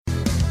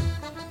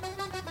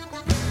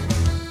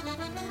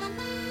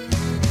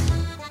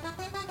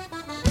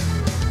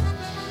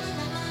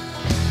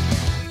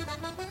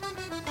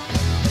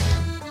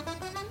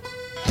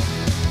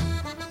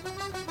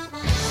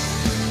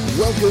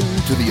Welcome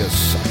to the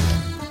Asylum.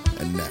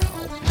 And now,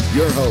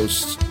 your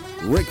hosts,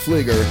 Rick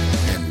Fleeger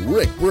and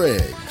Rick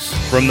Briggs.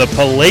 From the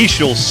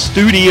palatial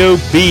Studio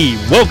B,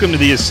 welcome to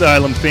the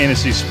Asylum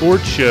Fantasy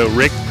Sports Show,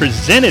 Rick,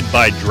 presented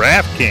by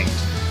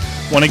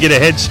DraftKings. Want to get a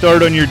head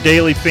start on your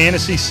daily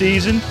fantasy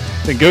season?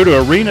 Then go to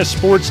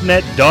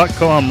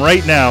arenasportsnet.com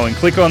right now and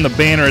click on the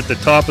banner at the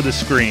top of the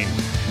screen.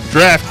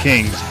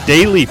 DraftKings,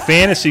 daily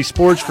fantasy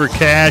sports for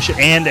cash,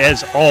 and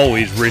as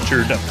always,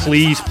 Richard,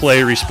 please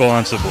play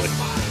responsibly.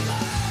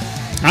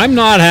 I'm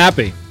not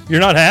happy. You're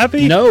not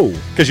happy? No.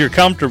 Because you're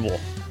comfortable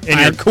and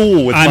you're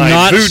cool with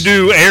my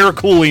voodoo air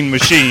cooling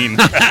machine.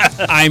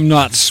 I'm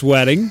not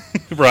sweating.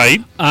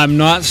 Right. I'm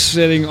not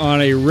sitting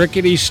on a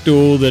rickety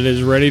stool that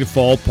is ready to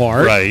fall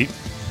apart. Right.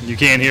 You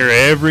can't hear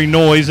every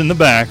noise in the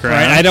background.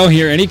 Right. I don't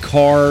hear any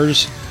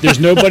cars.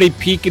 There's nobody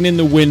peeking in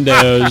the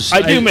windows.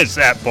 I do miss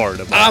that part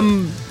of it.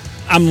 I'm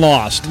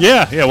lost.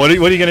 Yeah. What are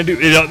you going to do?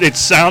 It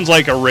sounds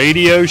like a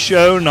radio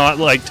show, not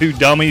like two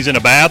dummies in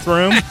a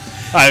bathroom.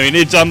 I mean,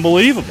 it's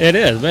unbelievable. It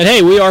is. But,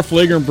 hey, we are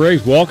Fleeger and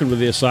Briggs. Welcome to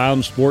the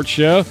Asylum Sports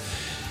Show.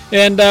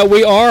 And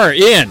we are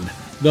in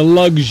the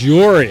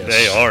luxurious.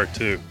 They are,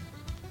 too.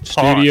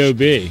 Studio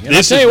B. And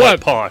this is what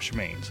posh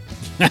means.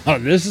 No,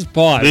 this is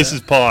posh. This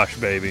is posh,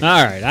 baby.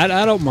 All right.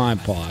 I don't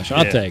mind posh.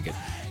 I'll take it.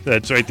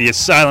 That's right, the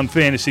Asylum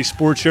Fantasy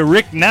Sports Show.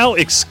 Rick, now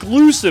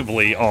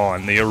exclusively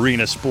on the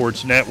Arena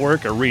Sports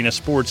Network,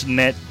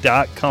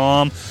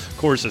 arenasportsnet.com. Of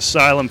course,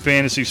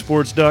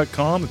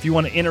 asylumfantasysports.com. If you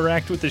want to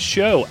interact with the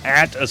show,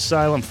 at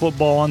Asylum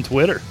Football on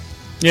Twitter.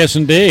 Yes,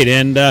 indeed.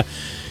 And,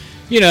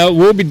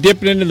 we'll be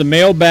dipping into the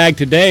mailbag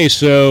today,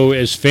 so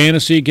as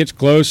fantasy gets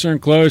closer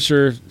and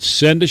closer,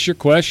 send us your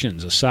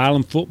questions,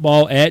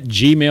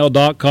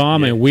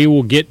 asylumfootball@gmail.com, and we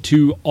will get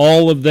to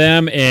all of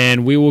them,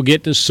 and we will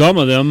get to some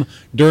of them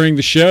during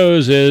the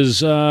shows as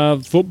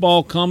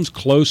football comes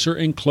closer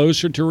and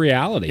closer to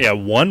reality. Yeah,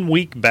 1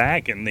 week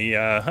back, and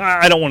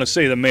I don't want to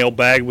say the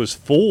mailbag was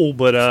full,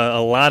 but a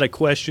lot of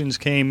questions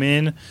came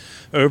in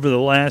over the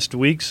last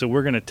week, so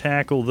we're going to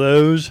tackle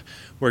those.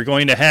 We're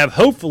going to have,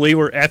 hopefully,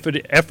 we're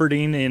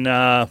efforting in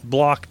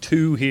Block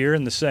 2 here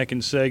in the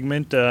second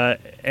segment,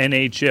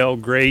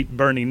 NHL great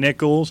Bernie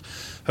Nicholls.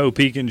 Hope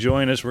he can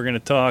join us. We're going to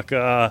talk,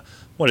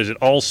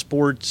 all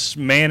sports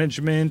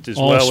management as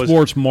well as all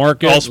sports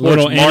market, a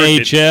little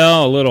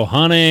NHL, a little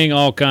hunting,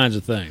 all kinds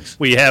of things.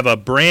 We have a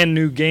brand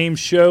new game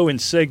show in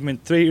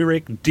segment 3,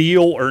 Rick,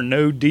 Deal or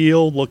No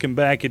Deal, looking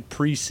back at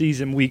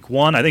preseason week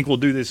 1. I think we'll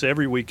do this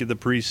every week of the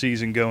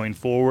preseason going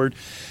forward.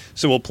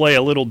 So we'll play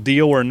a little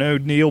deal or no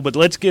deal, but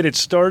let's get it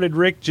started,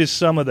 Rick. Just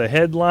some of the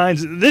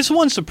headlines. This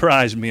one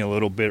surprised me a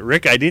little bit,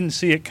 Rick. I didn't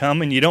see it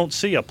coming. You don't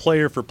see a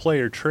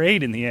player-for-player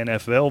trade in the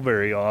NFL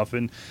very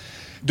often.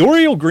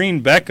 Dorial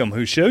Green-Beckham,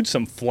 who showed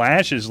some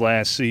flashes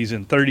last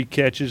season, 30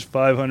 catches,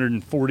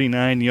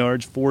 549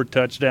 yards, 4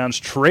 touchdowns,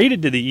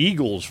 traded to the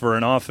Eagles for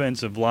an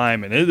offensive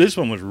lineman. This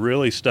one was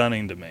really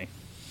stunning to me.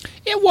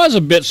 It was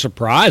a bit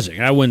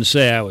surprising. I wouldn't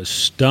say I was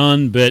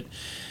stunned, but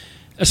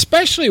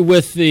especially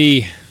with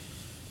the –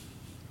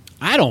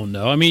 I don't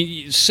know. I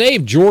mean,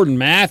 save Jordan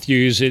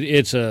Matthews,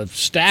 it's a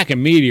stack of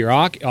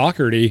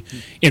mediocrity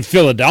in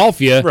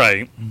Philadelphia.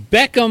 Right.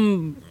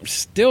 Beckham,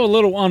 still a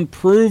little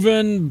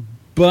unproven,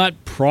 but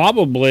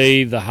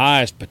probably the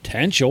highest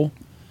potential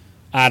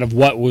out of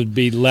what would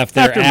be left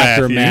there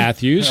after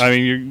Matthews. I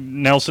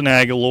mean, Nelson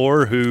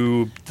Aguilar,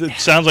 who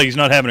sounds like he's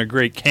not having a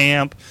great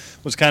camp,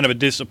 was kind of a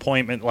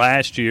disappointment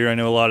last year. I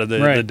know a lot of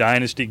the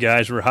Dynasty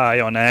guys were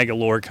high on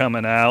Aguilar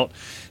coming out.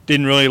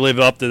 Didn't really live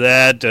up to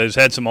that. Has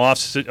had some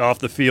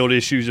off-the-field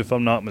issues, if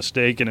I'm not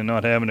mistaken, and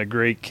not having a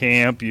great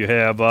camp. You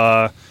have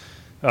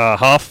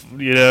Huff,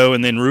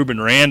 and then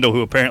Ruben Randall, who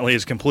apparently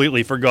has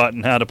completely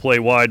forgotten how to play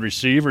wide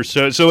receiver.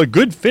 So a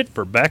good fit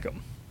for Beckham.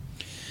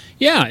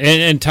 Yeah,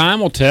 and time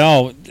will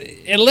tell.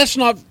 And let's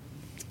not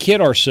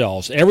kid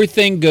ourselves.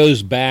 Everything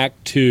goes back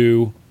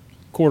to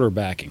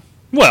quarterbacking.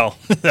 Well,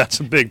 that's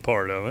a big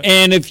part of it.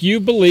 And if you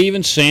believe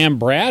in Sam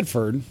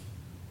Bradford,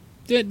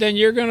 then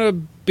you're going to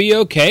be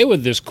okay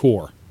with this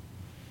core.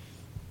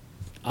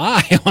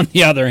 I, on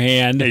the other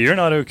hand... Hey, you're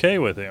not okay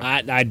with him.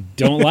 I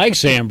don't like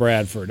Sam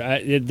Bradford.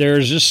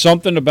 There's just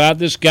something about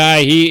this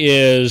guy.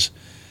 He's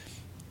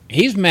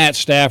Matt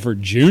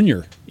Stafford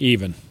Jr.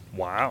 even.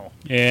 Wow.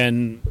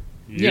 And...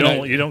 You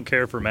don't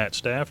care for Matt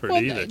Stafford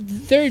either.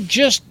 They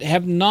just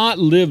have not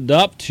lived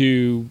up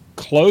to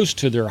close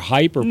to their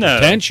hyper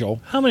potential.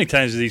 How many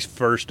times do these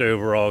first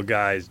overall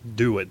guys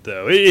do it,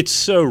 though? It's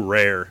so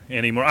rare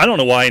anymore. I don't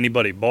know why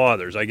anybody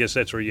bothers. I guess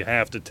that's where you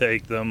have to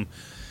take them.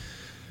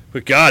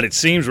 But, God, it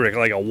seems, Rick,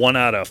 like a 1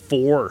 out of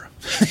 4,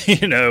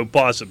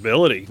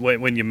 possibility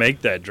when you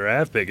make that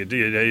draft pick.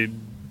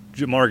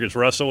 Jamarcus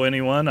Russell,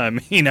 anyone? I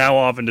mean, how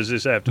often does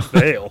this have to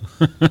fail?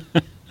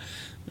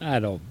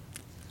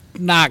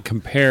 Not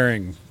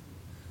comparing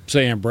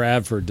Sam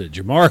Bradford to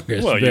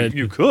Jamarcus. Well,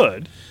 you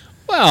could.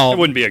 Well, it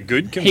wouldn't be a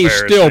good comparison. He's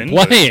still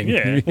playing.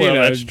 Yeah,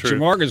 that's true.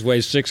 Jamarcus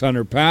weighs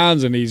 600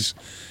 pounds, and he's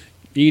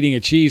eating a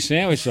cheese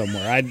sandwich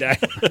somewhere.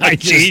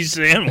 Cheese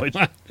sandwich.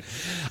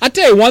 I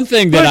tell you one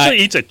thing that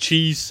eats a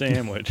cheese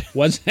sandwich.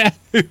 What's that?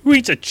 Who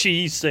eats a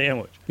cheese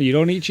sandwich? You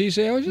don't eat cheese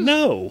sandwiches?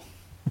 No.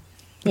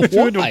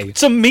 Why?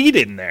 Some meat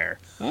in there.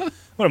 Huh?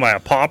 What am I, a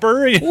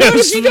popper? What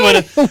if you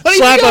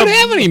don't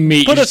have any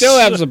meat? You still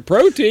have some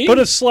protein. Put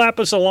a slap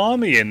of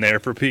salami in there,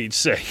 for Pete's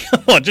sake.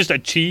 Come on, just a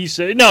cheese.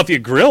 No, if you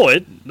grill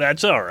it,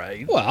 that's all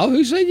right. Well,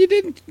 who said you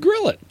didn't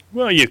grill it?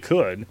 Well, you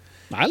could.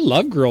 I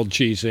love grilled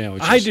cheese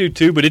sandwiches. I do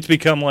too, but it's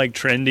become like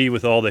trendy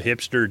with all the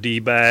hipster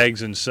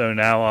D-bags, and so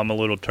now I'm a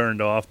little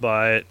turned off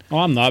by it. Oh,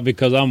 I'm not,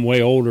 because I'm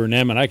way older than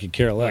them and I could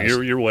care less.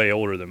 Well, you're way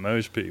older than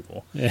most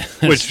people. Yeah,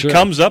 which true.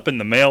 Comes up in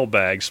the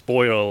mailbag.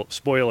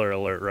 Spoiler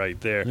alert right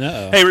there.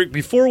 Uh-oh. Hey, Rick,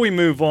 before we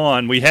move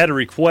on, we had a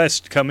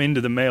request come into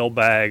the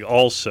mailbag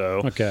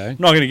also. Okay. I'm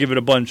not going to give it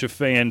a bunch of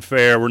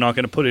fanfare. We're not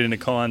going to put it into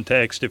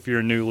context if you're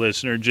a new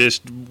listener.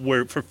 Just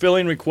we're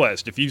fulfilling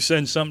request. If you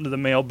send something to the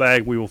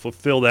mailbag, we will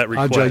fulfill that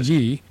request.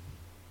 Ajayi.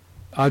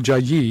 All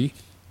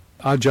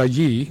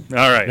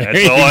right,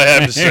 that's all I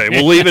have to say.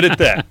 We'll leave it at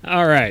that.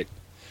 All right.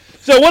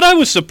 So what I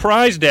was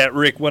surprised at,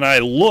 Rick, when I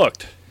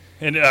looked,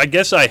 and I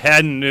guess I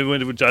hadn't,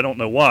 which I don't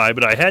know why,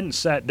 but I hadn't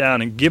sat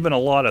down and given a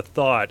lot of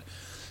thought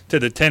to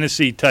the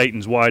Tennessee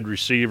Titans wide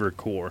receiver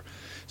core.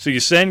 So you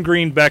send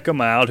Green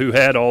Beckham out, who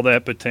had all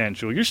that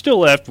potential. You're still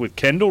left with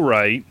Kendall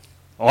Wright,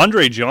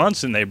 Andre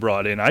Johnson they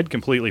brought in. I'd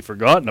completely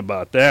forgotten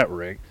about that,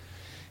 Rick.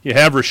 You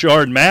have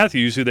Rashard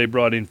Matthews, who they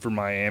brought in for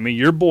Miami.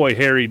 Your boy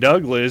Harry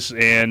Douglas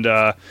and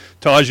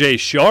Tajay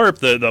Sharp,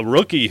 the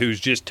rookie who's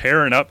just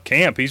tearing up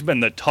camp. He's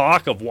been the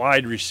talk of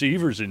wide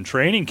receivers in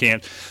training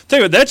camp. Tell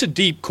you what, that's a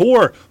deep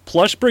core.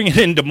 Plus bringing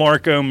in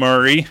DeMarco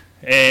Murray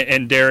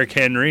and Derrick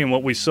Henry and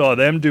what we saw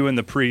them do in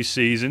the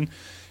preseason.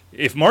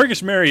 If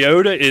Marcus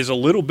Mariota is a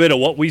little bit of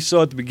what we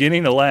saw at the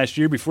beginning of last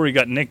year before he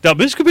got nicked up,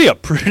 this could be a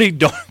pretty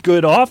darn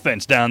good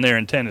offense down there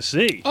in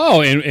Tennessee.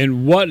 Oh,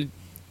 and what –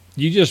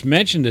 you just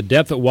mentioned the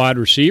depth at wide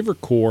receiver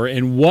core,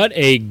 and what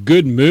a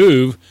good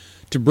move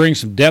to bring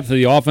some depth to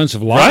the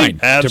offensive line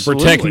to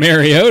protect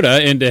Mariota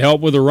and to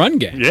help with the run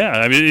game. Yeah,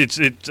 I mean, it's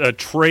a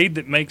trade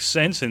that makes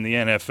sense in the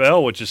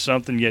NFL, which is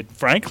something yet,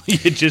 frankly,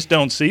 you just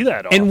don't see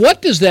that often. And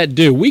what does that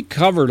do? We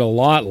covered a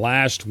lot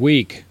last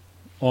week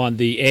on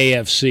the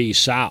AFC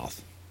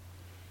South.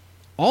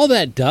 All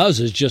that does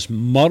is just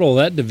muddle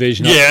that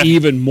division up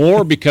even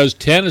more, because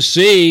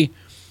Tennessee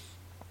 –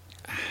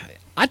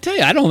 I tell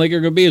you, I don't think they're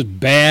going to be as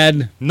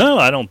bad. No,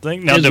 I don't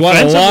think. Now,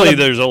 defensively,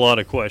 there's a lot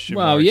of question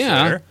marks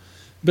there.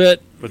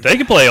 But they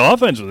can play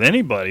offense with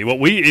anybody.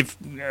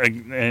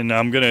 And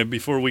I'm going to,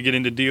 before we get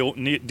into deal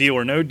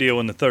or no deal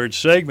in the third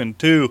segment,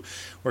 too,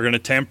 we're going to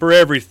temper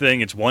everything.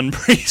 It's one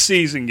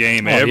preseason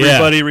game.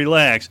 Everybody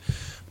relax.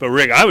 But,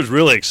 Rick, I was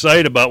really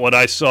excited about what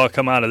I saw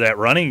come out of that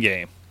running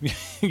game.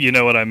 You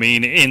know what I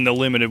mean, in the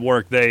limited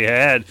work they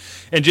had.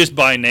 And just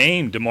by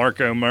name,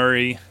 DeMarco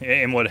Murray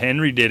and what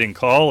Henry did in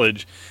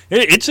college,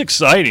 it's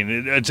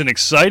exciting. It's an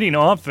exciting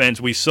offense.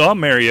 We saw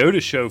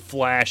Mariota show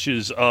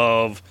flashes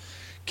of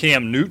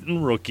Cam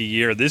Newton rookie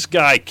year. This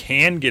guy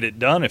can get it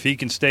done if he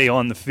can stay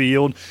on the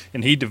field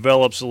and he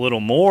develops a little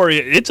more.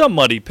 It's a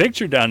muddy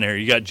picture down there.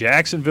 You got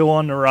Jacksonville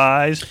on the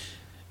rise.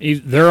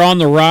 They're on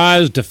the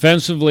rise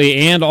defensively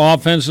and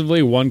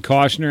offensively. One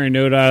cautionary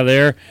note out of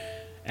there.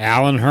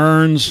 Allen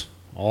Hurns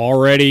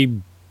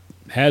already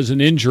has an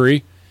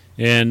injury,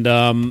 and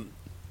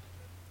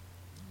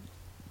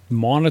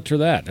monitor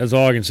that. That's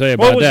all I can say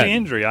about that. What was the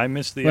injury? I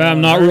missed the. Well,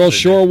 I'm not real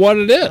sure what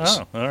it is.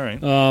 Oh, all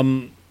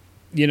right.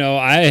 You know,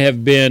 I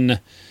have been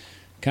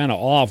kind of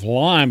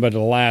offline, but the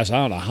last, I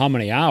don't know how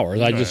many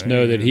hours. I just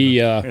know that he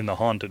in the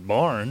haunted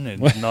barn.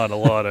 And not a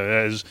lot of,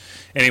 as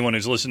anyone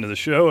who's listened to the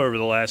show over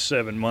the last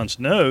 7 months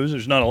knows,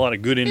 there's not a lot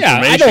of good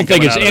information. Yeah, I don't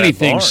think it's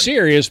anything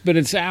serious, but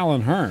it's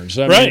Allen Hurns.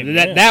 I mean,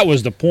 that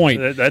was the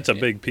point. That's a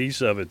big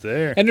piece of it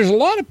there. And there's a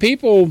lot of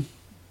people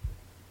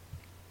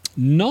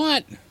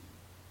not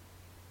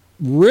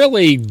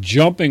really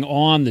jumping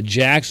on the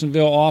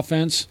Jacksonville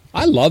offense.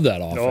 I love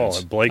that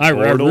offense. Oh, Blake Bortles. I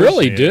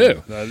really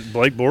do.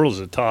 Blake Bortles is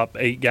a top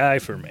 8 guy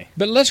for me.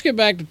 But let's get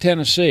back to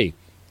Tennessee.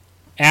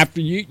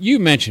 After you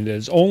mentioned it,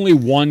 it's only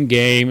one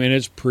game and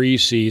it's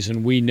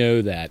preseason. We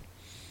know that.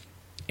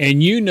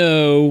 And you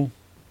know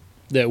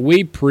that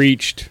we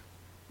preached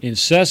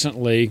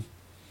incessantly,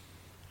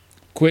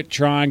 quit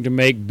trying to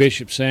make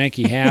Bishop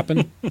Sankey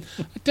happen. I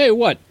tell you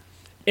what,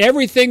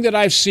 everything that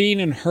I've seen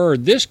and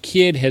heard, this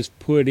kid has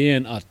put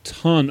in a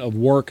ton of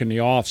work in the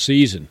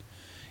offseason.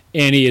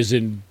 And he is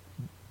in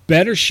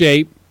better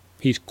shape.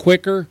 He's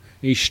quicker.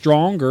 He's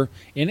stronger.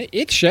 And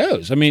it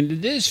shows. I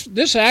mean,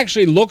 this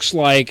actually looks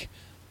like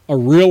a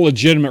real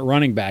legitimate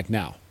running back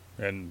now.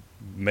 And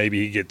maybe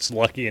he gets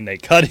lucky and they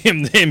cut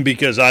him then,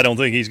 because I don't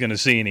think he's going to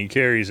see any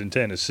carries in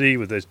Tennessee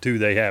with the two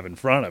they have in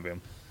front of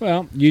him.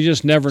 Well, you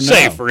just never know.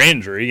 Save for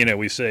injury. You know,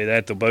 we say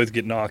that they'll both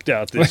get knocked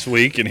out this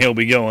week, and he'll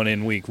be going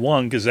in week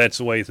 1 because that's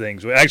the way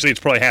things – actually, it's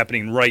probably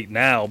happening right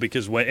now,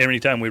 because every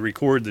time we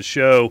record the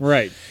show,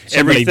 right,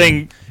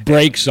 everything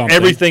breaks something.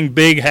 Everything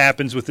big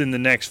happens within the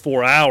next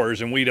 4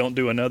 hours, and we don't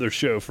do another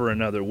show for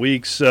another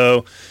week.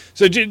 So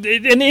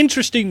an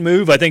interesting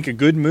move. I think a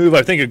good move.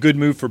 I think a good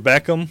move for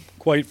Beckham.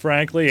 quite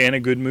frankly, and a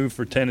good move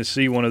for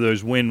Tennessee, one of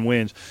those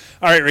win-wins.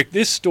 All right, Rick,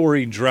 this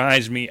story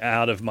drives me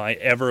out of my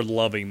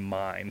ever-loving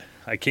mind.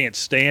 I can't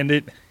stand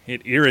it.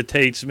 It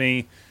irritates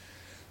me.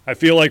 I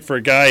feel like for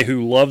a guy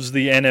who loves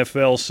the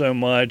NFL so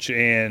much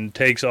and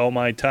takes all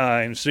my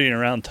time sitting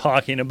around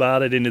talking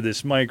about it into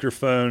this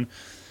microphone,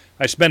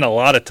 I spend a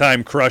lot of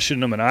time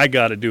crushing them, and I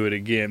got to do it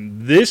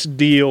again. This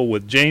deal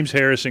with James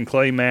Harrison,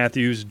 Clay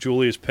Matthews,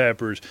 Julius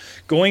Peppers,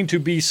 going to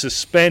be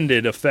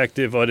suspended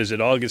effective,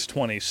 August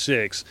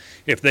 26th,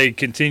 if they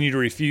continue to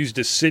refuse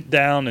to sit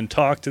down and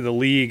talk to the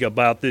league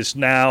about this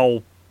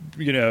now,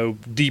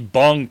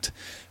 debunked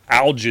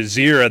Al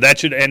Jazeera. That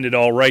should end it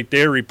all right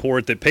there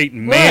report that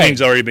Peyton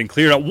Manning's already been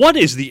cleared out. What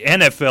is the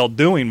NFL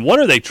doing? What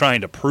are they trying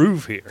to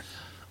prove here?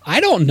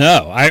 I don't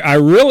know. I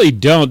really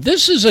don't.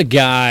 This is a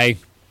guy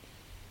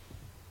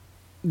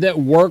that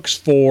works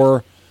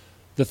for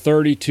the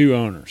 32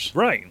 owners.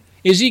 Right.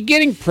 Is he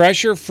getting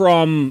pressure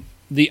from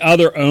the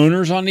other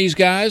owners on these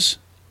guys?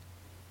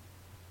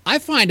 I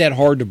find that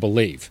hard to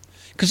believe.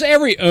 Because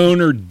every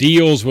owner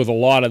deals with a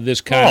lot of this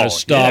kind of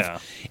stuff.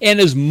 Yeah. And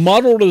as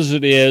muddled as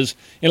it is,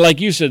 and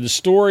like you said, the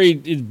story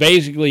is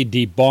basically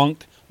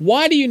debunked.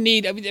 Why do you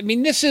need – I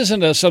mean, this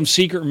isn't some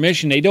secret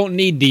mission. They don't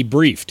need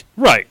debriefed.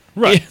 Right.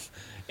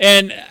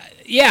 And,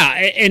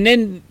 and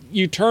then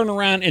you turn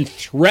around and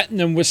threaten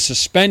them with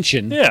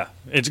suspension. Yeah.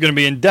 It's going to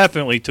be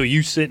indefinitely till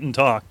you sit and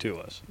talk to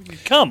us.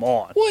 Come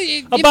on.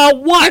 Well,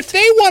 about what? If they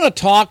want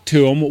to talk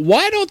to him,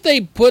 why don't they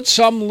put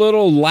some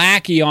little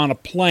lackey on a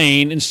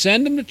plane and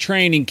send him to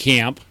training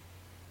camp,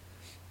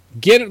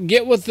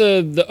 get with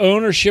the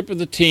ownership of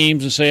the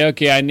teams and say,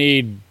 okay, I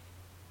need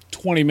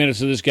 20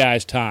 minutes of this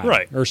guy's time.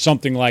 Right. Or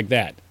something like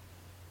that.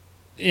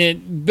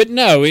 But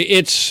no,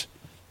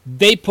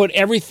 they put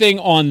everything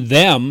on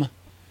them.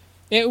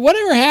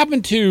 Whatever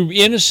happened to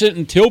innocent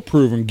until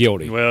proven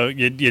guilty? Well,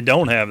 you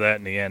don't have that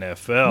in the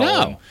NFL.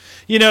 No.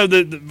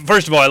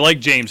 First of all, I like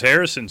James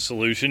Harrison's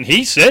solution.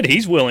 He said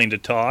he's willing to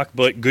talk,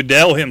 but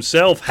Goodell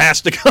himself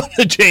has to come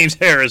to James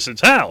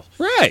Harrison's house.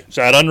 Right. Is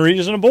that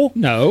unreasonable?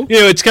 No.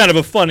 It's kind of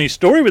a funny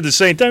story, but at the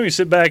same time, you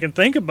sit back and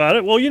think about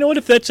it. Well, you know what?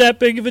 If that's that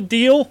big of a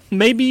deal,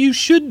 maybe you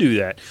should do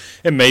that.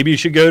 And maybe you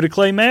should go to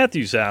Clay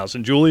Matthews' house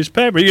and Julius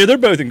Pepper. They're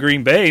both in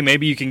Green Bay.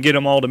 Maybe you can get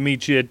them all to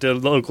meet you at the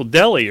local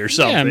deli or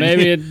something. Yeah,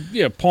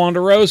 maybe at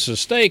Ponderosa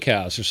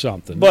Steakhouse or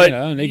something. But,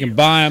 and they can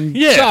buy them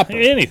supper.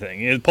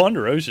 Anything.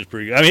 Ponderosa's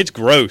pretty good. I mean, it's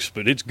gross,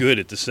 but it's good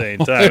at the same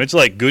time. It's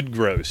like good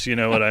gross. You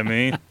know what I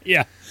mean?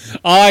 Yeah.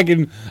 All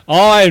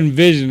I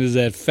envision is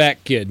that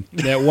fat kid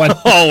that one.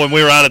 When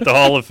we were out at the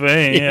Hall of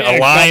Fame,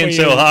 Alliance,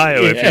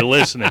 Ohio. If you're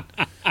listening,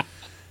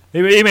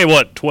 he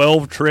made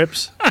 12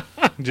 trips,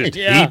 just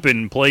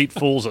heaping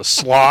platefuls of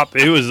slop.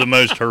 It was the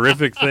most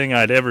horrific thing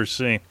I'd ever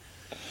seen.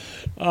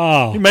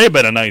 Oh, he may have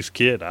been a nice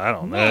kid. I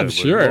don't know. I'm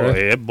sure.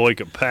 Boy, that boy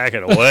could pack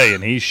it away,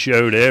 and he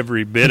showed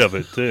every bit of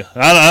it too.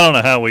 I don't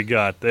know how we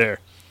got there.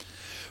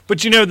 But,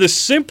 the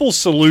simple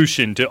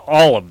solution to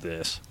all of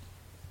this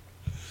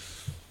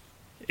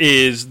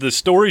is the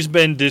story's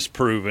been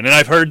disproven. And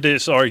I've heard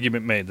this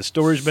argument made. The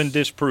story's been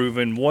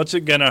disproven. What's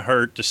it going to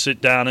hurt to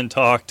sit down and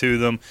talk to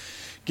them,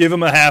 give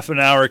them a half an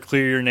hour,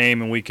 clear your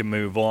name, and we can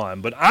move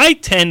on? But I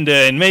tend to,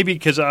 and maybe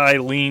because I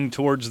lean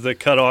towards the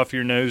cut off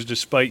your nose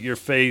despite your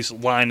face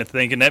line of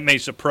thinking, that may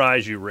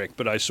surprise you, Rick,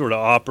 but I sort of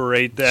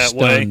operate that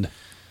way.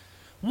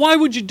 Why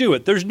would you do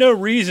it? There's no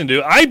reason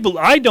to.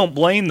 I don't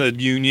blame the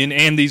union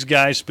and these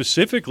guys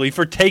specifically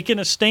for taking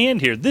a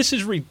stand here. This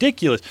is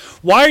ridiculous.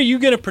 Why are you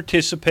going to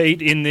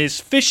participate in this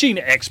fishing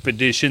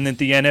expedition that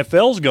the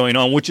NFL's going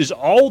on, which is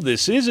all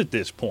this is at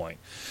this point?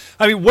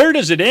 I mean, where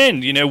does it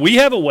end? We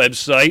have a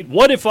website.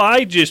 What if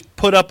I just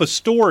put up a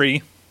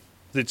story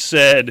that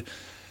said,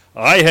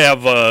 I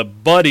have a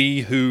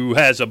buddy who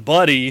has a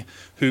buddy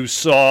who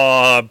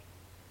saw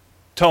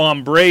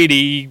Tom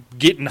Brady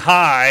getting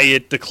high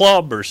at the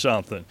club or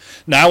something.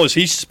 Now, is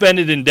he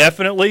suspended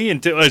indefinitely?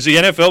 Is the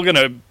NFL going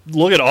to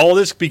look at all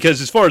this?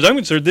 Because as far as I'm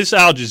concerned, this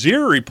Al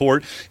Jazeera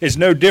report is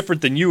no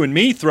different than you and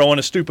me throwing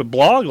a stupid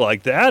blog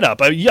like that up.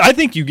 I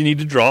think you need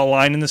to draw a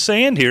line in the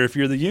sand here if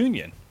you're the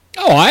union.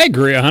 Oh, I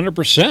agree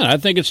 100%. I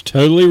think it's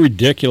totally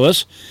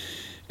ridiculous.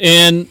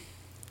 And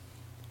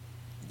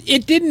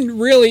it didn't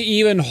really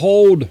even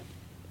hold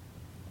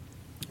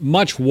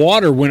much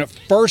water when it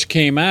first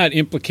came out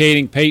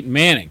implicating Peyton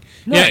Manning.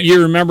 Right. Yeah,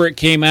 you remember it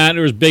came out,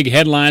 there was big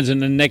headlines, and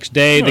the next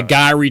day the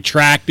guy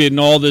retracted and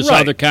all this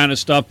other kind of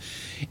stuff.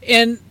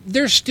 And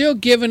they're still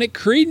giving it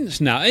credence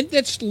now.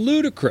 That's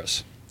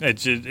ludicrous.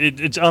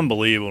 It's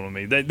unbelievable to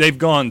me. They've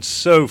gone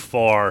so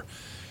far,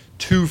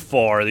 too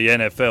far. The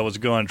NFL is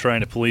going trying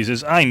to police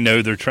this. I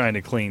know they're trying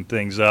to clean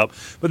things up,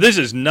 but this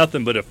is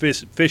nothing but a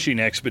fishing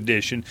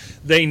expedition.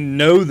 They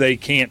know they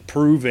can't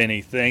prove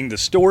anything. The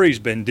story's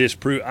been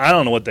disproved. I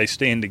don't know what they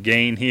stand to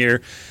gain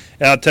here.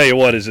 And I'll tell you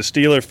what, as a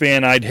Steeler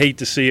fan, I'd hate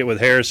to see it with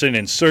Harrison,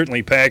 and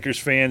certainly Packers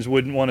fans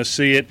wouldn't want to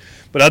see it.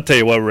 But I'll tell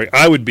you what, Rick,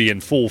 I would be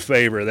in full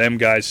favor of them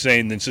guys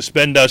saying, then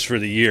suspend us for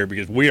the year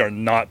because we are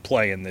not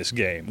playing this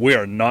game. We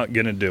are not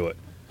going to do it.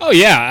 Oh,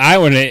 yeah, I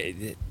would.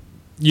 The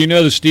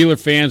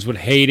Steeler fans would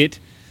hate it.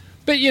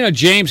 But,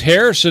 James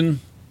Harrison,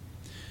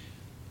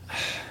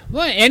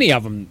 well, any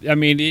of them, I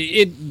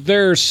mean,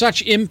 they're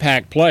such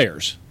impact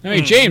players. I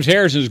mean, James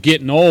Harrison's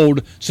getting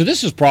old, so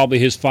this is probably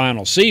his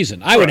final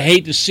season. I would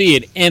hate to see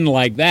it end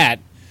like that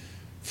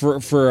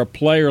for a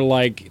player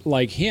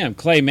like him.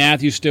 Clay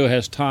Matthews still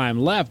has time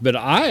left, but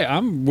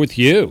I'm with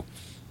you.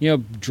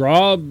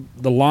 Draw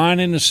the line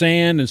in the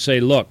sand and say,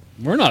 look,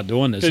 we're not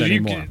doing this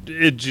anymore.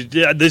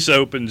 This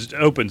opens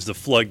the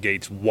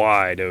floodgates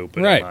wide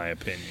open, in my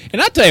opinion.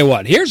 And I'll tell you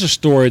what, here's a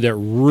story that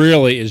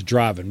really is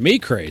driving me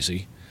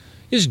crazy,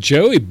 is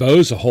Joey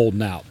Bosa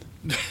holding out.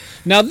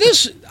 Now,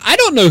 I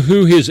don't know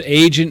who his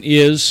agent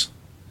is.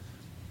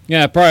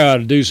 Yeah, I probably ought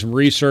to do some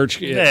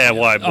research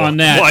on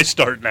that. Why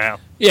start now?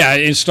 Yeah,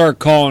 and start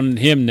calling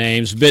him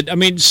names. But, I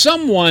mean,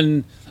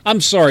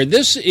 I'm sorry,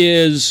 this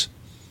is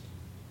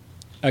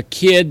a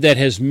kid that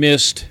has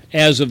missed,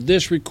 as of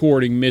this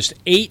recording,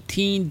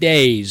 18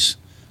 days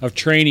of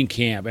training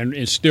camp and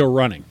is still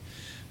running.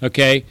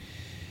 Okay?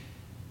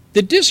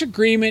 The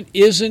disagreement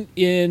isn't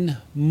in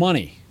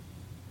money.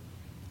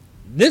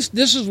 This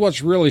is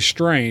what's really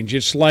strange.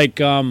 It's like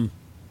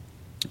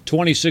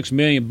 $26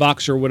 million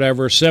or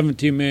whatever,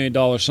 $17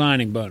 million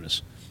signing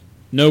bonus.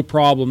 No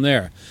problem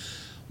there.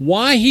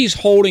 Why he's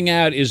holding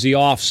out is the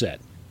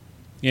offset.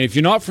 And if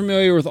you're not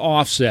familiar with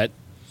offset,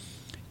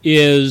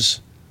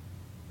 is,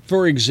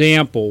 for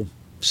example,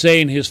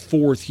 say in his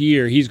fourth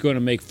year, he's going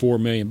to make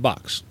 $4 million,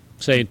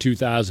 say in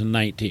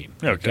 2019.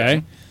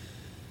 Okay?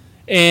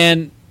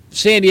 And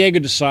San Diego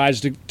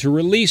decides to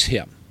release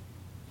him.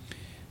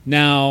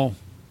 Now,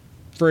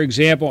 for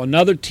example,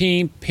 another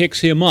team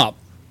picks him up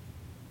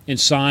and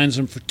signs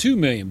him for $2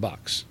 million.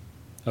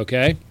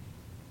 Okay?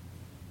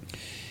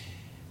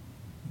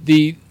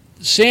 The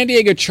San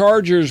Diego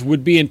Chargers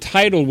would be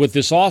entitled with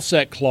this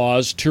offset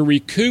clause to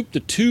recoup the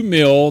 $2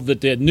 million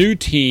that the new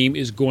team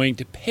is going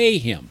to pay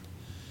him.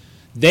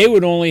 They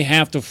would only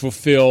have to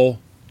fulfill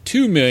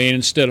 $2 million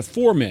instead of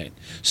 $4 million.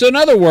 So in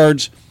other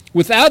words,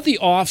 without the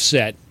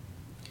offset,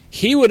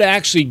 he would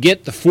actually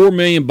get the $4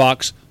 million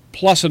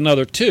plus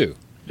another $2 million.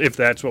 If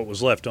that's what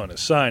was left on his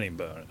signing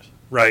bonus,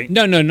 right?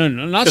 No, not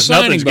signing bonus.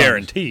 Nothing's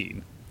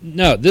guaranteed.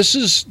 No, this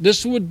is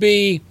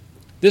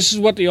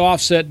what the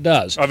offset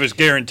does. Of his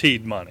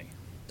guaranteed money.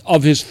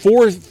 Of his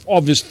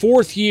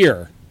fourth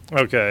year.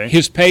 Okay.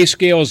 His pay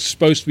scale is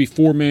supposed to be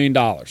 $4 million.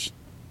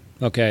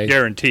 Okay.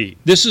 Guaranteed.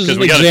 This is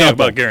an example. Because we got to talk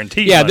about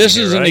guaranteed money. Yeah, this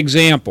is an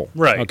example.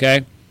 Right.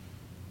 Okay.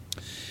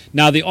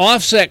 Now the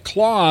offset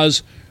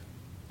clause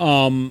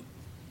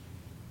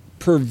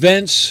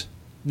prevents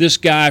this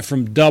guy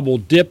from double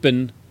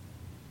dipping.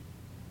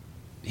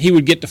 He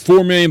would get the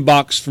 $4 million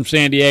from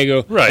San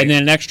Diego, and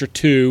then an extra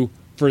 $2 million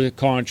for the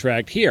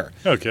contract here.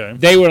 Okay.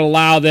 They would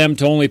allow them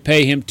to only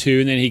pay him $2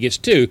 million, and then he gets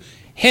 $2 million.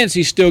 Hence,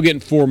 he's still getting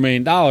 $4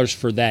 million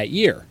for that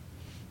year.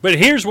 But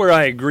here's where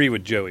I agree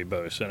with Joey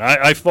Bosa.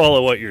 I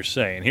follow what you're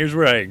saying. Here's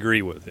where I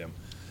agree with him.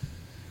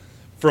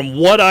 From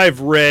what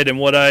I've read and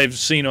what I've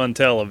seen on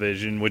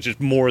television, which is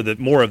more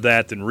of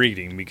that than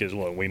reading, because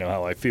we know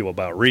how I feel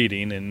about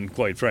reading and,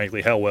 quite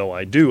frankly, how well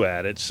I do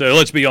at it. So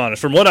let's be honest.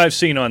 From what I've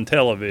seen on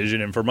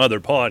television and from other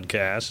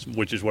podcasts,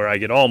 which is where I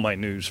get all my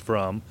news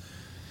from,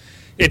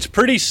 it's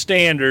pretty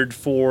standard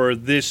for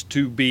this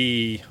to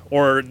be,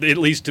 or at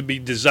least to be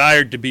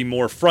desired to be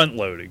more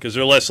front-loaded, because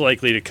they're less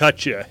likely to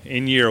cut you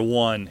in year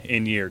one,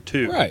 in year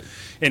two. Right.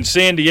 And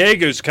San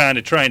Diego's kind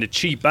of trying to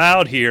cheap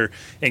out here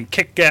and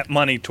kick that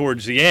money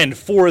towards the end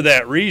for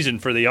that reason,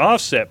 for the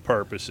offset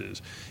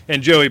purposes.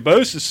 And Joey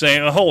Bosa is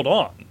saying, hold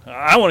on,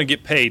 I want to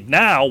get paid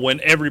now when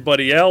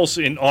everybody else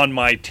on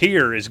my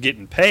tier is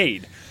getting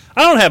paid.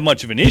 I don't have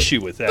much of an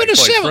issue with that, but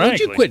would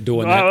you quit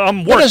doing that?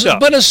 I'm worked up.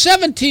 But a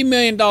 $17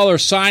 million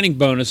signing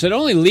bonus, it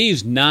only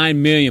leaves $9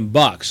 million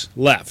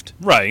left.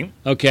 Right.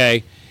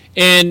 Okay.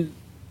 And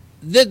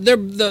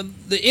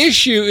the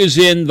issue is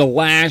in the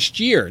last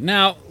year.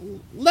 Now,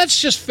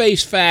 let's just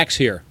face facts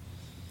here.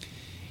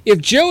 If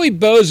Joey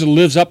Bosa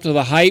lives up to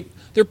the hype,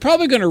 they're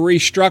probably going to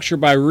restructure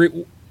by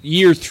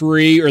year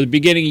 3 or the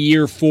beginning of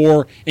year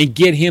 4 and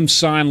get him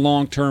signed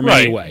long-term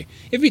anyway.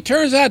 If he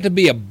turns out to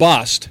be a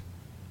bust,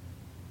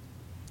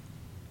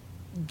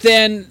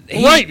 then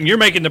right, and you're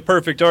making the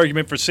perfect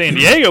argument for San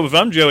Diego. If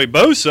I'm Joey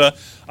Bosa,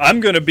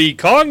 I'm going to be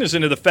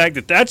cognizant of the fact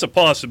that that's a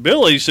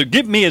possibility, so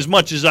give me as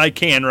much as I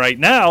can right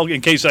now in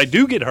case I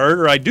do get hurt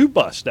or I do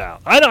bust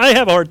out. I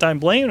have a hard time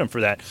blaming him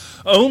for that,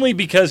 only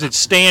because it's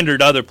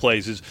standard other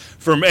places.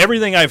 From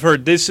everything I've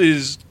heard, this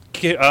is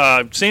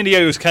San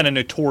Diego is kind of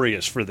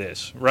notorious for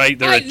this, right?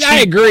 They're a cheap, I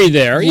agree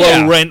there.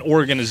 low-rent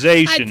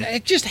organization. I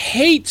just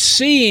hate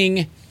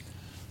seeing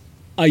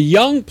a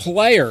young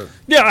player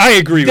I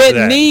agree with that.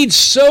 That needs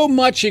so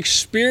much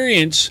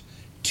experience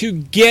to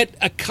get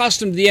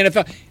accustomed to the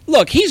NFL.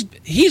 Look,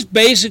 he's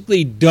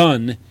basically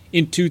done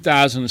in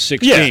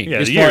 2016.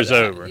 Yeah, the year's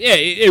over. Yeah,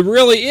 it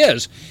really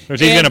is.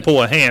 Because he's going to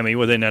pull a hammy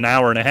within an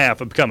hour and a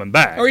half of coming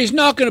back. Or he's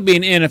not going to be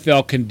in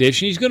NFL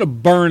condition. He's going to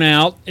burn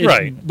out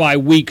by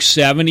week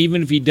 7,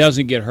 even if he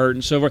doesn't get hurt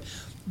and so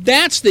forth.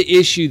 That's the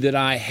issue that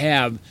I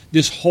have,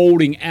 this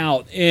holding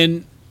out.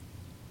 And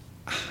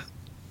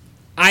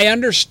I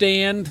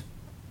understand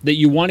that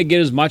you want to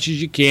get as much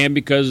as you can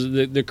because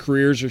the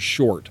careers are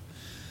short.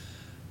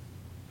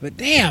 But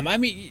damn, I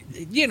mean,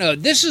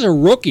 this is a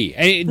rookie.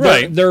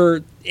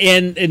 Right.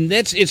 And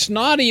it's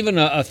not even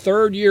a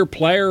third-year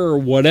player or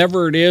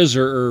whatever it is,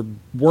 or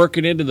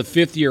working into the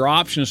fifth-year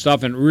option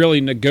stuff and really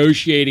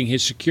negotiating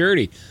his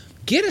security.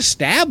 Get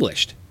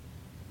established.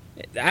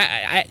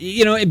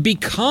 And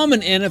become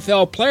an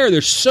NFL player.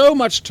 There's so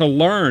much to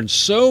learn,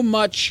 so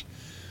much,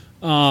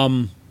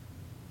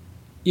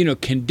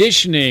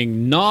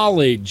 conditioning,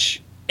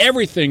 knowledge,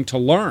 everything to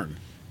learn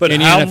in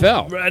the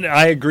NFL.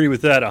 I agree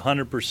with that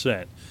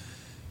 100%.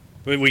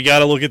 But we got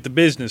to look at the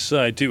business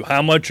side, too.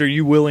 How much are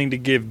you willing to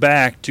give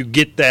back to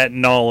get that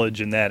knowledge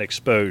and that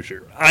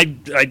exposure?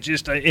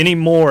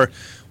 Anymore,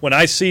 when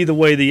I see the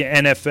way the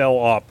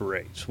NFL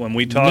operates, when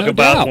we talk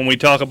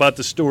about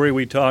the story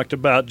we talked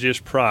about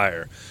just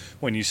prior,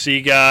 when you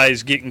see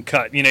guys getting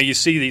cut, you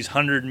see these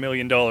 $100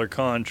 million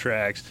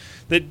contracts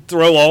that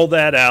throw all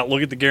that out.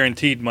 Look at the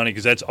guaranteed money,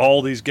 because that's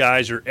all these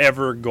guys are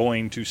ever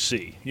going to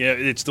see.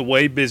 It's the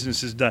way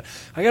business is done.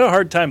 I got a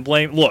hard time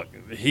blaming. Look,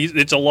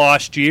 it's a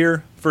lost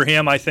year for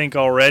him, I think,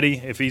 already,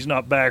 if he's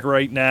not back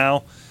right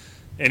now.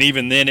 And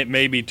even then, it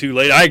may be too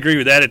late. I agree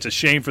with that. It's a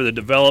shame for the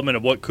development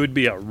of what could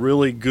be a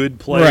really good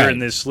player in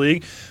this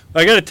league.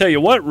 I got to tell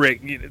you what,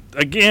 Rick,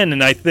 again,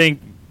 and I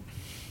think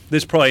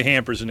this probably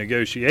hampers the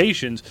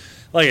negotiations.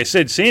 Like I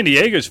said, San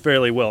Diego's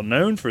fairly well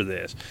known for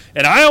this.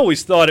 And I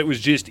always thought it was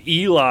just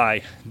Eli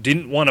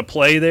didn't want to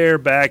play there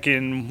back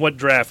in, what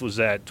draft was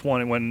that?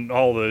 When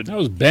all the... That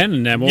was Ben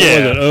and them. What was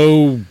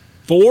it,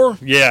 04?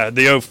 Yeah,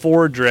 the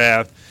 04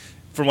 draft.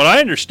 From what I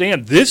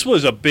understand, this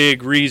was a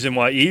big reason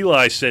why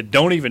Eli said,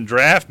 don't even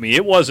draft me.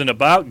 It wasn't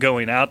about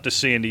going out to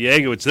San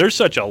Diego. They're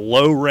such a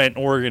low-rent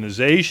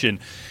organization,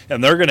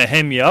 and they're going to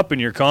hem you up in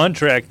your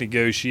contract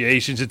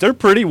negotiations, that they're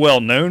pretty well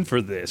known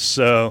for this.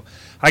 So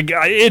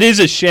it is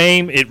a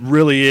shame. It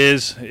really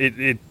is.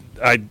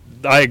 I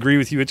agree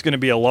with you. It's going to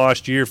be a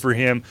lost year for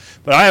him,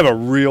 but I have a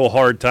real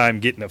hard time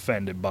getting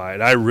offended by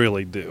it. I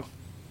really do.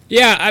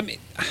 Yeah, I mean,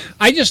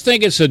 I just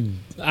think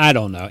I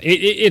don't know.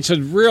 It's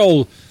a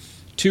real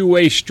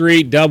two-way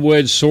street,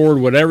 double-edged sword,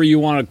 whatever you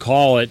want to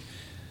call it.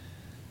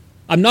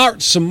 I'm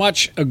not so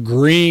much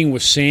agreeing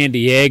with San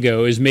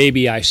Diego as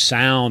maybe I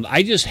sound.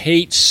 I just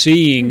hate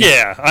seeing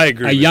I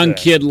agree a young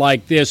kid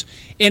like this,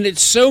 and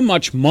it's so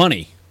much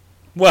money.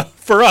 Well,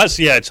 for us,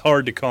 it's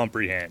hard to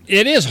comprehend.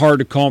 It is hard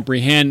to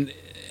comprehend,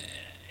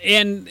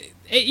 and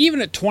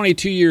even at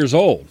 22 years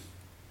old,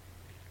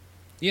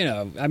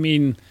 I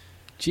mean,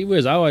 gee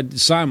whiz, I would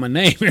sign my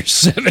name. There's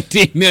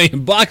 $17 million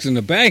in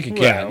the bank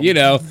account.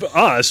 For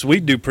us,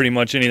 we'd do pretty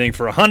much anything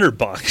for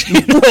 $100.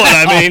 You know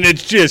what I mean?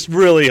 It's just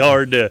really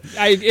hard to.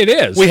 It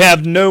is. We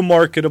have no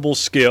marketable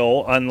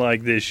skill,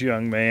 unlike this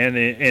young man,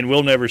 and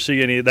we'll never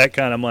see any of that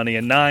kind of money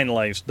in 9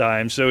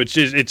 lifetimes. So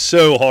it's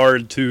so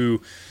hard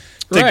to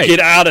get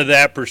out of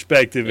that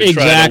perspective and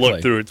try to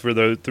look through it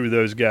through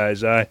those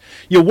guys.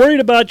 You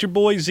worried about your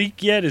boy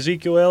Zeke yet?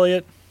 Ezekiel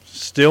Elliott?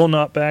 Still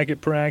not back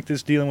at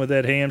practice, dealing with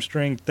that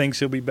hamstring. Thinks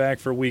he'll be back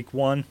for week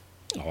 1.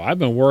 Oh, I've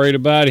been worried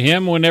about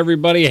him when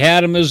everybody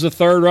had him as the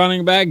third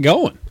running back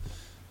going.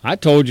 I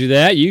told you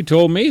that. You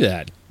told me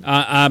that.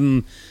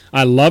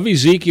 I love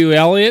Ezekiel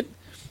Elliott,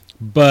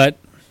 but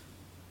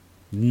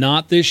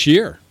not this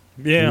year.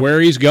 Yeah, where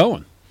he's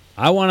going.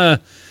 I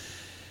want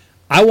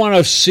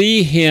to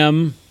see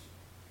him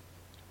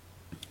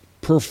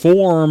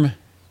perform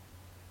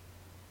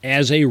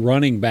as a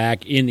running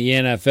back in the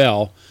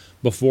NFL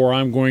before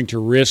I'm going to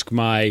risk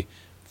my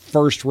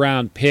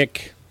first-round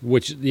pick,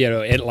 which,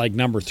 at like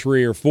number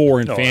 3 or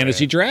 4 in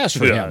fantasy drafts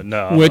for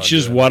him, which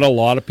is what a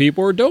lot of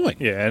people are doing.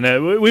 Yeah,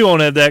 and we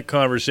won't have that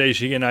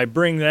conversation. And I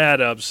bring that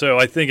up, so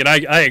I think, and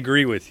I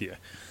agree with you.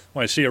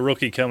 When I see a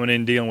rookie coming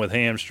in dealing with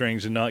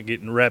hamstrings and not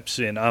getting reps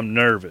in, I'm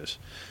nervous.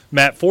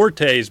 Matt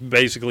Forte's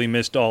basically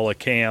missed all of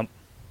camp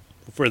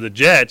for the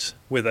Jets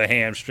with a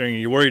hamstring.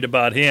 You're worried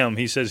about him.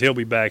 He says he'll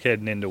be back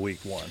heading into week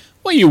 1.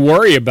 Well, you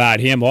worry about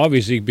him,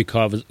 obviously,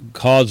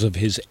 because of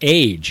his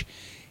age.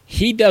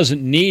 He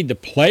doesn't need the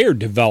player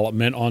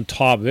development on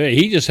top of it.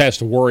 He just has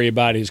to worry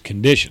about his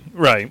condition.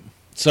 Right.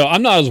 So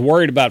I'm not as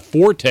worried about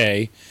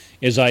Forte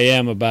as I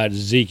am about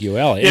Ezekiel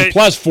Elliott. And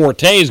plus,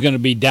 Forte is going to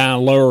be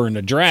down lower in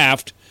the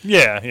draft.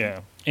 Yeah.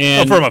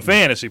 And from a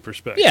fantasy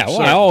perspective. Yeah,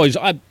 well,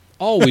 I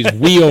always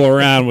wheel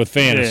around with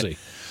fantasy. Yeah.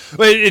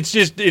 But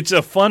it's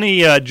a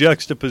funny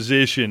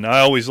juxtaposition. I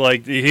always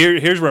like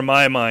here's where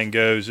my mind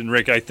goes, and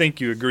Rick, I think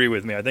you agree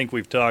with me. I think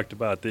we've talked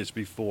about this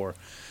before.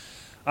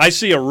 I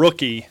see a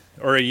rookie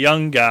or a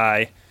young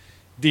guy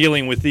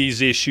dealing with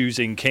these issues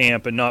in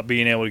camp and not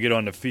being able to get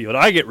on the field.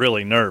 I get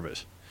really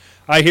nervous.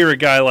 I hear a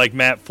guy like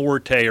Matt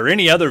Forte or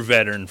any other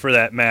veteran, for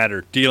that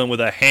matter, dealing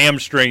with a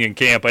hamstring in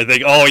camp, I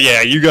think, oh,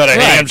 yeah, you got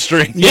a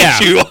hamstring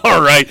issue.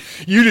 All right.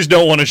 You just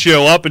don't want to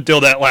show up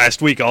until that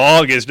last week of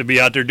August to be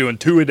out there doing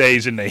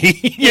two-a-days in the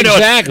heat.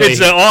 Exactly.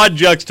 It's an odd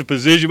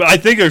juxtaposition, but I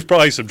think there's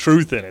probably some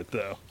truth in it,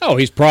 though. Oh,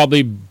 he's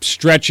probably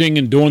stretching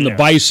and doing the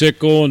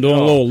bicycle and doing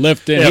a little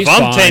lifting. Yeah, he's if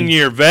I'm fine.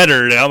 10-year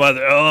veteran, I'm like,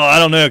 I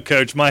don't know,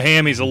 Coach. My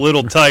hammy's a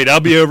little tight. I'll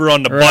be over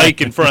on the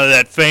bike in front of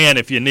that fan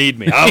if you need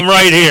me. I'm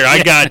right here.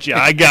 I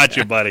got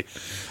you, buddy.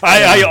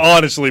 I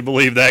honestly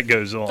believe that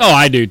goes on. Oh,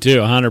 I do too,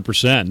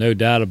 100%. No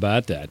doubt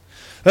about that.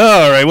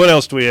 All right, what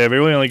else do we have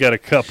here? We only got a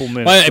couple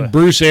minutes.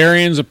 Bruce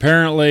Arians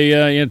apparently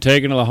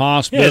taken to the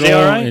hospital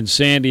in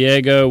San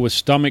Diego with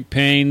stomach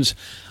pains.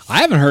 I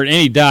haven't heard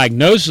any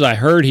diagnosis. I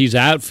heard he's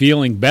out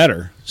feeling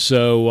better.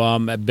 So,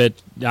 but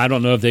I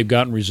don't know if they've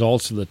gotten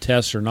results of the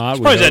tests or not. I'm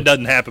surprised that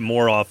doesn't happen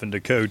more often to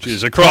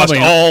coaches across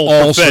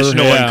all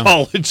professional and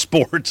college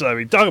sports. I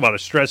mean, talk about a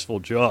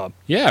stressful job.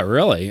 Yeah,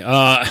 really.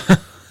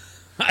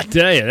 I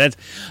tell you, that's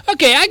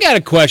okay. I got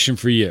a question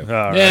for you,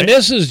 and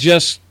this is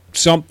just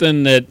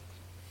something that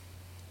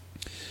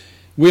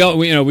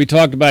we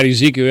talked about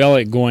Ezekiel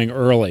Elliott going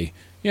early.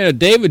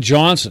 David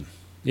Johnson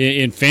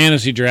in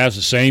fantasy drafts,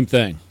 the same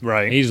thing.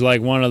 Right, he's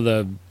like one of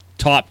the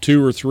top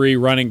 2 or 3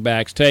 running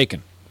backs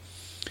taken,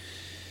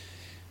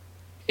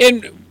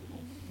 and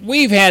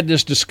we've had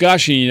this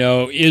discussion.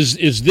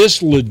 Is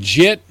this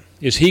legit?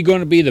 Is he going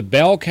to be the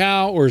bell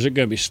cow, or is it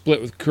going to be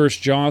split with Chris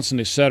Johnson,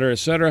 et cetera, et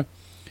cetera?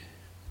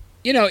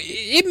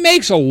 It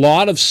makes a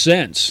lot of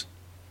sense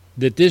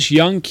that this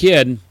young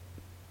kid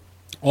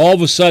all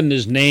of a sudden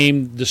is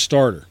named the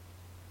starter.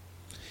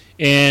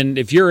 And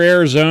if you're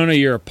Arizona,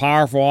 you're a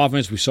powerful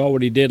offense. We saw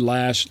what he did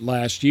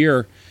last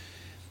year.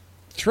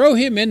 Throw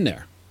him in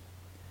there.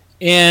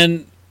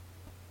 And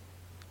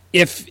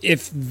if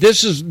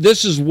this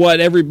is what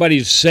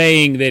everybody's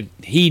saying that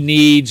he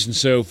needs and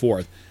so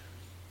forth,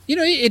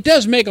 it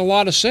does make a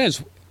lot of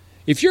sense.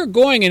 If you're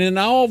going and then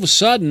all of a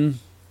sudden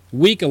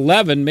Week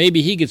 11,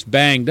 maybe he gets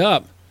banged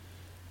up.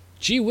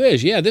 Gee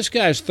whiz, this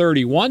guy's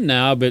 31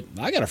 now, but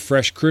I got a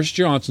fresh Chris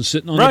Johnson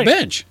sitting on the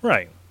bench.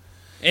 Right.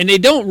 And they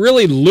don't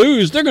really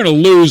lose. They're going to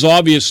lose,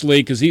 obviously,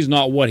 because he's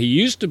not what he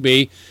used to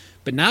be.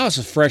 But now it's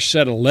a fresh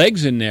set of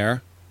legs in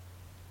there.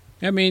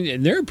 I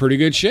mean, they're in pretty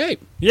good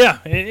shape. Yeah,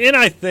 and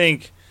I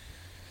think,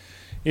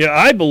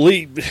 I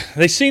believe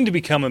they seem to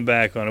be coming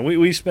back on it.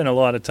 We spent a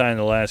lot of time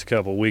the last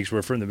couple of weeks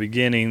where from the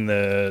beginning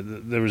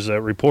there was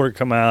a report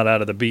come out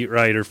of the beat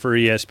writer for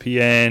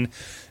ESPN,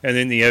 and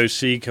then the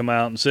OC come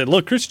out and said,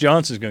 look, Chris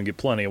Johnson's going to get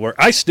plenty of work.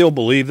 I still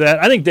believe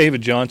that. I think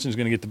David Johnson's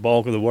going to get the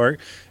bulk of the work.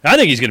 I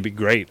think he's going to be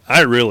great.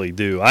 I really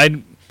do.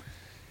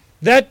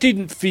 That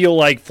didn't feel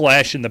like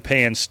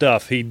flash-in-the-pan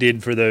stuff he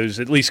did for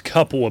those at least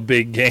couple of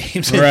big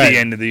games at the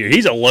end of the year.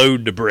 He's a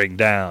load to bring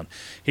down.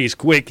 He's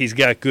quick. He's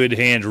got good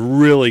hands,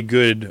 really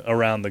good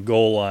around the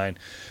goal line.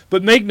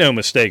 But make no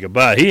mistake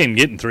about it, he ain't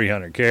getting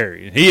 300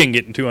 carries. He ain't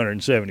getting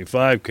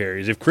 275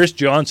 carries. If Chris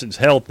Johnson's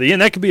healthy,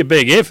 and that could be a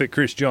big if at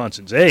Chris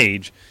Johnson's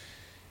age,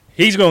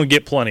 he's going to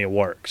get plenty of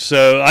work.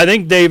 So I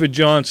think David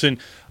Johnson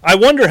 – I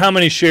wonder how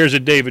many shares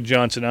of David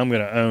Johnson I'm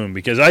going to own,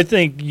 because I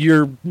think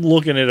you're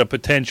looking at a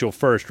potential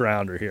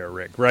first-rounder here,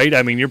 Rick, right?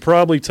 I mean, you're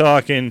probably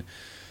talking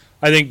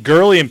 – I think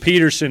Gurley and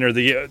Peterson are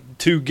the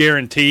 2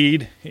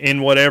 guaranteed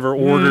in whatever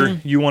order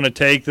you want to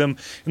take them.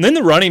 And then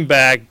the running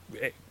back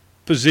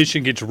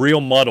position gets real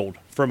muddled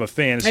from a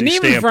fantasy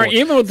standpoint.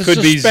 Even with the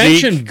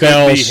suspension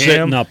bell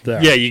sitting up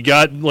there. Yeah, you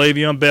got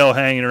Le'Veon Bell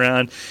hanging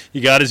around.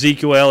 You got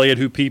Ezekiel Elliott,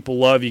 who people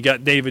love. You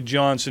got David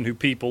Johnson, who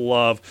people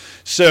love.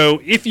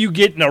 So if you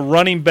get in a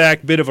running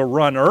back bit of a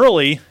run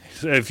early,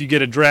 if you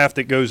get a draft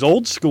that goes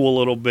old school a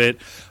little bit,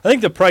 I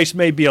think the price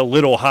may be a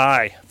little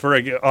high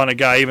on a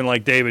guy even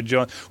like David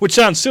Johnson, which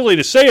sounds silly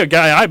to say, a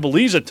guy I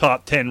believe is a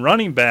top 10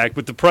 running back,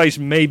 but the price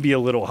may be a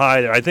little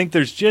high there. I think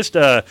there's just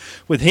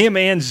with him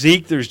and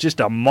Zeke, there's just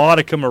a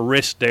modicum of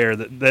risk there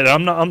that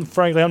I'm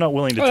frankly not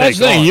willing to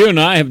take on. You and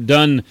I have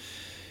done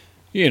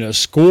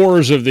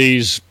scores of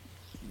these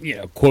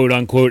quote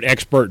unquote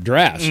expert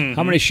drafts. Mm-hmm.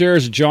 How many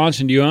shares of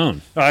Johnson do you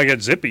own? I got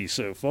zippy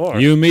so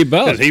far. You and me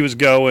both. Because he was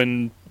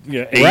going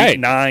 8,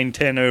 9,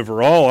 10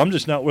 overall. I'm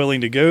just not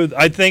willing to go.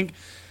 I think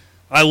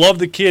I love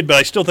the kid, but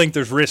I still think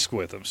there's risk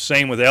with him.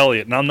 Same with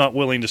Elliott, and I'm not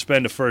willing to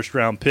spend a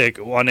first-round pick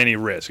on any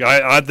risk.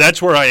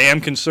 That's where I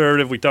am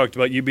conservative. We talked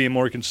about you being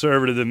more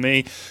conservative than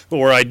me, but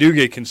where I do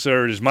get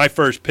conservative is my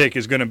first pick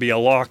is going to be a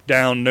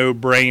lockdown,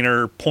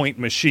 no-brainer point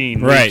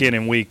machine week in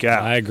and week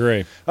out. I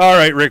agree. All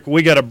right, Rick,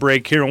 we got a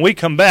break here. When we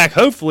come back,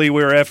 hopefully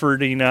we're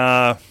efforting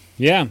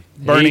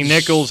Bernie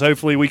Nicholls.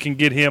 Hopefully we can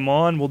get him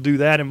on. We'll do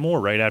that and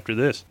more right after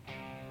this.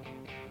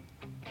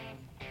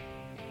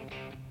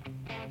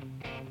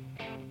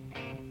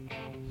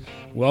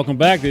 Welcome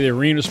back to the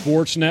Arena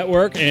Sports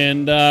Network,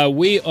 and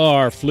we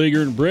are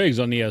Fleeger and Briggs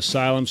on the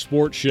Asylum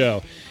Sports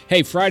Show.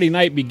 Hey, Friday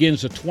night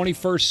begins the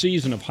 21st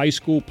season of high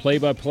school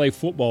play-by-play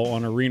football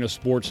on Arena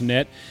Sports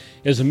Net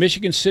as the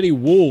Michigan City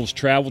Wolves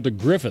travel to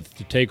Griffith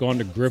to take on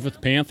the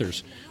Griffith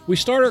Panthers. We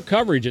start our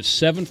coverage at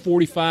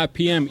 7:45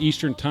 p.m.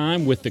 Eastern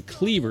Time with the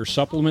Cleaver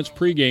Supplements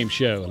pregame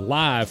show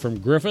live from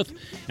Griffith,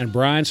 and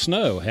Brian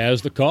Snow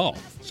has the call,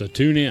 so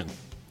tune in.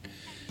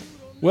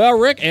 Well,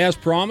 Rick, as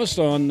promised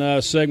on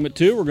segment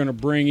 2, we're going to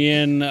bring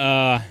in,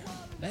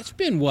 that's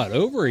been,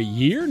 over a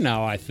year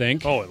now, I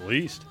think. Oh, at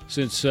least.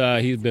 Since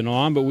he's been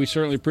on, but we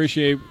certainly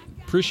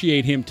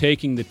appreciate him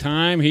taking the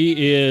time.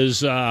 He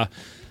is a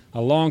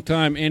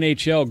longtime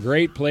NHL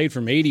great, played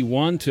from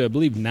 81 to, I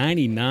believe,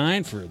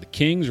 99 for the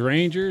Kings,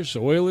 Rangers,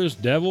 Oilers,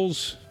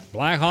 Devils,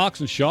 Blackhawks,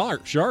 and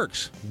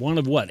Sharks. One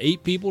of,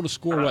 8 people to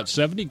score,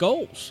 70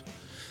 goals.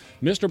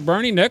 Mr.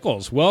 Bernie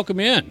Nicholls, welcome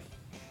in.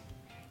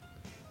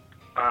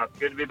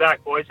 Good to be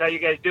back, boys. How you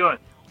guys doing?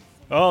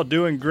 Oh,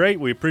 doing great.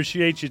 We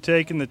appreciate you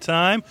taking the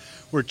time.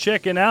 We're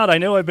checking out. I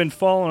know I've been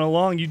following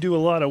along. You do a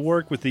lot of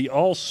work with the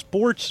All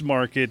Sports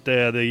Market,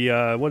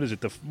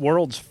 the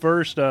world's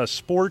first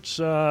sports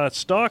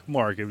stock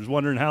market. I was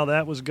wondering how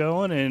that was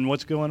going and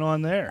what's going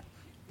on there.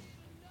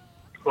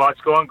 Well,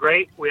 it's going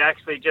great. We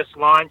actually just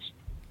launched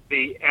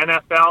the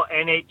NFL,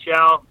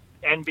 NHL,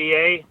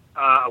 NBA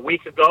a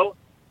week ago.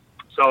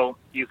 So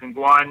you can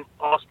go on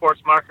All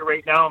Sports Market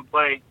right now and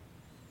play,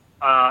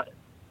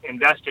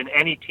 invest in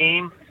any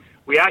team.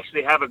 We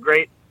actually have a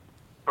great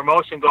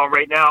promotion going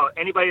right now.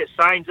 Anybody that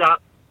signs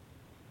up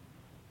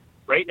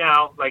right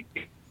now, like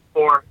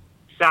for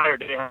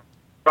Saturday, on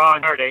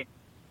Saturday,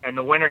 and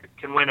the winner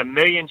can win 1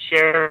 million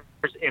shares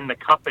in the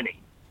company.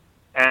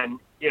 And,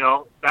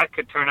 that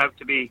could turn out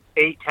to be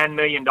 $8-10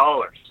 million.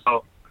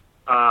 So,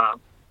 all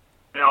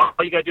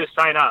you got to do is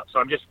sign up. So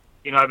I'm just,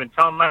 I've been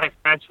telling my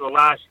friends for the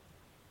last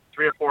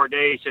 3 or 4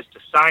 days just to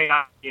sign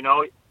up.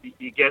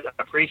 You get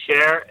a free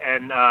share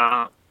and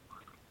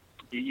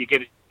you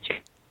get a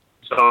chance.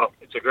 So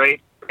it's a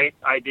great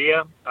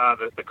idea.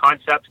 The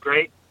concept's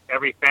great.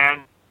 Every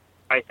fan,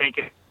 I think,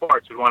 in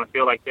sports would want to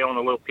feel like they own a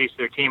little piece of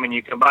their team, and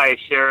you can buy a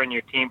share in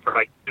your team for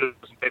like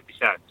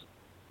 $2.50.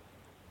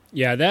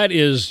 Yeah, that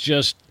is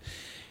just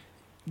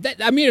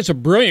that. I mean, it's a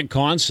brilliant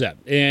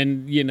concept,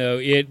 and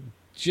it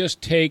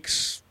just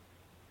takes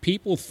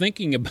people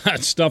thinking about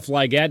stuff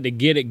like that to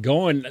get it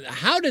going.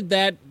 How did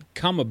that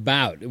come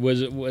about?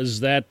 Was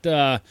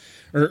that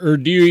or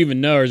do you even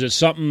know? Or is it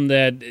something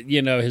that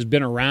has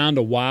been around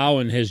a while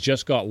and has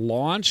just got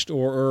launched,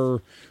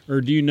 or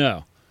do you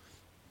know?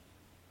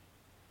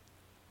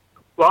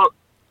 Well,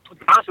 to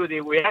be honest with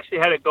you, we actually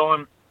had it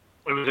going.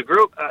 It was a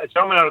group, a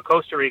gentleman out of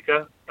Costa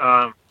Rica.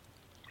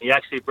 He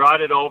actually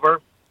brought it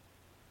over.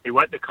 He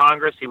went to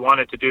Congress. He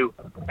wanted to do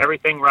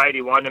everything right.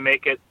 He wanted to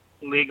make it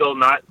legal,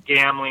 not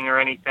gambling or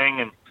anything,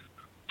 and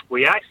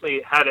we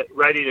actually had it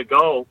ready to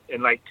go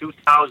in like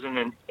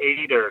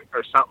 2008 or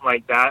something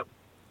like that.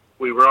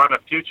 We were on a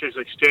futures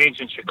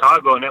exchange in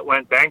Chicago, and it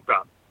went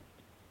bankrupt.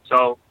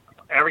 So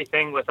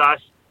everything with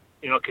us,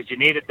 because you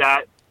needed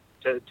that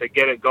to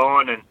get it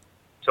going, and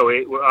so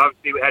we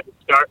had to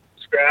start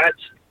from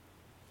scratch.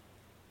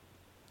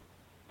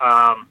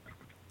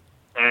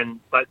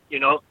 But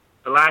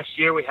the last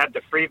year we had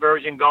the free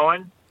version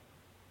going,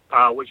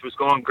 which was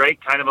going great,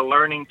 kind of a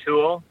learning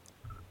tool,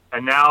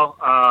 and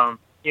now.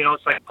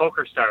 It's like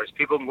Poker Stars.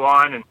 People can go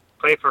on and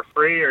play for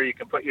free, or you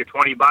can put your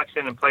 $20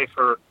 in and play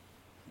for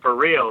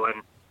real.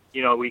 And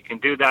we can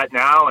do that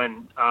now.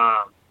 And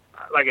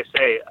like I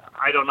say,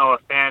 I don't know a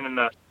fan in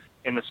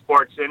the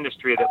sports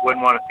industry that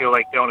wouldn't want to feel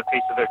like they own a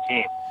piece of their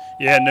team.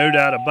 Yeah, no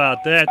doubt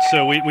about that.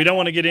 So we don't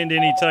want to get into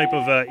any type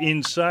of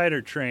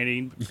insider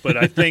training, but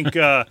I think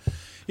a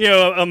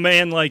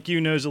man like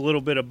you knows a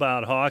little bit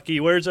about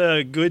hockey. Where's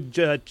a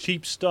good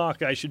cheap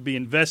stock I should be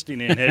investing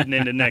in heading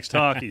into next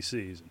hockey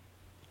season?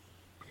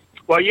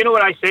 Well, you know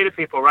what I say to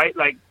people, right?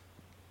 Like,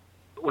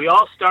 we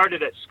all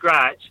started at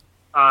scratch.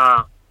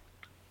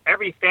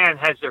 Every fan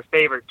has their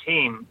favorite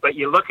team, but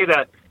you look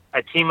at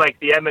a team like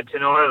the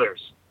Edmonton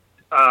Oilers.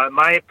 In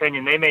my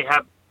opinion, they may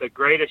have the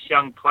greatest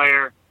young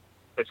player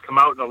that's come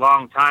out in a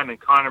long time in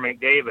Connor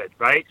McDavid,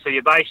 right? So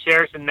you buy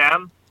shares in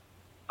them.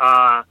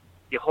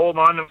 You hold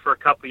on to them for a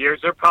couple of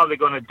years. They're probably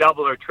going to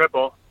double or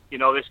triple.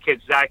 This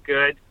kid's that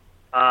good.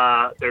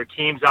 Their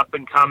team's up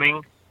and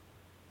coming.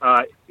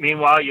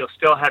 Meanwhile, you'll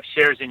still have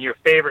shares in your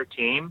favorite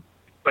team,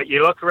 but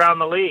you look around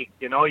the league,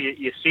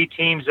 you see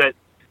teams that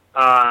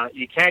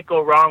you can't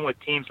go wrong with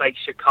teams like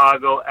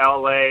Chicago,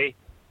 L.A.,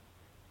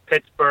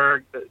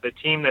 Pittsburgh, the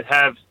team that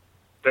have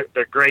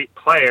they're great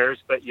players,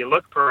 but you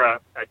look for a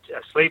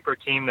sleeper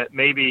team that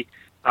maybe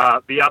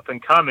be up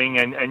and coming,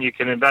 and you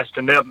can invest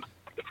in them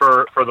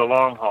for the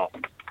long haul.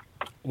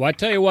 Well, I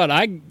tell you what,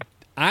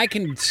 I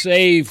can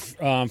say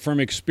from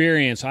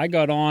experience, I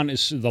got on,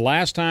 the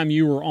last time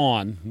you were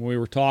on, when we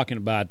were talking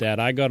about that,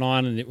 I got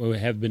on and we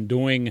have been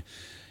doing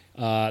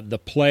the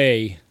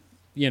play,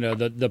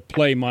 the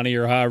play money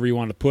or however you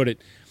want to put it.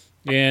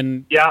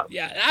 And yeah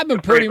I've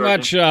been pretty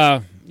much,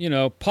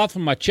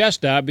 puffing my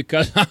chest out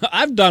because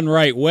I've done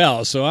right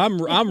well. So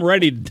I'm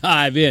ready to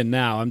dive in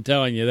now. I'm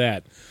telling you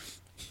that.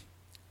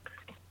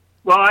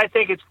 Well, I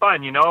think it's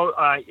fun.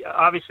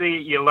 Obviously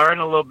you learn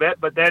a little bit,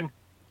 but then,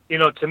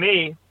 to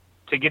me,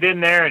 to get in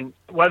there and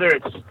whether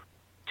it's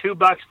 $2,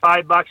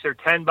 $5, or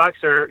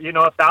 $10, or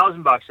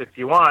 $1,000 if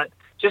you want,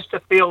 just to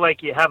feel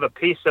like you have a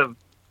piece of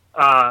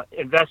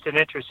invested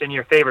interest in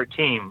your favorite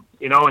team.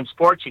 In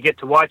sports, you get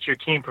to watch your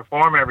team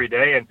perform every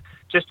day, and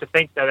just to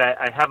think that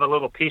I have a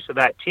little piece of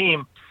that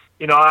team,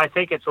 I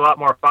think it's a lot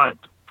more fun.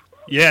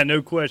 Yeah,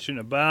 no question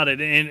about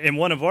it. And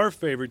one of our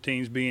favorite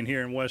teams being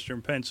here in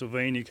Western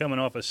Pennsylvania, coming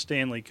off a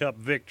Stanley Cup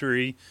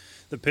victory,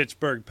 the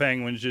Pittsburgh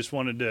Penguins. Just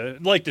wanted to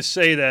like to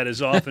say that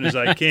as often as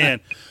I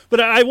can. But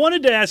I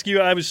wanted to ask you,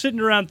 I was sitting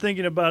around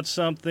thinking about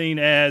something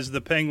as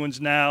the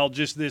Penguins now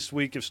just this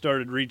week have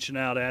started reaching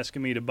out,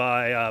 asking me to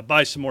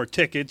buy some more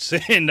tickets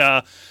and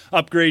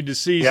upgrade to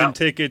season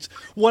tickets.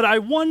 What I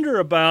wonder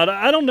about,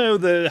 I don't know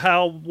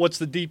what's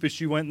the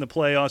deepest you went in the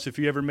playoffs, if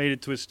you ever made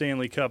it to a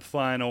Stanley Cup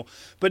final.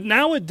 But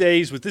nowadays,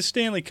 with this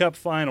Stanley Cup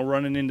final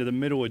running into the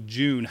middle of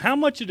June, how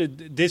much of a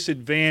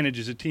disadvantage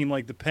is a team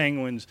like the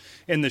Penguins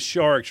and the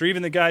Sharks, or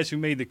even the guys who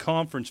made the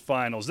conference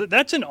finals?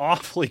 That's an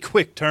awfully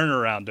quick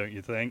turnaround, don't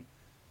you think?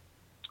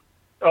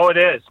 Oh, it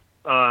is.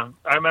 I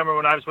remember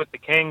when I was with the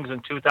Kings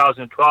in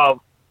 2012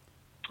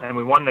 and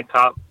we won the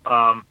Cup,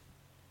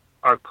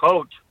 our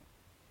coach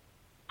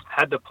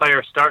had the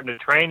players starting to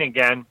train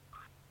again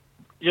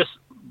just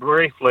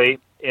briefly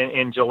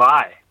in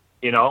July,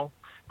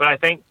 But I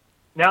think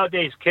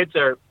nowadays kids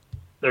they're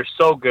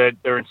so good.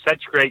 They're in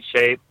such great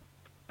shape.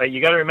 But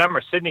you got to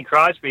remember, Sidney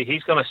Crosby,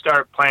 he's going to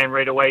start playing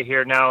right away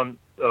here now in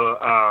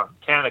the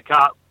Canada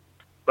Cup.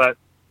 But,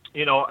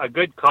 a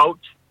good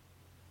coach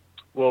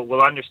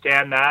will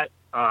understand that.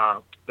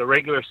 The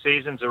regular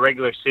season's a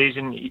regular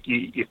season.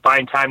 You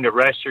find time to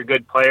rest your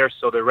good players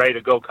so they're ready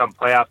to go come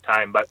playoff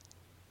time. But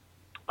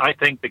I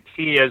think the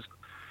key is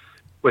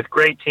with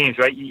great teams,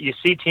 right? You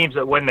see teams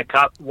that win the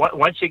Cup.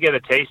 Once you get a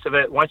taste of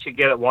it, once you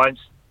get it once,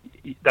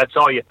 that's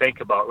all you think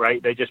about,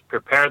 right? They just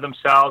prepare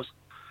themselves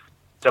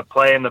to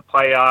play in the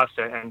playoffs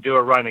and do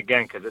a run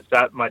again because it's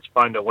that much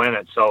fun to win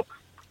it. So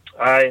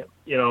I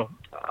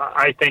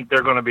think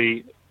they're going to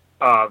be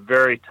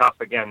very tough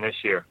again this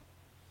year.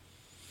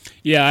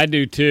 Yeah, I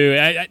do too.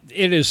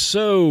 It is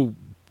so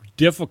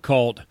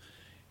difficult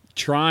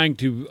trying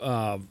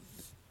to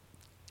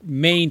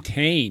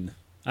maintain,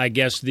 I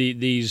guess,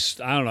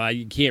 these. I don't know.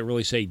 You can't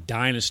really say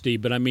dynasty,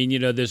 but I mean,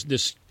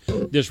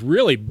 this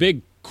really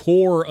big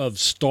core of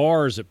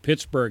stars that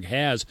Pittsburgh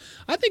has.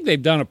 I think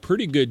they've done a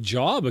pretty good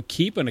job of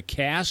keeping a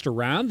cast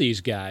around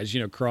these guys.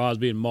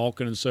 Crosby and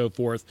Malkin and so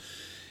forth.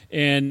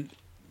 And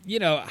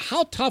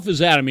how tough is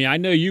that? I mean, I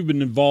know you've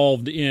been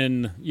involved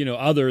in,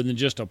 other than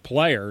just a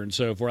player and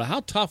so forth.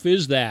 How tough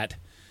is that,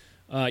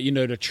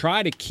 to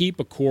try to keep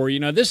a core?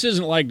 This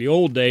isn't like the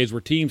old days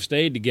where teams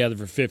stayed together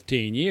for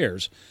 15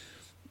 years.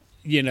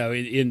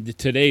 In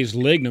today's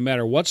league, no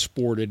matter what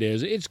sport it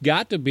is, it's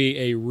got to be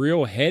a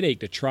real headache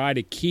to try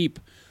to keep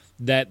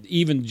that,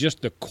 even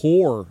just the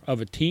core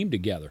of a team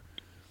together.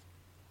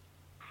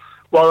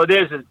 Well, it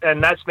is,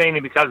 and that's mainly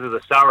because of the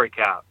salary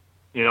cap.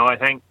 I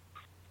think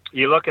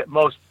you look at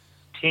most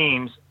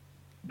teams,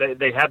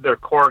 they have their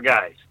core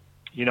guys.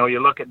 You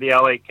look at the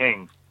LA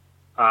Kings.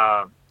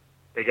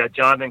 They got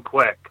Jonathan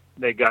Quick.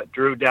 They got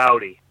Drew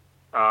Doughty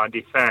on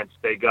defense.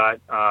 They got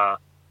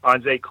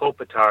Anze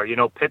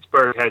Kopitar.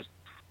 Pittsburgh has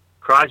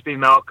Crosby,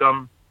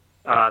 Malcolm.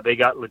 They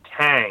got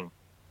Letang.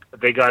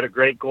 They got a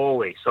great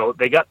goalie. So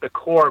they got the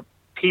core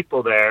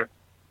people there.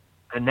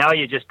 And now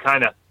you just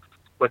kind of,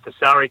 with the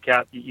salary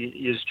cap,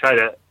 you just try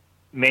to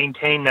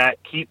maintain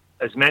that, keep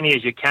as many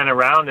as you can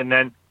around, and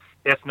then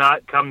if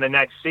not, come the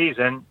next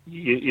season,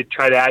 you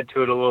try to add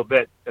to it a little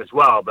bit as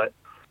well. But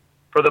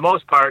for the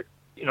most part,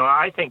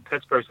 I think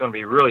Pittsburgh's going to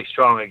be really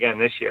strong again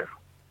this year.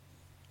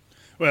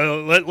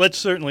 Well, let's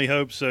certainly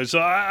hope so. So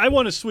I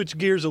want to switch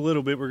gears a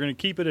little bit. We're going to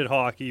keep it at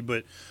hockey,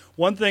 but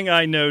one thing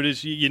I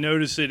noticed, you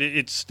notice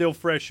it's still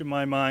fresh in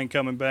my mind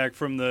coming back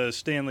from the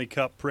Stanley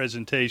Cup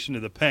presentation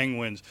of the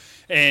Penguins,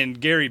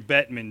 and Gary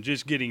Bettman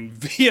just getting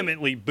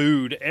vehemently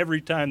booed every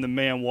time the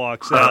man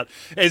walks out.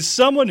 As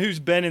someone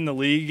who's been in the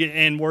league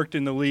and worked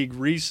in the league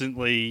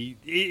recently,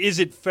 is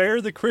it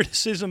fair, the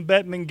criticism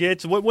Bettman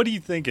gets? What do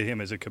you think of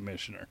him as a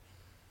commissioner?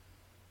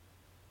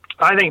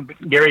 I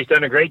think Gary's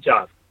done a great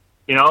job.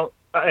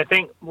 I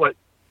think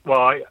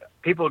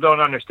people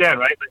don't understand,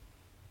 right? But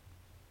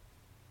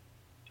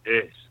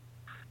it is.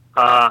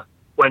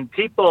 When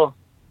people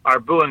are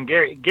booing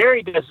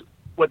Gary does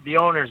what the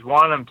owners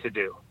want him to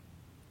do,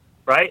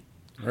 right?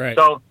 Right.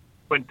 So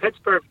when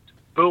Pittsburgh's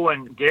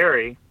booing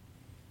Gary,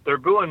 they're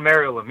booing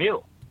Mario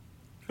Lemieux.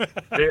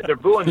 they're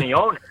booing the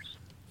owners,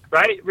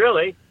 right?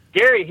 Really,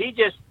 Gary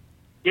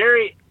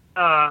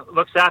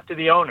looks after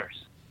the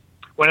owners.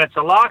 When it's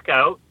a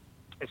lockout,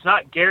 it's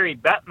not Gary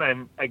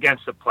Bettman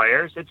against the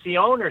players. It's the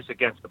owners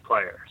against the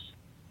players.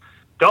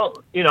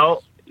 Don't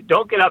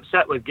get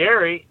upset with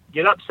Gary.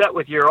 Get upset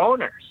with your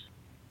owners.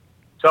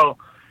 So,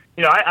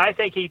 I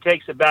think he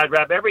takes a bad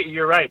rap.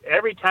 You're right.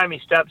 Every time he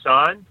steps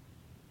on,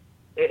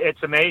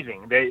 it's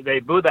amazing. They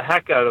boo the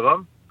heck out of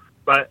him.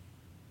 But,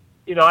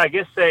 I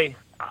guess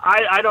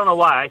I don't know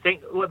why. I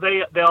think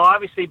they'll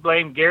obviously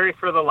blame Gary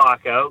for the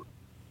lockout.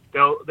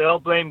 They'll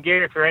blame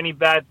Gary for any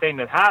bad thing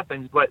that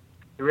happens. But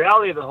the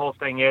reality of the whole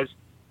thing is,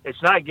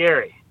 it's not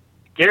Gary.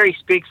 Gary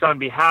speaks on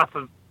behalf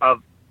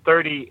of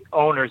 30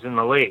 owners in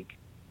the league,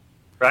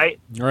 right?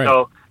 Right.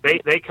 So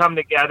they come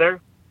together,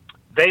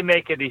 they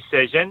make a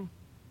decision.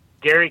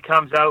 Gary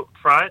comes out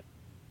front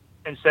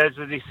and says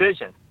the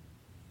decision.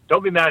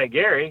 Don't be mad at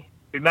Gary.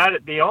 Be mad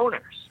at the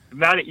owners. Be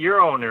mad at your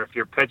owner if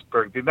you're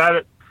Pittsburgh. Be mad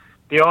at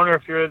the owner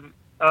if you're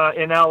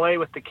in LA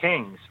with the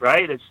Kings,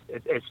 right?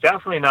 It's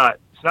definitely not.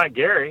 It's not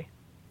Gary.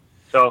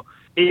 So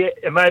he,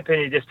 in my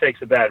opinion, he just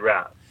takes a bad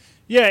rap.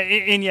 Yeah,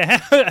 and you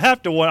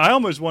have to wonder. I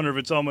almost wonder if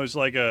it's almost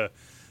like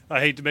I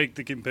hate to make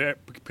the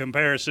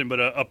comparison, but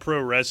a pro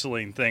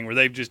wrestling thing where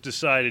they've just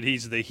decided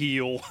he's the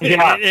heel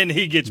and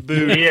he gets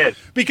booed. He is.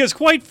 Because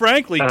quite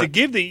frankly, to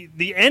give the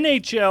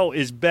NHL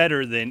is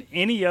better than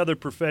any other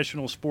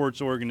professional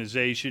sports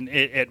organization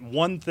at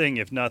one thing,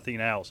 if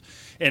nothing else,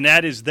 and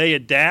that is they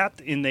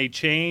adapt and they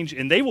change,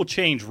 and they will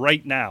change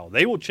right now.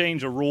 They will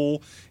change a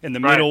rule in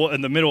the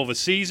middle of a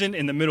season,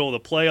 in the middle of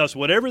the playoffs,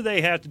 whatever they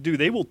have to do.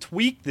 They will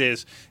tweak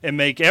this and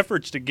make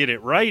efforts to get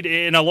it right,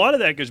 and a lot of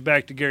that goes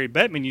back to Gary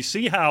Bettman. You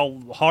see how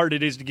hard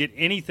it is to get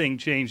anything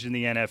changed in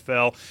the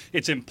NFL.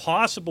 It's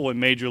impossible in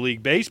Major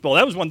League Baseball.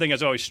 That was one thing I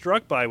was always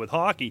struck by with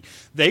hockey.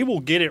 They will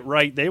get it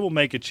right. They will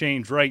make a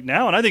change right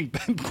now, and I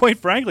think, quite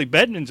frankly,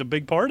 Bettman's a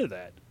big part of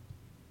that.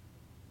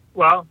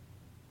 Well,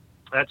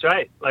 that's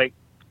right. Like,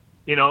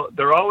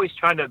 they're always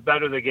trying to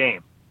better the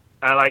game.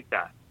 I like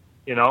that,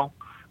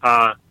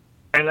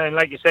 and then,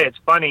 like you say, it's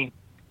funny.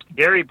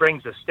 Gary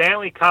brings the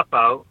Stanley Cup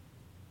out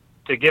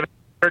to give it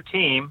to their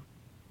team,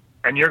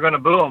 and you're going to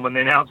boo him when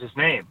they announce his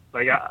name.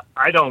 Like,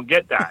 I don't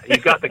get that.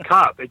 He's got the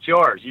cup. It's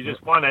yours. You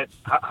just won it.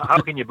 How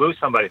can you boo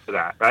somebody for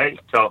that, right?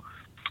 So,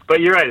 but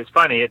you're right. It's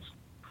funny. It's,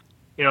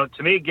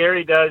 to me,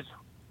 Gary does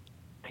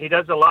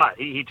a lot.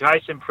 He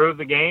tries to improve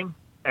the game,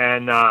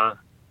 and I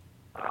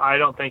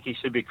don't think he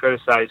should be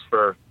criticized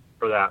for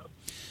that.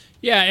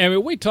 Yeah, I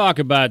mean, we talk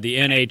about the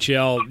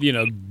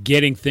NHL,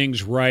 getting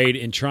things right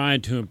and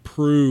trying to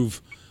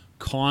improve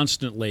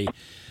constantly.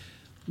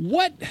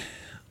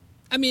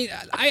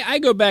 I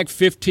go back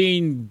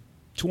 15,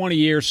 20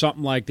 years,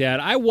 something like that.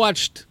 I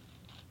watched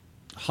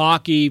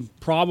hockey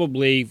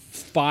probably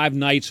 5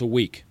 nights a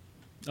week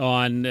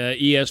on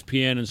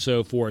ESPN and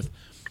so forth.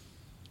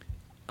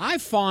 I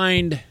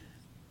find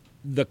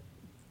the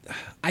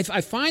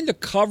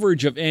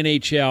coverage of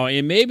NHL,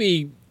 and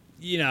maybe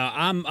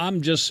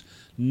I'm just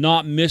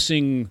not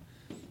missing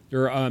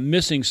or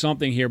missing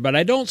something here, but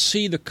I don't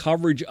see the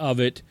coverage of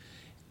it,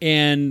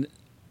 and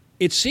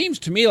it seems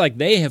to me like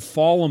they have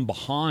fallen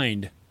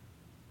behind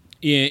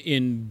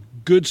in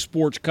good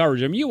sports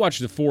coverage. I mean, you watch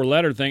the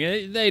 4-letter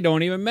thing, they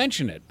don't even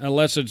mention it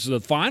unless it's the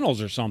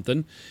finals or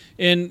something.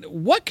 And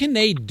what can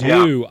they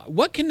do? Yeah.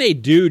 What can they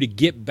do to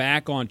get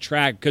back on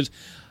track? Because,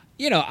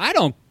 I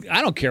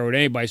don't care what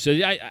anybody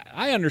says.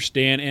 I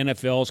understand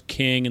NFL's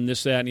king and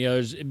this, that, and the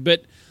others,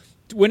 but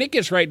when it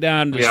gets right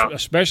down to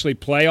especially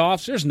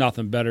playoffs, there's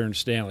nothing better than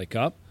Stanley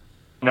Cup.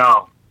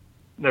 No,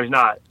 there's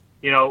not.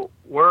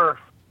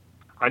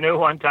 I knew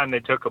one time they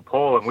took a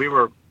poll, and we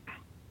were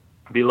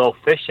below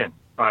fishing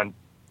on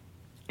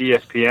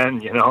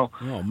ESPN,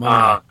 Oh,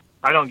 my.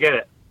 I don't get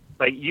it.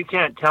 Like, you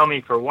can't tell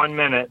me for 1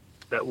 minute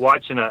that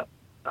watching a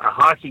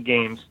hockey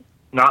game's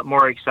not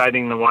more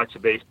exciting than watch a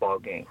baseball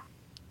game.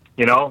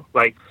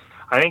 Like,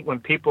 I think when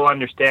people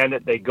understand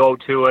it, they go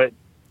to it,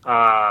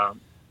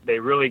 they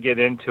really get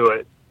into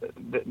it,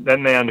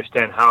 then they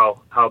understand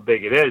how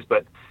big it is.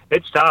 But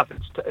it's tough.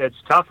 It's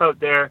tough out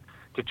there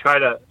to try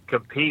to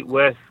compete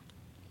with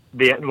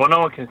no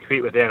one can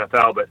compete with the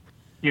NFL, but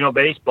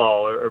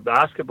baseball or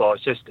basketball,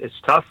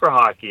 it's tough for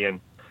hockey.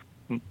 And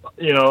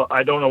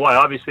I don't know why.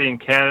 Obviously in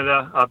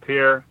Canada up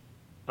here,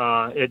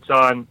 it's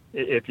on.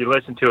 If you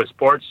listen to a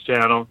sports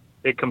channel,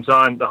 it comes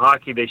on the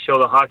hockey. They show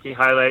the hockey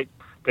highlight.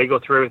 They go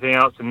through everything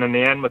else, and then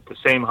they end with the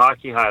same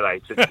hockey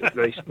highlights.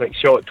 They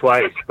show it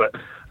twice. But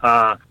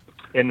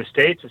in the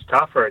States, it's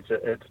tougher. It's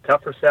a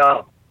tougher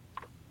sell.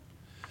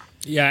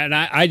 Yeah, and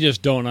I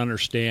just don't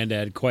understand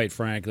that, quite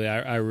frankly.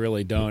 I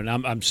really don't.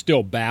 I'm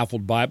still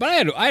baffled by it. But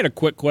I had a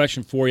quick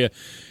question for you.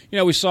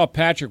 We saw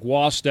Patrick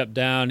Waugh step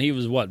down. He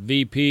was,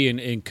 VP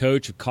and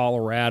coach of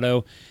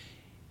Colorado.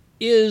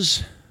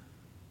 Is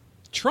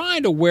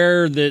trying to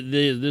wear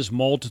this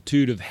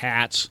multitude of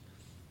hats,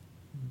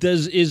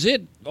 is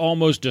it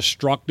almost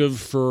destructive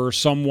for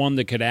someone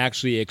that could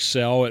actually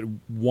excel at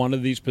one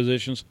of these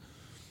positions?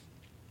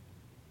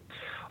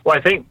 Well,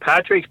 I think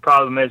Patrick's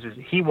problem is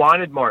he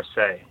wanted more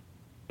say.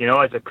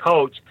 As a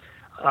coach,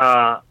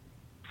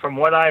 from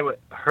what I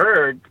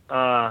heard,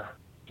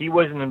 he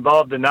wasn't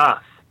involved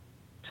enough.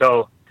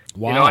 So,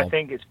 wow. I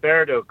think it's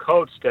fair to a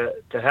coach to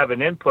have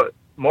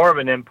more of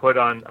an input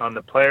on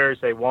the players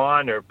they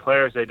want or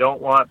players they don't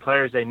want,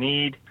 players they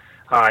need.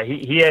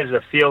 He has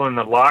a feel in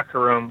the locker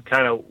room,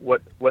 kind of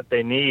what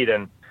they need,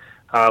 and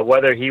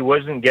whether he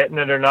wasn't getting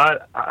it or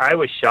not, I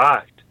was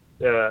shocked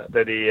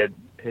that he had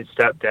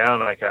stepped down.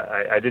 Like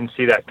I didn't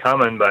see that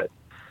coming, but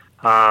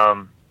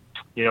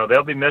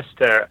They'll be missed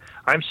there.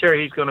 I'm sure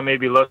he's going to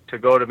maybe look to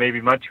go to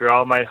maybe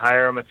Montreal might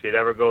hire him if he'd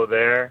ever go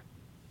there.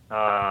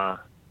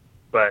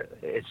 But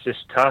it's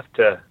just tough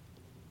to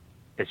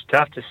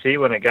see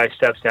when a guy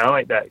steps down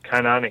like that,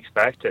 kind of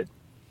unexpected.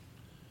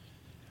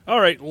 All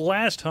right,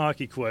 last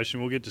hockey question.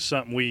 We'll get to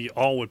something we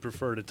all would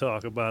prefer to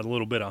talk about, a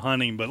little bit of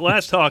hunting. But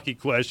last hockey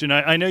question.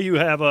 I know you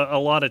have a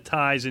lot of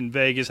ties in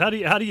Vegas. How do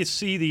you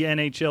see the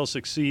NHL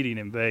succeeding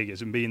in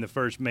Vegas and being the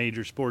first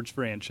major sports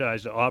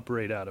franchise to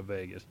operate out of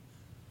Vegas?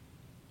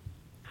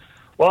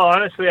 Well,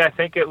 honestly, I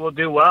think it will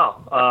do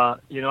well.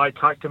 I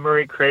talked to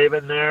Murray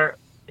Craven there.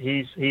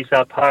 He's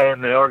up high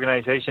in the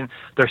organization.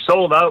 They're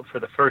sold out for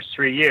the first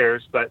 3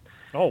 years, but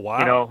oh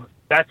wow,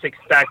 that's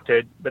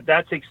expected. But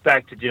that's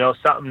expected.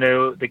 Something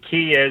new. The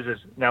key is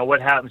now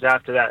what happens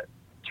after that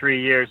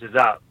 3 years is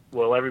up.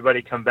 Will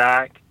everybody come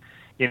back?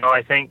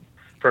 I think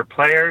for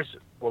players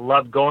will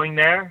love going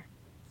there.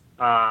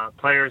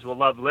 Players will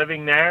love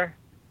living there.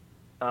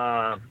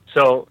 I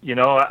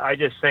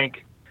just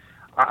think.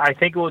 I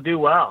think it will do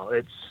well.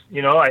 It's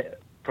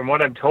from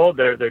what I'm told,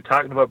 they're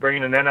talking about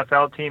bringing an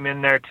NFL team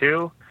in there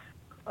too.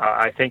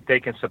 I think they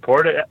can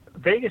support it.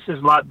 Vegas is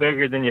a lot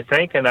bigger than you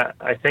think, and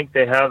I think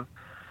they have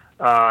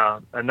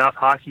enough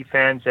hockey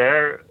fans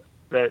there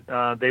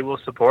that they will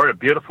support a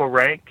beautiful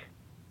rink.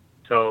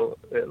 So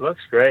it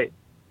looks great.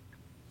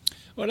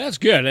 Well, that's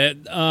good.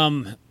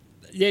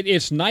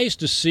 It's nice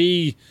to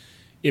see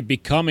it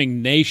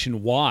becoming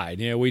nationwide.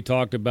 We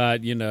talked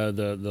about,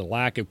 the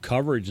lack of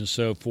coverage and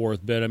so forth,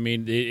 but, I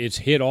mean, it's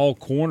hit all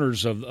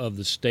corners of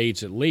the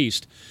states at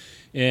least.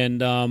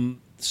 And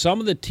some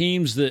of the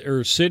teams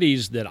or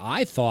cities that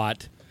I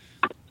thought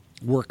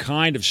were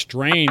kind of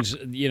strange,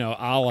 a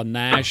la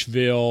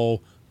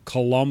Nashville,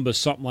 Columbus,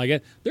 something like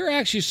that, they're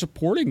actually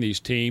supporting these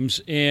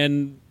teams.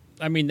 And,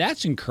 I mean,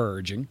 that's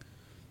encouraging.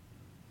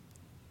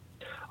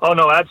 Oh,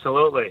 no,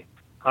 absolutely.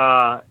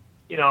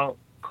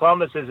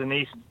 Columbus is an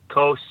East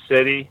Coast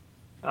city.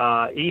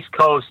 East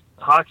Coast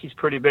hockey's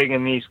pretty big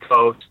in the East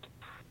Coast.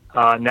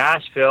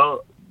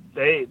 Nashville,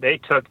 they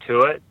took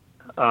to it,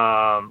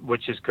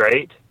 which is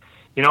great.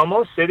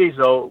 Most cities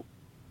though,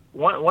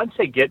 once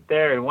they get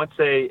there and once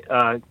they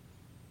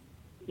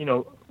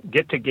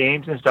get to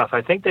games and stuff,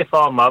 I think they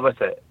fall in love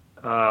with it.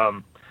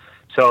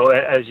 So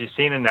as you've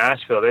seen in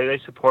Nashville, they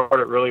support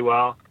it really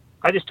well.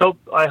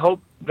 I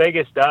hope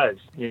Vegas does.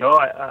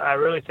 I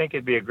really think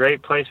it'd be a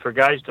great place for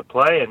guys to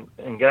play,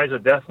 and guys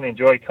would definitely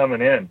enjoy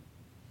coming in.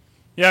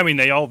 Yeah, I mean,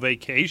 they all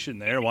vacation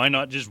there. Why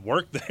not just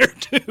work there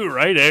too,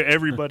 right?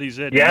 Everybody's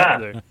heading out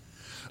there.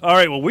 All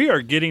right, well, we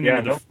are getting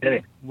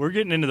we're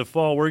getting into the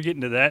fall. We're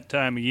getting to that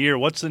time of year.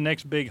 What's the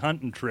next big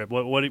hunting trip?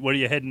 What are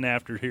you heading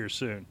after here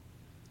soon?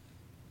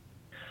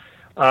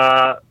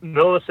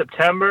 Middle of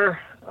September,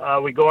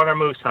 we go on our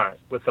moose hunt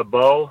with a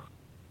bow.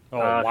 Oh,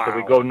 wow. So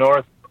we go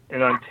north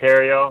in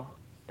Ontario,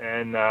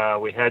 and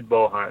we head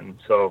bow hunting,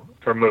 so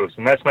for moose.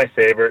 And that's my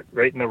favorite,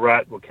 right in the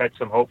rut. We'll catch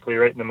them hopefully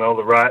right in the middle of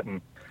the rut,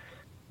 and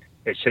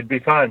it should be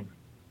fun.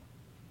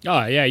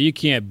 Oh, yeah, you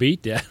can't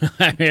beat that.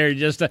 I mean,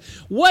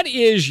 what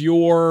is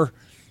your,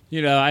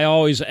 I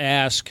always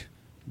ask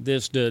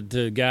this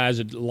to guys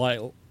that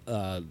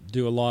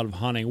do a lot of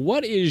hunting.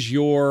 What is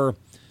your,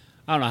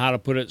 I don't know how to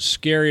put it,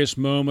 scariest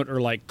moment or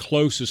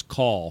closest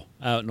call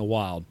out in the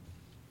wild?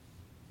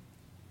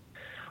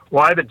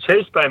 Well, I've been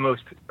chased by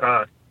moose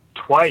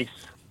twice.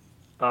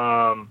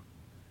 I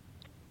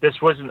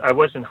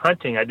wasn't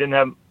hunting. I didn't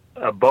have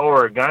a bow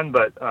or a gun,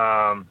 but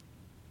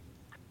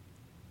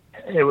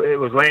it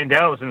was laying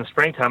down. It was in the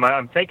springtime.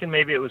 I'm thinking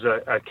maybe it was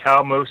a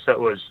cow moose that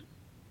was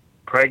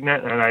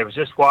pregnant, and I was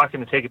just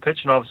walking to take a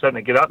picture, and all of a sudden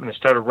I get up and it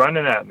started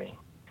running at me.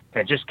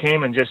 And it just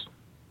came and just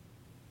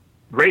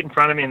right in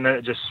front of me, and then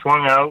it just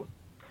swung out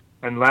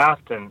and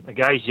left, and the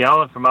guy's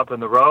yelling from up in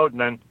the road,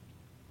 and then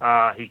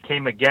he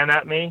came again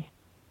at me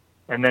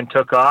and then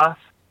took off.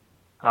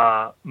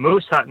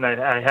 Moose hunting,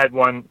 I had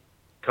one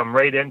come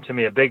right into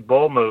me, a big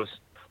bull moose,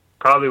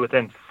 probably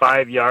within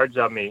 5 yards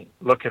of me,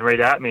 looking right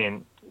at me.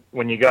 And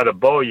when you got a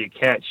bow, you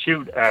can't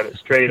shoot at it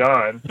straight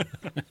on.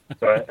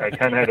 So I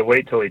kind of had to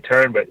wait till he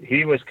turned. But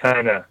he was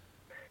kind of,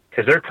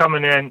 because they're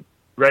coming in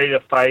ready to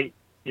fight,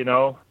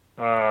 so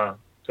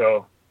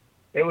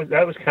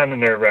that was kind of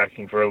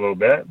nerve-wracking for a little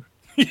bit.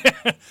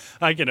 Yeah,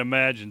 I can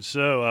imagine.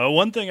 So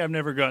one thing I've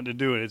never gotten to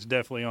do, and it's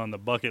definitely on the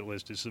bucket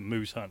list, is some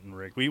moose hunting,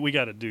 Rick. We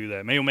got to do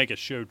that. Maybe we'll make a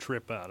show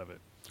trip out of it.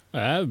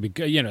 That would be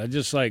good.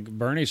 Just like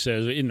Bernie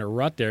says, in the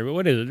rut there. But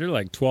what is it? They're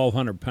like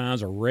 1,200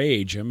 pounds of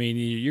rage. I mean,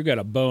 you got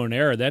a bow and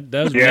arrow. That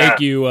does make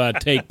you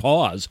take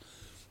pause.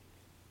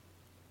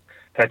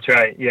 That's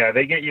right. Yeah,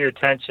 they get your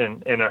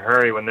attention in a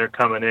hurry when they're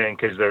coming in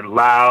because they're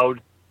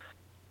loud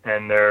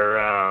and they're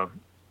a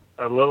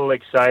little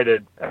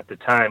excited at the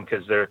time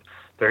because they're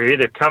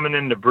either coming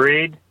in to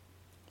breed,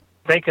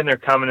 thinking they're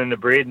coming in to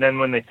breed, and then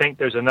when they think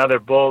there's another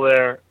bull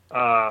there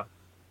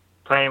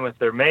playing with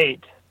their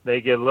mate, they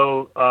get a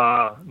little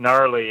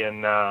gnarly,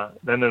 and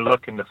then they're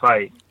looking to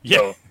fight.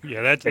 Yeah,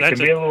 so that can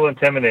be a little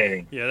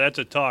intimidating. Yeah, that's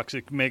a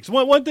toxic mix.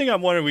 One thing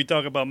I'm wondering, we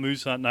talk about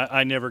moose hunting,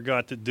 I never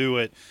got to do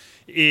it,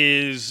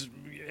 is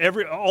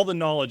all the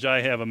knowledge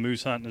I have of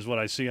moose hunting is what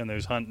I see on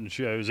those hunting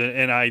shows,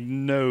 and I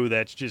know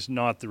that's just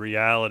not the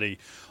reality.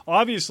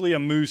 Obviously, a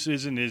moose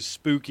isn't as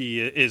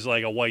spooky as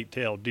like a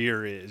white-tailed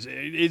deer is.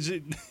 Is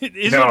it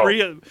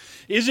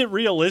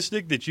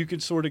realistic that you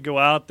could sort of go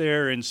out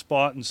there and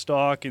spot and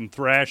stalk and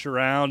thrash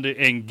around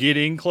and get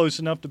in close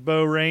enough to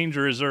bow range,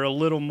 or is there a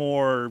little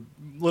more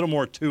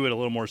to it, a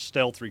little more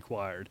stealth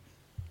required?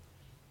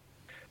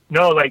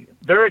 No, like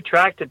they're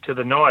attracted to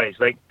the noise.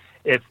 Like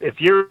if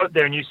you're out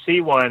there and you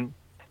see one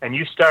and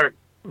you start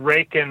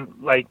raking,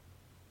 like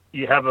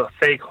you have a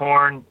fake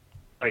horn,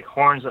 like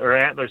horns or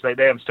antlers like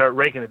that, and start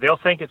raking it, they'll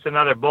think it's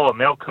another bull and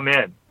they'll come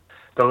in.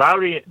 The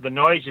louder the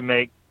noise you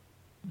make,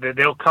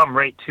 they'll come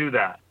right to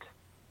that.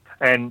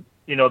 And,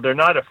 they're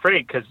not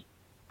afraid because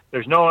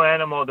there's no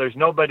animal, there's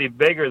nobody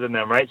bigger than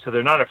them, right? So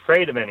they're not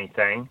afraid of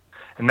anything.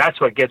 And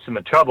that's what gets them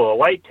in trouble. A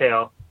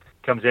whitetail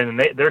comes in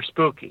and they're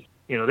spooky.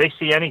 They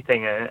see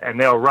anything and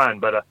they'll run.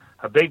 But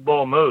a big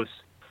bull moose,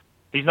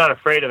 he's not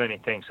afraid of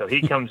anything. So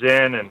he comes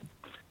in and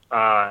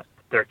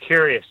they're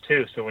curious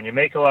too. So when you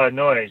make a lot of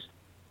noise,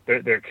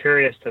 they're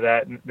curious to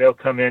that and they'll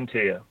come into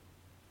you.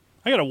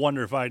 I got to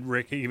wonder if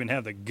Rick, even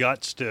have the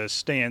guts to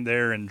stand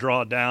there and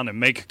draw down and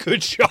make a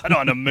good shot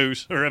on a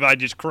moose, or if I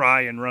just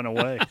cry and run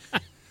away.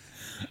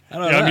 I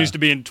don't know. I'm used to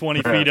being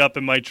 20 feet up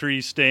in my tree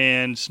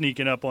stand,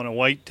 sneaking up on a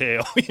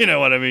whitetail. You know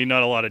what I mean?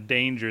 Not a lot of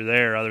danger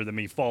there other than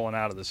me falling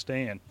out of the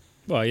stand.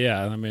 Well,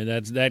 yeah. I mean,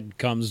 that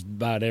comes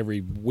about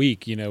every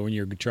week, when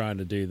you're trying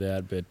to do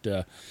that.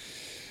 But,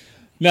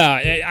 no,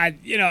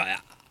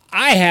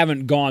 I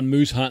haven't gone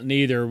moose hunting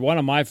either. One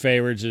of my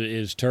favorites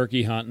is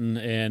turkey hunting,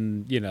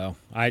 and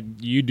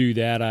you do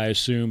that, I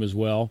assume, as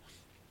well.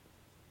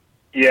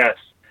 Yes,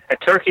 a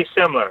turkey's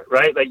similar,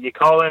 right? Like you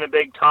call in a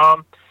big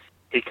tom,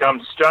 he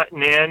comes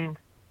strutting in,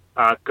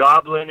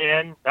 gobbling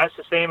in. That's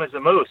the same as a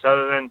moose,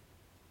 other than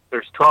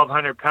there's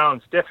 1,200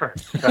 pounds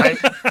difference, right?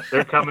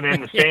 They're coming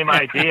in the same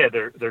idea.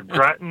 They're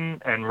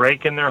grunting and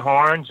raking their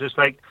horns, just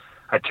like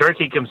a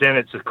turkey comes in.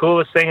 It's the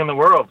coolest thing in the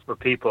world for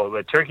people.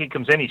 The turkey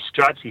comes in, he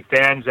struts, he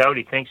fans out,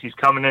 he thinks he's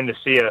coming in to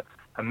see a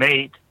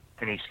mate,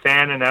 and he's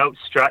fanning out,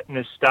 strutting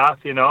his stuff,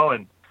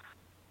 and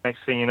next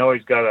thing you know,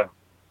 he's got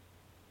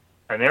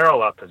an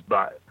arrow up his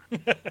butt.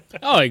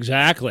 Oh,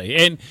 exactly.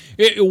 And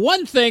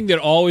one thing that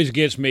always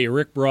gets me,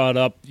 Rick brought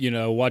up,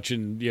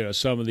 watching,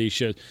 some of these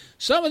shows.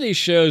 Some of these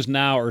shows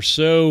now are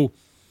so,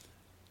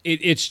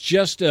 it's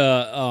just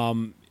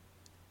an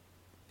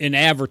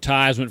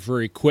advertisement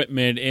for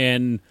equipment,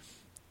 and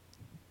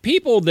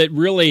people that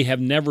really have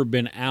never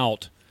been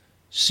out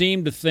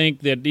seem to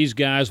think that these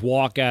guys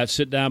walk out,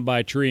 sit down by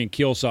a tree, and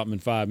kill something in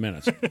 5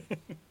 minutes.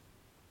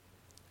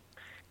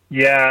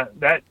 Yeah,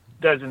 that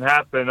doesn't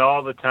happen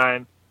all the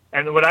time.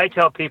 And what I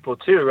tell people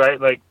too,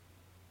 right, like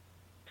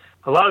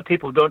a lot of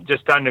people don't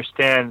just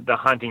understand the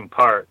hunting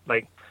part.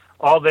 Like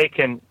all they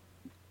can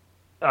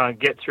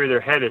get through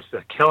their head is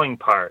the killing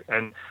part.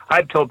 And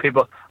I've told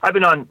people, I've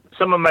been on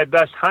some of my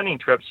best hunting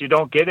trips, you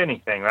don't get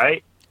anything,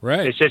 right?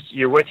 Right. It's just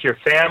you're with your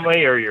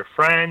family or your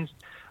friends.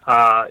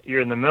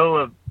 You're in the middle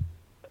of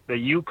the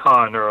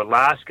Yukon or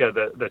Alaska,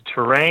 the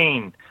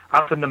terrain,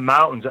 up in the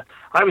mountains.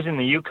 I was in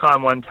the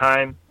Yukon one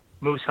time,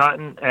 moose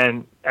hunting,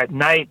 and at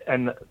night,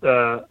 and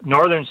the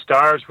northern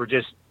stars were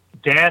just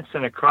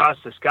dancing across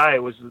the sky.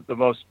 It was the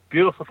most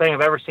beautiful thing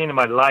I've ever seen in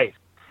my life.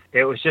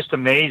 It was just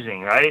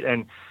amazing, right?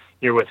 And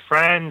you're with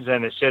friends,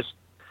 and it's just,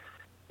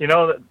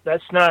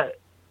 that's not,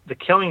 the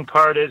killing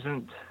part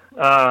isn't,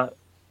 the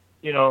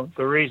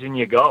reason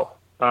you go.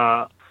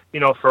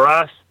 For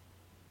us,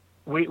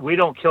 we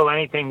don't kill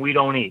anything we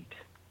don't eat.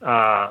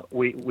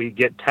 We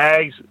get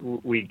tags.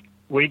 We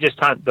just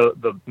hunt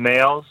the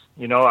males.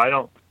 I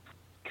don't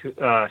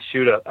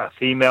shoot a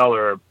female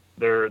or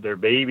their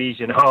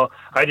babies.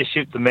 I just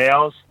shoot the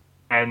males,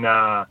 and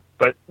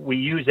but we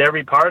use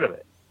every part of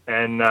it.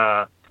 And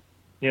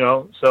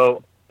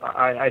so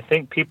I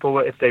think people,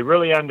 if they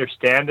really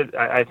understand it,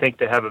 I think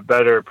they have a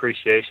better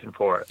appreciation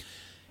for it.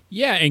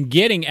 Yeah, and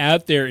getting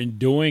out there and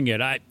doing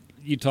it.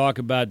 You talk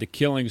about the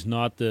killing's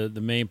not the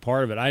main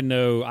part of it. I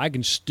know I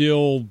can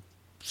still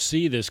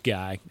see this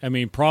guy. I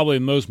mean, probably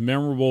the most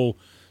memorable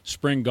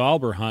spring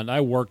gobbler hunt.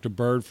 I worked a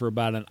bird for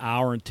about an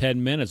hour and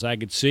 10 minutes. I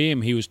could see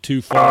him. He was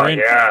too far in.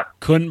 Yeah.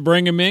 Couldn't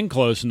bring him in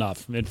close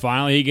enough. And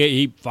finally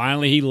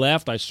he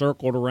left. I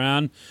circled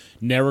around,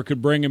 never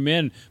could bring him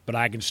in, but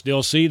I can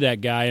still see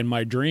that guy in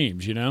my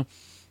dreams,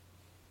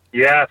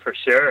 Yeah, for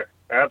sure.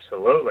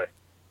 Absolutely.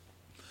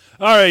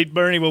 All right,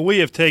 Bernie. Well, we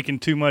have taken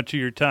too much of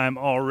your time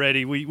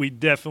already. We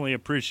definitely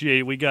appreciate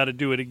it. We got to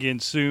do it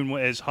again soon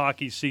as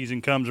hockey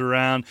season comes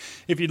around.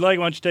 If you'd like,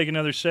 why don't you take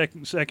another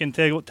second,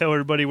 tell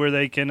everybody where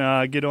they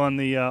can get on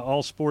the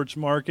All Sports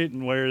Market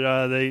and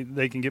where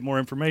they can get more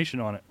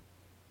information on it.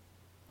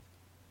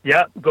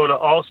 Yeah, go to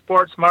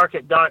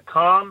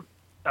allsportsmarket.com,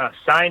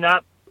 sign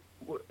up.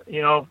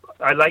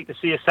 I'd like to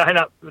see you sign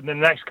up in the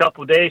next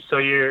couple of days so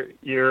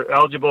you're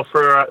eligible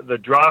for the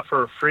draw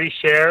for free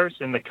shares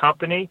in the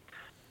company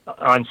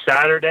on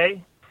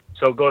Saturday.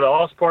 So go to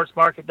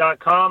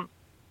allsportsmarket.com.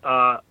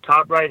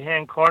 Top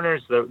right-hand corner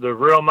is the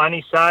real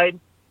money side.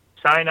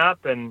 sign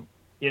up and,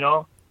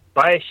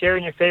 buy a share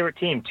in your favorite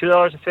team,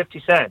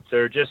 $2.50,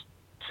 or just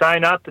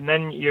sign up and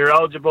then you're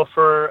eligible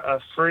for a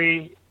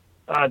free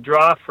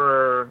draw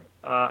for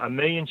 1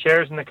 million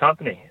shares in the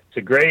company. It's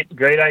a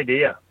great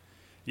idea.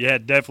 Yeah,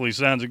 it definitely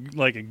sounds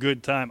like a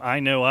good time.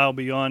 I know I'll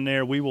be on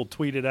there. We will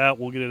tweet it out.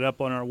 We'll get it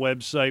up on our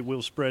website.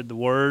 We'll spread the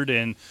word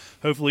and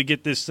hopefully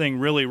get this thing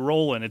really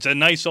rolling. It's a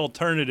nice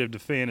alternative to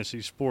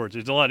fantasy sports.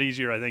 It's a lot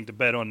easier, I think, to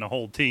bet on the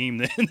whole team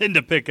than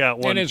to pick out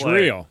one player. And it's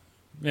real.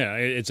 Yeah,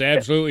 it's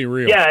absolutely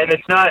real. Yeah, and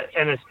it's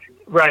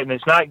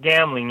not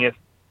gambling.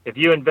 If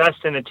you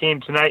invest in a team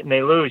tonight and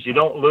they lose, you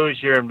don't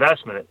lose your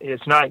investment.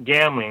 It's not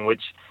gambling,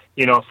 which,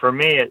 for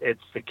me,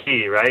 it's the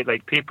key, right?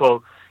 Like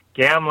people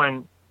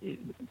gambling,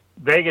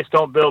 Vegas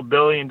don't build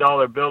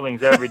billion-dollar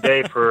buildings every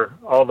day for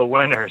all the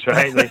winners,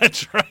 right? Like,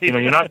 That's right.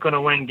 You're not going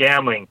to win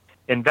gambling.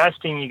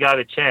 Investing, you got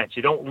a chance.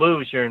 You don't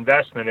lose your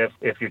investment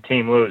if your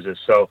team loses.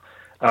 So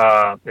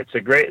it's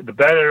the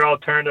better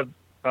alternative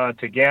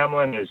to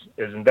gambling is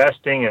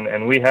investing,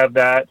 and we have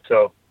that.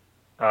 So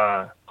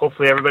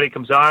hopefully everybody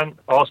comes on,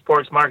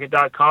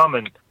 allsportsmarket.com,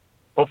 and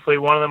hopefully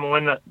one of them will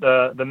win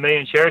the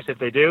million shares. If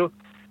they do,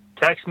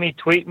 text me,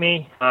 tweet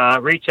me,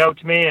 reach out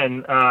to me,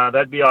 and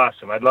that'd be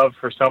awesome. I'd love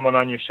for someone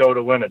on your show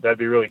to win it. That'd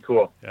be really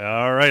cool.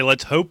 All right,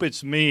 let's hope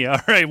it's me. All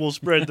right, we'll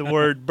spread the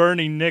word.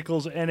 Bernie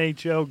Nicholls,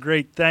 NHL,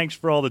 great. Thanks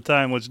for all the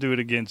time. Let's do it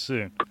again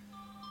soon.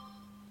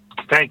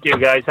 Thank you,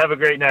 guys. Have a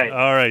great night.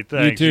 All right,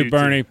 thanks. You too,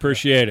 Bernie.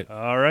 Appreciate it.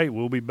 All right,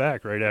 we'll be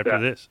back right after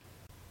this.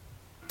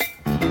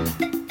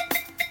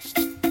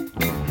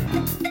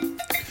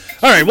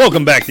 All right,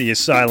 welcome back to the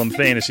Asylum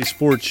Fantasy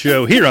Sports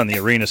Show here on the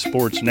Arena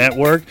Sports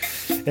Network.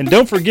 And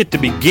don't forget to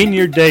begin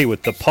your day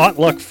with the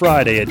Potluck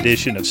Friday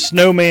edition of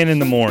Snowman in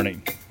the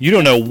Morning. You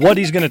don't know what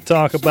he's going to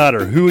talk about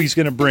or who he's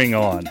going to bring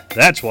on.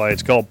 That's why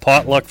it's called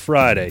Potluck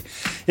Friday.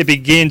 It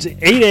begins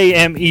 8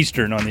 a.m.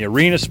 Eastern on the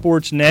Arena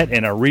Sports Net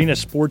and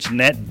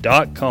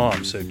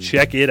arenasportsnet.com, so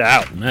check it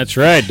out. That's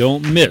right.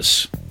 Don't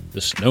miss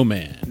the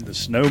Snowman. The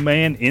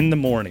Snowman in the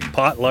Morning,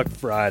 Potluck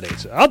Friday.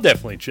 So I'll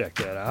definitely check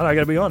that out. I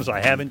got to be honest,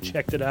 I haven't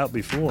checked it out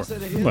before.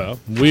 Well,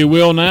 we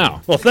will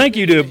now. Well, thank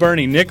you to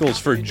Bernie Nicholls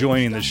for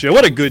joining the show.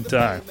 What a good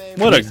time.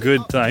 What a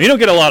good time. You don't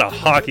get a lot of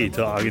hockey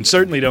talk and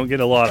certainly don't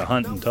get a lot of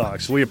hunting talk,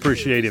 so we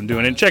appreciate him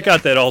doing it. And check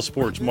out that All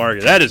Sports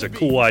Market. That is a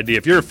cool idea.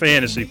 If you're a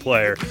fantasy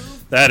player,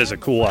 that is a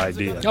cool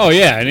idea. Oh,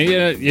 yeah, and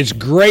it's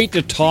great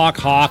to talk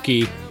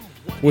hockey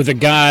with a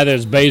guy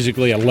that's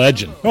basically a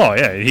legend. Oh,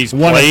 yeah, he's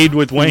played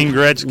with Wayne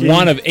Gretzky.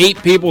 One of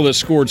 8 people that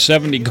scored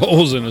 70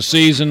 goals in a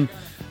season.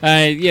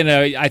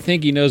 I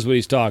think he knows what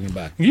he's talking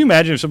about. Can you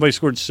imagine if somebody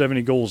scored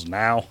 70 goals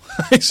now?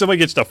 Somebody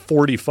gets to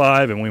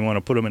 45 and we want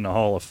to put him in the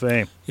Hall of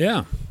Fame.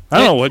 Yeah. I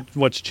don't know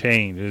what's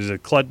changed. Is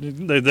it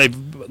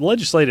they've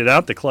legislated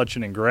out the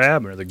clutching and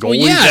grab, or the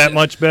goalies that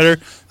much better?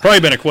 Probably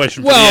been a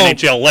question for the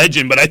NHL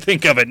legend, but I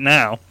think of it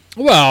now.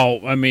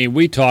 Well, I mean,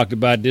 we talked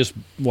about this,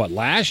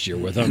 last year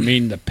with,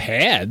 the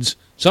pads.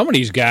 Some of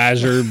these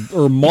guys are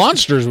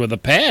monsters with the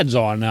pads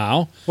on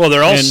now. Well,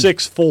 they're all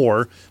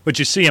 6'4", but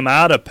you see them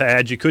out of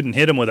pads. You couldn't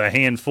hit them with a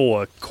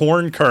handful of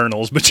corn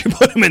kernels, but you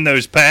put them in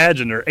those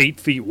pads, and they're 8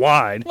 feet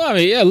wide. Well,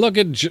 look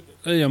at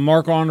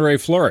Marc-Andre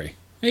Fleury.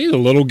 He's a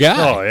little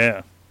guy. Oh,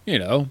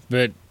 yeah.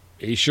 But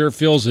he sure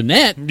fills the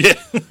net. Yeah.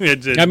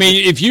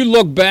 If you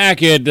look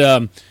back at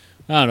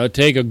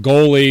take a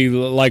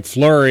goalie like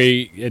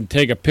Fleury and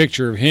take a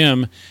picture of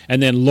him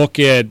and then look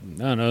at,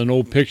 an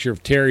old picture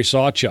of Terry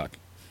Sawchuk.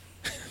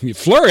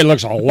 Fleury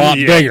looks a lot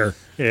bigger.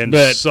 And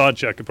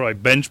Sawchuk could probably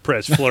bench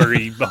press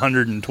Fleury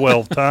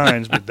 112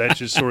 times, but that's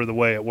just sort of the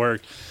way it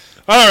works.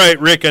 All right,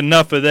 Rick,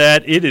 enough of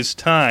that. It is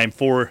time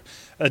for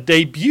a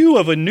debut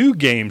of a new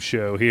game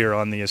show here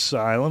on the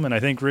Asylum, and I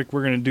think, Rick,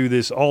 we're going to do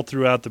this all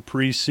throughout the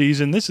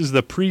preseason. This is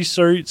the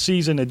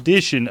preseason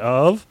edition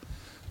of...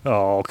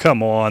 Oh,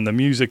 come on. The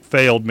music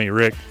failed me,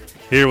 Rick.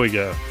 Here we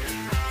go.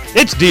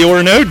 It's Deal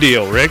or No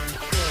Deal, Rick.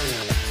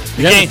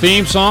 You got a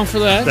theme song for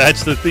that?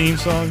 That's the theme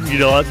song. You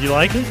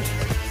like it?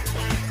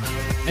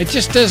 It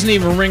just doesn't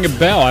even ring a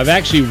bell. I've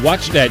actually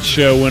watched that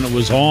show when it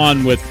was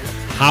on with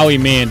Howie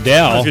Mandel.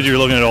 That's because you were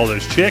looking at all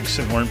those chicks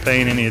and weren't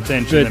paying any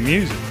attention to the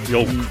music. The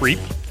old creep.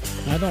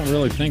 I don't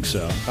really think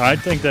so. I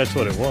think that's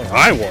what it was.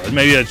 I was.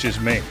 Maybe that's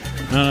just me.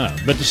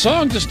 But the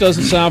song just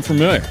doesn't sound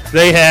familiar.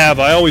 They have.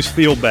 I always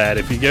feel bad.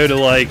 If you go to,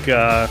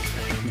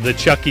 the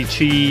Chuck E.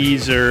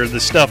 Cheese or the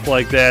stuff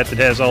like that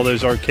has all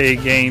those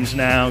arcade games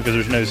now, because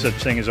there's no such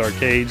thing as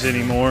arcades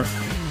anymore,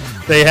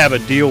 they have a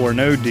Deal or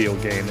No Deal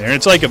game there. And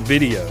it's like a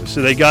video,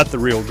 so they got the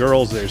real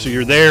girls there. So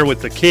you're there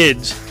with the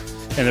kids,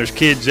 and there's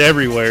kids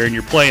everywhere, and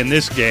you're playing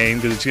this game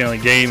because it's the only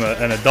game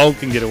an adult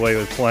can get away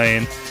with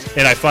playing.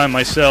 And I find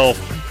myself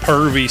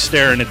pervy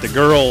staring at the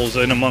girls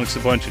and amongst a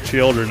bunch of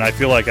children. I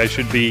feel like I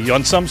should be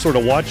on some sort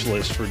of watch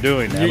list for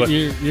doing that.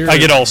 But I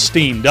get all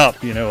steamed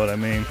up, you know what I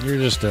mean? You're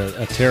just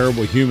a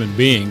terrible human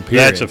being,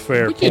 period. That's a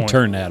fair point. We can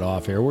turn that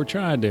off here. We're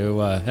trying to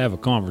have a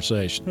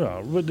conversation.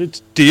 Oh, but it's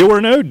Deal or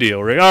No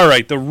Deal, Rick. All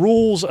right, the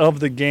rules of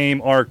the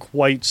game are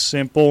quite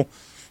simple.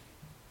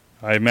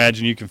 I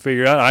imagine you can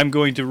figure out. I'm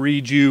going to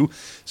read you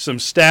some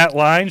stat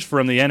lines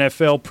from the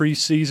NFL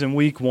preseason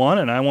week 1,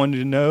 and I wanted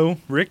to know,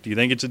 Rick, do you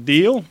think it's a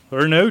deal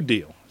or no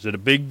deal? Is it a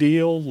big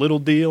deal, little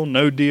deal,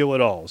 no deal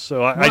at all?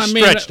 So I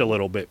stretched a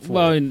little bit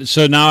for you.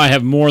 So now I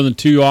have more than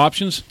 2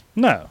 options?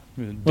 No.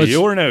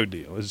 Deal or no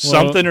deal? It's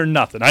something or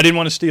nothing. I didn't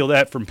want to steal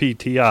that from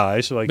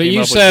PTI, so I came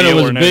up with deal or no deal. But you said it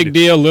was a big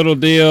deal, little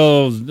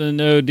deal,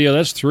 no deal.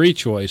 That's 3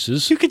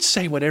 choices. You could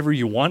say whatever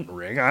you want,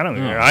 Rick. I don't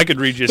care. I could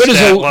read you a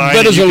stat line.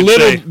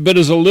 But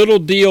is a little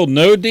deal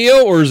no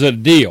deal, or is it a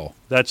deal?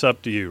 That's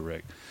up to you,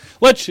 Rick.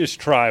 Let's just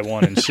try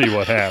one and see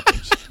what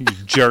happens. You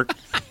jerk.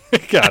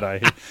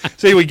 God,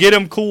 see, we get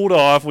him cooled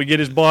off. We get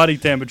his body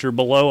temperature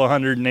below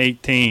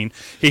 118.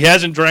 He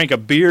hasn't drank a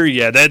beer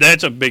yet.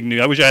 That's a big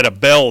news. I wish I had a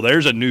bell.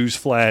 There's a news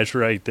flash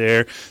right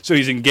there. So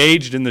he's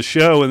engaged in the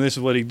show, and this is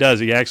what he does.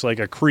 He acts like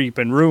a creep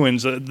and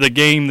ruins the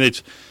game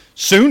that's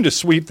soon to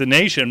sweep the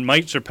nation,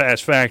 might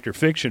surpass Fact or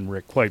Fiction,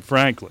 Rick, quite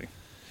frankly.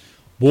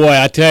 Boy,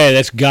 I tell you,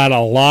 that's got a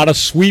lot of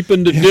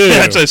sweeping to do.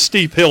 That's a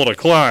steep hill to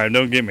climb.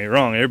 Don't get me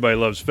wrong. Everybody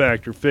loves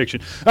Fact or Fiction.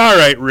 All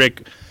right,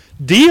 Rick.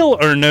 Deal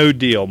or no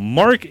deal?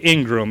 Mark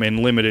Ingram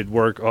in limited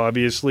work,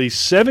 obviously.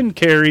 7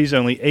 carries,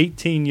 only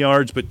 18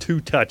 yards, but 2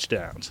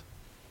 touchdowns.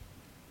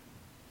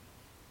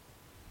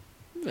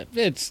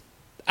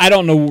 I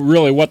don't know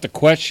really what the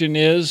question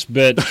is,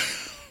 but,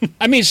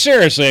 I mean,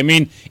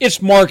 seriously,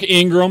 it's Mark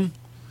Ingram.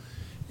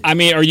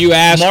 Are you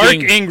asking? Mark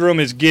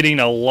Ingram is getting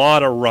a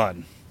lot of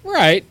run.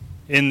 Right.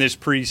 In this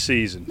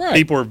preseason. Right.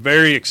 People are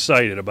very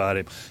excited about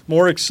him.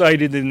 More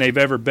excited than they've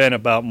ever been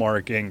about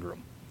Mark Ingram.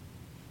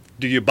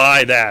 Do you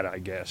buy that, I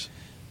guess?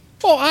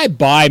 Well, I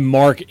buy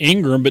Mark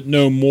Ingram, but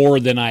no more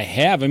than I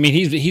have.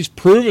 He's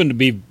proven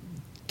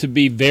to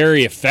be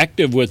very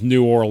effective with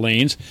New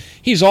Orleans.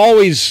 He's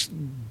always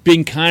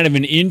been kind of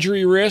an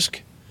injury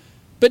risk.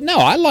 But no,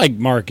 I like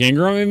Mark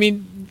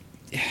Ingram.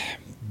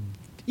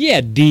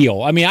 Yeah,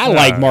 deal. I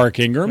like Mark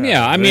Ingram.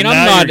 Yeah, I'm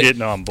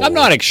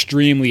not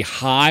extremely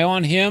high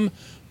on him,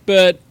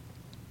 but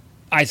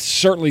I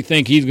certainly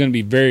think he's going to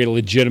be very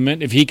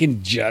legitimate if he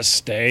can just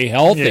stay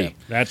healthy. Yeah.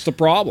 That's the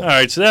problem. All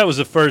right, so that was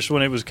the first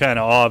one. It was kind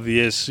of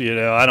obvious.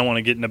 I don't want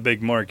to get in a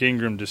big Mark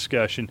Ingram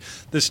discussion.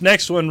 This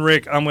next one,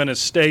 Rick, I'm going to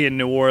stay in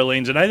New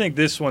Orleans, and I think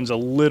this one's a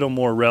little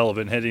more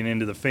relevant heading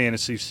into the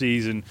fantasy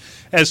season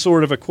as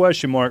sort of a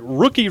question mark.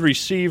 Rookie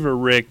receiver,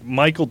 Rick,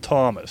 Michael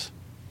Thomas.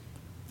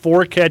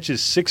 4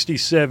 catches,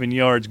 67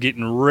 yards,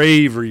 getting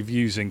rave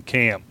reviews in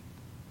camp.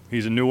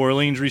 He's a New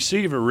Orleans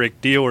receiver,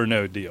 Rick. Deal or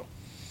no deal?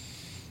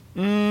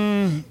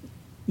 No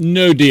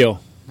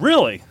deal.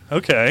 Really?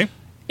 Okay.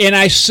 And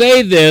I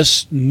say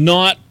this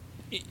not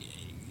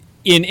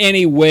in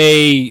any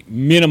way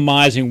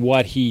minimizing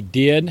what he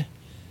did,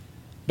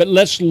 but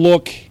let's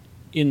look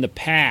in the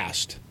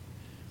past.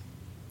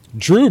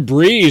 Drew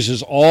Brees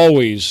is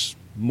always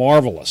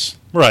marvelous.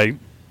 Right.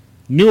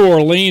 New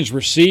Orleans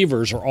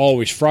receivers are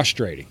always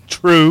frustrating.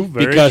 True.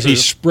 Very because true. He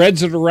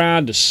spreads it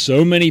around to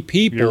so many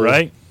people. You're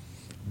right.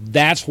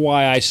 That's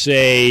why I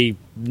say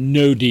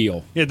no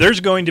deal. Yeah, there's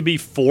going to be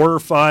 4 or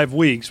 5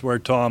 weeks where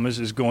Thomas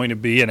is going to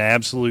be an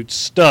absolute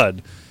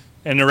stud.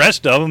 And the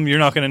rest of them, you're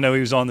not going to know he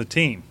was on the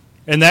team.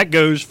 And that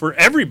goes for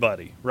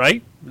everybody,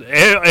 right?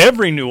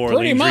 Every New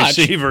Orleans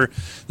receiver,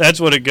 that's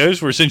what it goes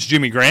for. Since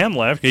Jimmy Graham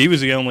left, he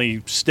was the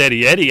only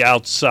steady Eddie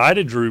outside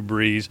of Drew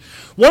Brees.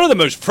 One of the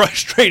most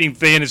frustrating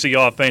fantasy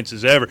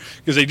offenses ever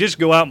because they just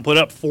go out and put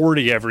up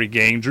 40 every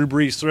game. Drew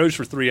Brees throws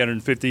for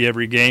 350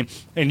 every game,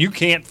 and you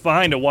can't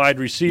find a wide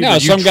receiver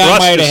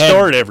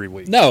start every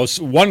week. No,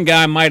 one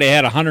guy might have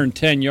had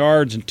 110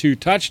 yards and 2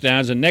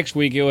 touchdowns, and next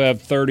week he'll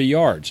have 30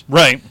 yards.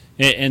 Right.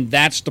 And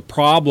that's the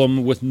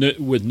problem with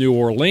New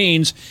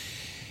Orleans.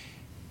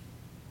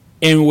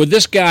 And with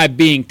this guy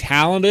being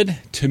talented,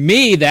 to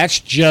me, that's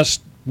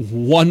just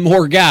one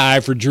more guy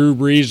for Drew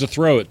Brees to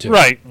throw it to.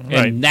 Right.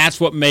 And that's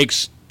what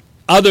makes,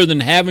 other than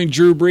having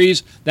Drew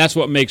Brees, that's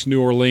what makes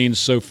New Orleans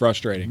so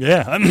frustrating.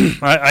 Yeah.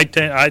 I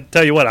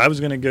tell you what, I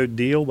was going to go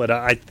deal, but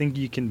I think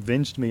you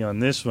convinced me on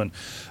this one.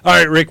 All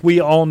right, Rick,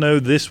 we all know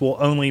this will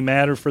only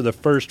matter for the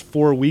first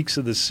 4 weeks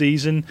of the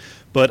season,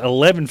 but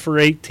 11 for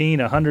 18,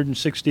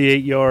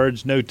 168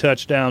 yards, no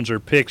touchdowns or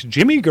picks.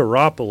 Jimmy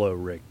Garoppolo,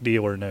 Rick,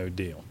 deal or no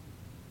deal?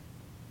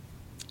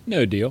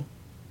 No deal.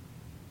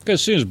 Because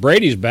as soon as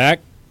Brady's back,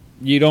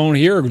 you don't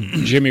hear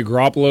Jimmy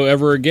Garoppolo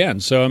ever again.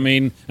 So,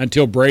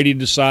 until Brady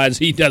decides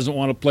he doesn't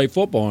want to play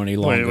football any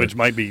longer. Which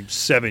might be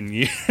 7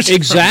 years.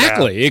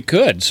 Exactly. It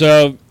could.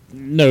 So,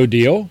 no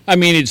deal.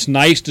 It's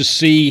nice to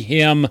see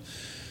him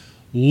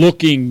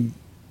looking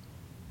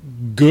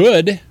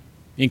good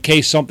in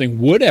case something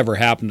would ever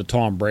happen to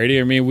Tom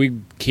Brady.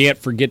 We can't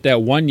forget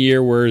that one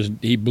year where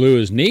he blew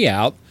his knee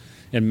out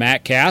and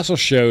Matt Castle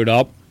showed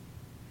up.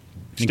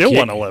 Still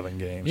won 11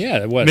 games.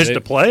 Yeah, missed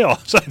the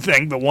playoffs, I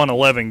think, but won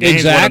 11 games.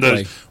 Exactly. One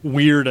of those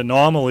weird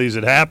anomalies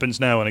that happens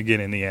now and again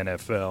in the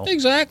NFL.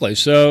 Exactly.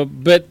 So,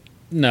 but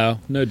no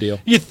deal.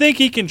 You think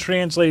he can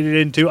translate it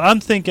into?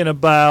 I'm thinking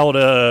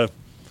about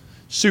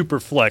super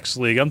flex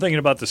league. I'm thinking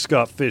about the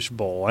Scott Fish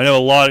Bowl. I know a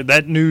lot of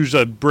that news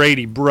of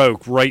Brady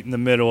broke right in the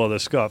middle of the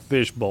Scott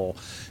Fish Bowl,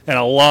 and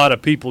a lot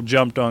of people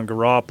jumped on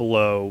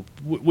Garoppolo.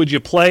 Would you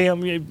play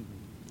him?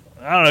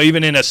 I don't know,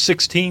 even in a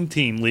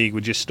 16-team league,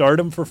 would you start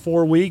him for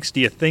 4 weeks? Do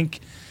you think?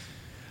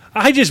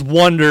 I just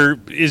wonder,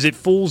 is it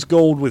fool's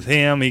gold with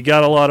him? He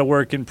got a lot of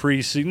work in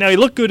preseason. Now, he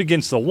looked good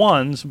against the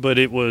ones, but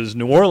it was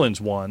New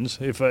Orleans ones,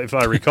 if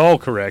I recall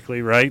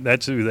correctly, right?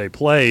 That's who they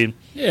played.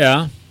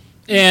 Yeah,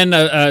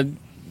 and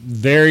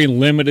very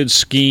limited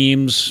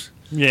schemes.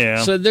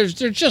 Yeah. So there's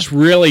just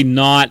really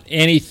not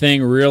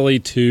anything really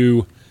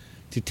to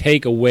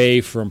take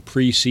away from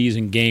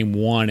preseason game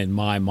one in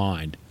my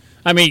mind.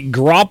 I mean,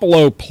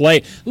 Garoppolo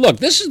play. Look,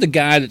 this is the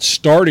guy that's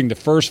starting the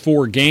first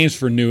 4 games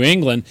for New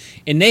England,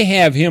 and they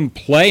have him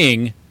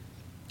playing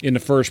in the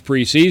first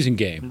preseason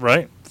game.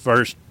 Right.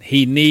 First.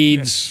 He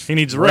needs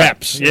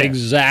reps. Yeah.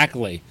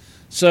 Exactly.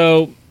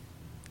 So,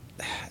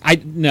 I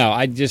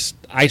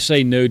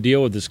say no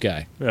deal with this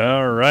guy.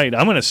 All right.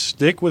 I'm going to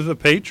stick with the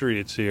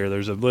Patriots here.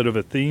 There's a bit of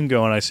a theme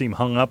going. I seem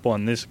hung up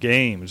on this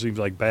game. It seems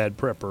like bad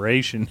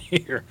preparation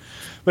here.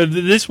 But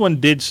this one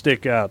did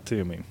stick out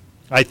to me.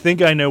 I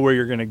think I know where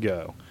you're going to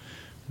go.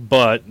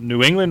 But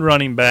New England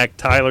running back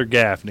Tyler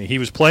Gaffney, he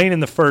was playing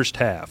in the first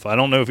half. I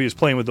don't know if he was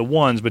playing with the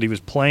ones, but he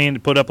was playing to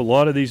put up a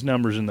lot of these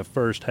numbers in the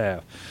first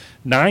half.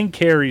 9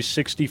 carries,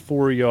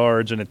 64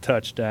 yards, and a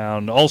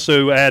touchdown.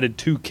 Also added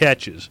 2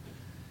 catches.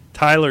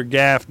 Tyler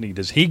Gaffney,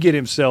 does he get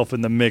himself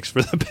in the mix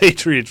for the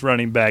Patriots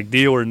running back,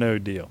 deal or no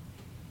deal?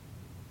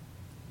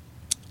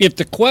 If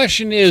the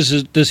question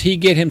is does he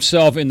get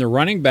himself in the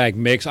running back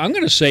mix, I'm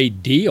going to say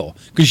deal,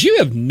 because you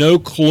have no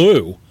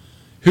clue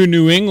who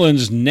New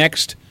England's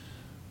next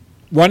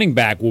running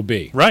back will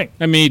be. Right.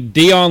 I mean,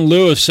 Dion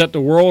Lewis set the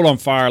world on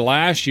fire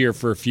last year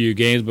for a few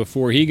games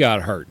before he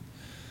got hurt.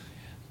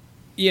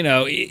 You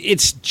know,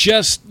 it's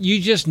just, you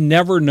just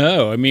never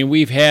know. I mean,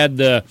 we've had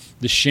the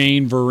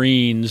Shane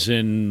Vereen's,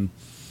 and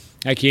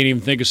I can't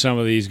even think of some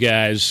of these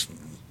guys,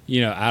 you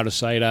know, out of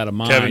sight, out of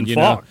mind. Kevin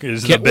Falk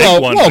is the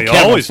big one we Kevin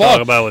always Falk.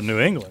 talk about with New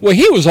England. Well,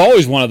 he was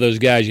always one of those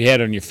guys you had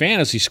on your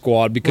fantasy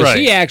squad because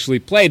he actually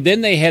played.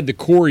 Then they had the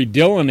Corey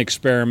Dillon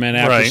experiment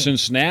after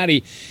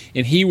Cincinnati,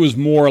 and he was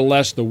more or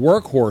less the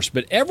workhorse.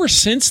 But ever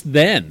since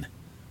then,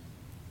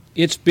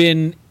 it's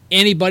been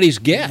anybody's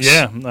guess.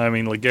 Yeah, I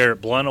mean, LeGarrette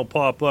Blount will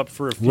pop up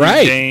for a few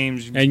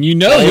games. And you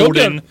know he'll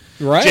do.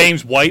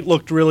 James White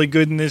looked really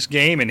good in this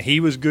game, and he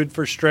was good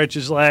for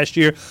stretches last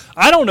year.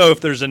 I don't know if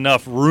there's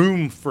enough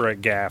room for a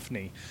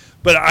Gaffney,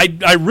 but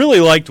I really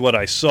liked what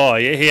I saw.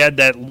 He had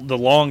the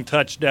long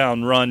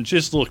touchdown run,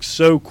 just looked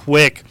so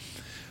quick.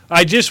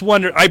 I just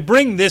wonder, I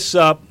bring this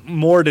up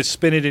more to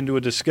spin it into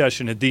a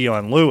discussion of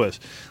Dion Lewis.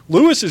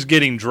 Lewis is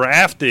getting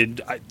drafted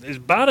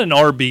about an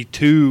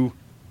RB2,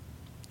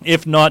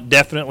 if not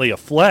definitely a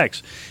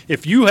flex.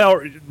 If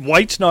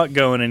White's not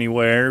going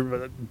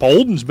anywhere,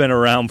 Bolden's been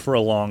around for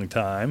a long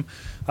time.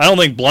 I don't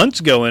think Blunt's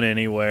going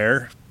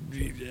anywhere.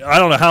 I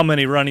don't know how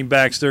many running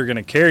backs they're going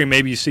to carry.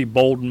 Maybe you see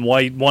Bolden,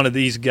 White, one of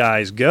these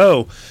guys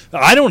go.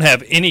 I don't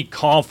have any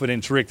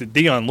confidence, Rick, that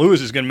Dion Lewis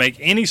is going to make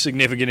any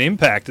significant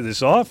impact to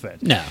this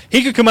offense. No.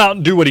 He could come out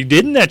and do what he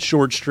did in that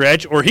short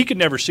stretch, or he could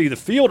never see the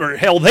field, or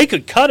hell, they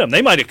could cut him.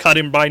 They might have cut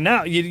him by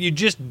now. You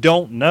just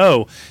don't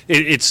know.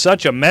 It's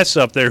such a mess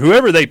up there.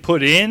 Whoever they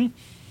put in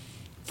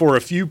for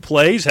a few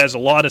plays has a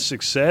lot of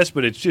success,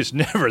 but it's just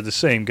never the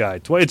same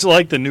guy. It's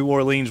like the New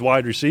Orleans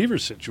wide receiver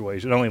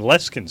situation, only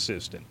less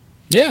consistent.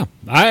 Yeah,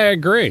 I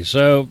agree.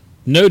 So,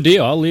 no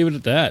deal. I'll leave it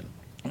at that.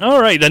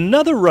 All right,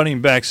 another running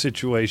back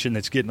situation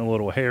that's getting a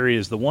little hairy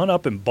is the one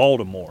up in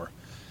Baltimore.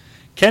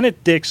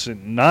 Kenneth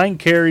Dixon, 9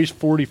 carries,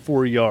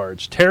 44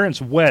 yards.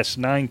 Terrence West,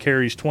 9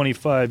 carries,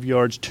 25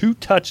 yards. 2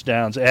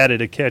 touchdowns,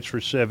 added a catch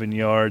for 7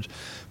 yards.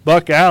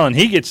 Buck Allen,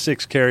 he gets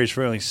 6 carries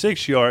for only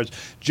 6 yards.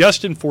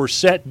 Justin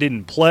Forsett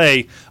didn't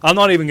play. I'm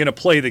not even going to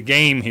play the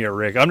game here,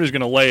 Rick. I'm just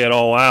going to lay it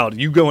all out.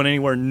 You going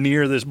anywhere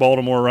near this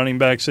Baltimore running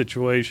back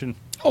situation?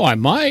 Oh, I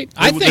might.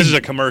 This is a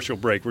commercial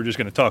break. We're just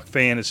going to talk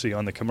fantasy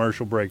on the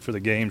commercial break for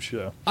the game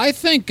show. I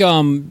think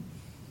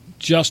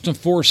Justin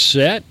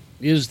Forsett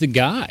is the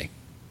guy.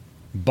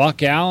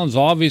 Buck Allen's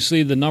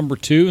obviously the number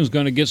 2 and is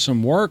going to get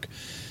some work.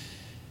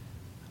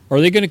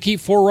 Are they going to keep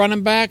 4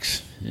 running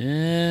backs?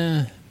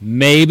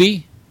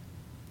 Maybe.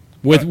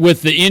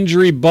 With the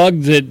injury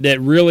bug that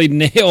really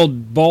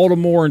nailed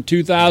Baltimore in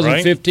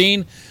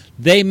 2015,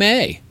 they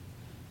may.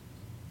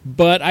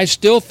 But I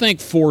still think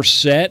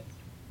Forsett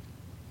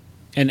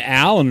and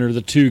Allen are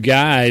the 2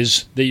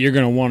 guys that you're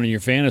going to want in your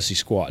fantasy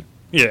squad.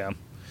 Yeah.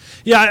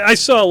 Yeah, I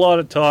saw a lot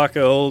of talk.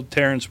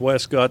 Terrence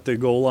West got the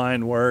goal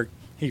line work.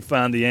 He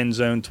found the end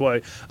zone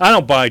twice. I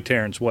don't buy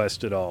Terrence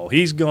West at all.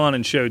 He's gone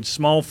and showed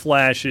small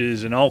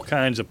flashes in all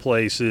kinds of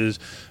places,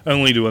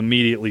 only to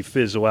immediately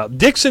fizzle out.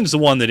 Dixon's the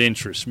one that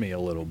interests me a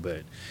little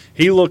bit.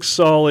 He looks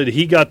solid.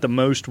 He got the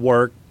most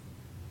work.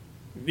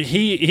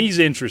 He's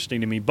interesting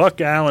to me.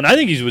 Buck Allen, I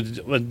think he's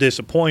a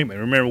disappointment.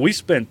 Remember, we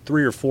spent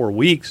 3 or 4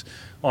 weeks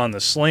on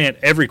the slant,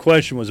 every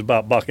question was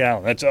about Buck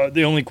Allen. That's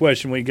the only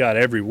question we got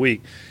every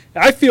week.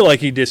 I feel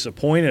like he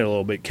disappointed a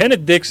little bit.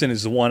 Kenneth Dixon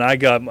is the one I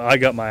got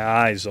my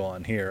eyes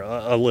on here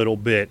a little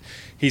bit.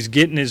 He's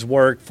getting his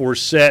work.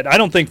 Forsett, I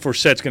don't think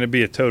Forsett's going to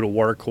be a total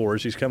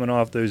workhorse. He's coming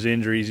off those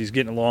injuries. He's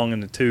getting along in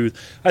the tooth.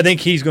 I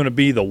think he's going to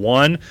be the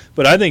one,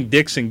 but I think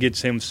Dixon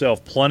gets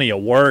himself plenty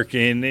of work,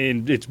 and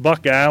it's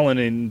Buck Allen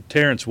and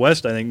Terrence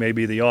West, I think, may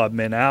be the odd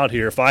men out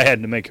here if I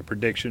had to make a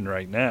prediction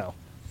right now.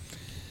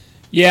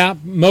 Yeah,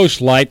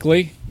 most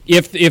likely.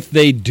 If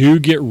they do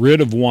get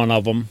rid of one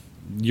of them,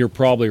 you're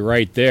probably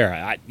right there.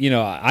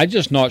 I'm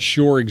just not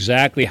sure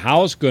exactly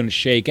how it's going to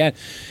shake out.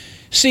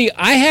 See,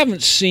 I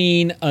haven't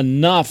seen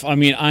enough. I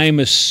mean, I'm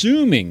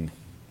assuming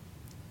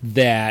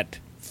that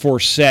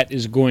Forsett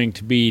is going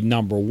to be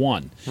number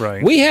one.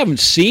 Right. We haven't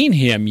seen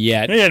him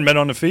yet. He hadn't been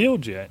on the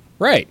field yet.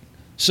 Right.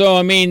 So,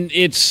 I mean,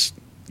 it's,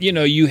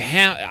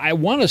 I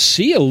want to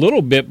see a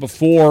little bit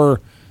before.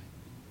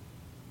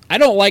 I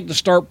don't like to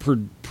start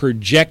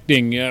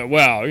projecting,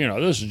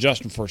 this is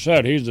Justin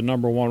Forsett. He's the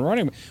number one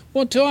running back.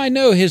 Well, until I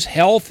know his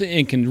health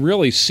and can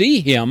really see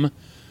him,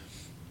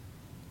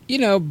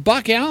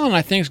 Buck Allen,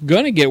 I think, is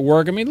going to get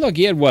work. I mean, look,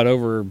 he had,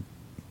 over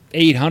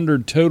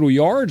 800 total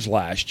yards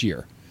last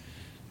year.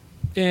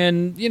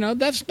 And,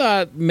 that's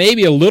not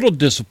maybe a little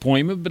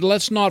disappointment, but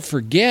let's not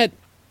forget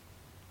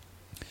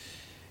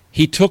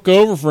he took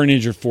over for an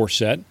injured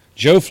Forsett.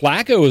 Joe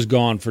Flacco is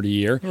gone for the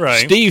year.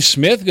 Right. Steve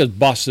Smith got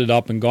busted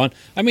up and gone.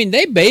 I mean,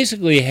 they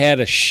basically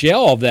had a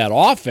shell of that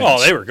offense.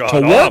 Oh, they were god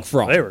to work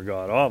from. They were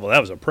god awful.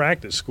 That was a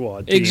practice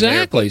squad team.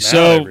 Exactly.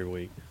 So every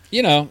week.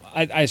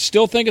 I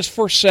still think it's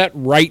Forsett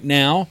right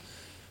now,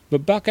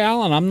 but Buck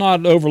Allen, I'm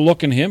not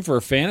overlooking him for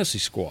a fantasy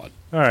squad.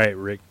 All right,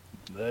 Rick.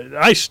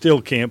 I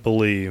still can't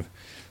believe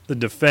the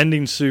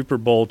defending Super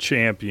Bowl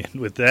champion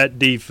with that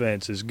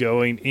defense is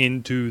going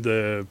into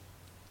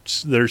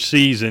their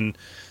season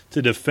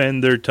to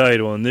defend their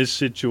title in this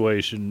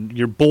situation.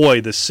 Your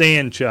boy, the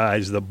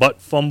Sanchez, the butt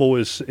fumble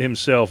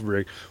himself,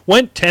 Rick,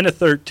 went 10 of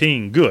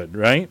 13. Good,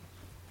 right?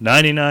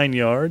 99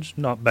 yards,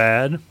 not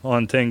bad,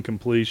 on 10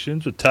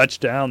 completions. A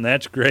touchdown,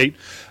 that's great.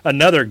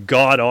 Another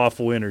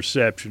god-awful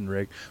interception,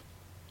 Rick.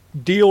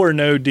 Deal or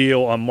no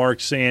deal on Mark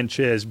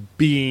Sanchez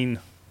being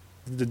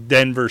the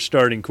Denver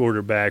starting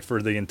quarterback for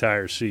the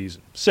entire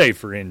season, save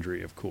for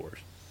injury, of course.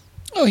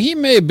 Oh, he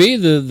may be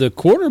the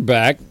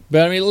quarterback,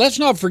 but, I mean, let's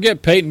not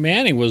forget Peyton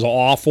Manning was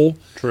awful.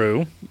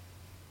 True.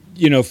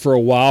 For a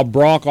while.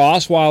 Brock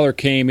Osweiler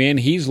came in.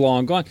 He's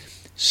long gone.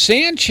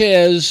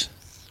 Sanchez,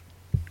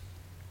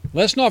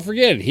 let's not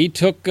forget it. He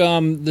took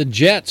the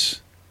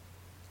Jets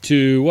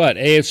to,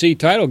 AFC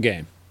title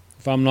game,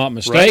 if I'm not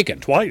mistaken.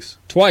 Right.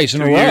 Twice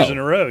in a row. 2 years in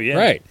a row, yeah.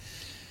 Right.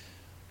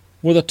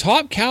 With a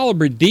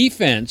top-caliber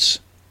defense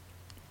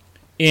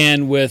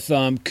and with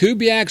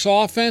Kubiak's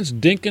offense,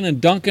 dinking and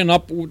dunking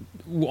up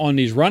on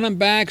these running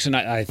backs, and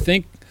I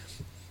think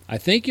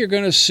you're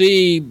going to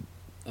see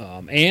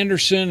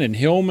Anderson and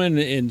Hillman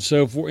and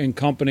so forth and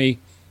company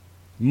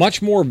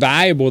much more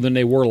valuable than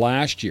they were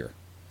last year.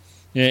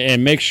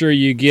 And make sure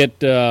you get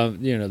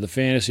the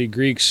Fantasy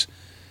Greeks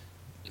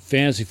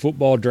fantasy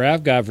football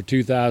draft guide for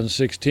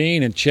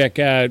 2016 and check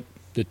out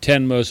the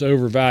 10 most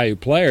overvalued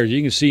players.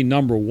 You can see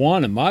number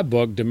one in my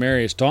book,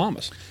 Demaryius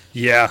Thomas.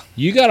 Yeah.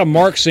 You got a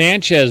Mark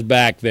Sanchez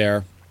back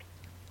there.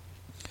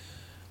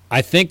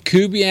 I think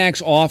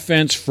Kubiak's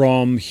offense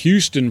from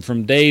Houston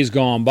from days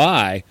gone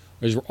by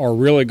are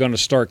really going to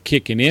start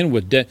kicking in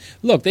with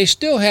look, they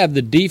still have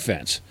the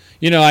defense.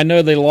 I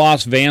know they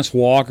lost Vance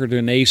Walker to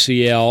an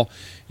ACL,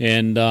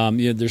 and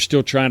they're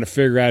still trying to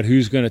figure out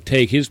who's going to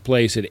take his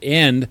place at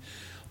end,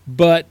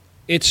 but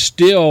it's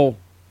still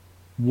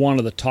one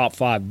of the top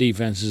 5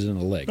 defenses in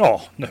the league.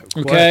 Oh, no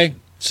question. Okay?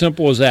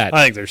 Simple as that.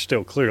 I think they're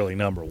still clearly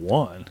number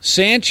one.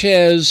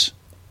 Sanchez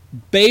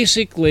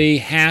basically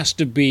has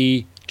to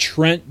be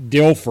Trent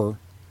Dilfer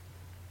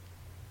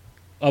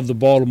of the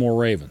Baltimore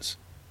Ravens.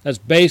 That's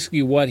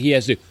basically what he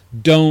has to do.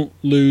 Don't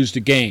lose the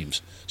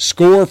games.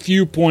 Score a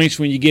few points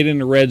when you get in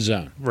the red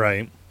zone.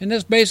 Right. And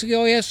that's basically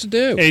all he has to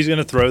do. Yeah, he's going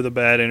to throw the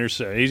bad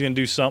interception. He's going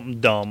to do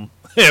something dumb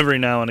every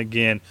now and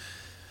again.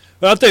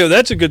 But I'll tell you,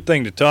 that's a good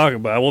thing to talk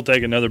about. We'll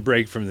take another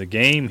break from the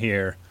game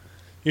here.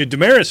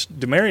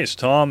 Demaryius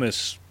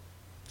Thomas,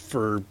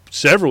 for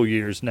several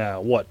years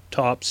now,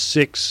 top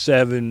 6,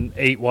 7,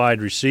 8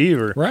 wide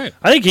receiver. Right.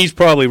 I think he's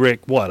probably,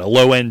 Rick, a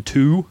low-end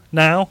 2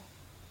 now?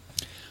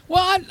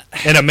 Well,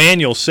 and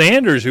Emmanuel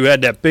Sanders, who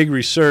had that big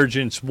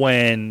resurgence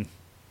when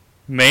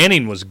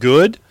Manning was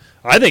good,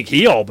 I think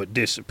he all but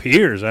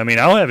disappears. I mean,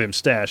 I'll have him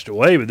stashed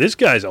away, but this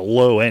guy's a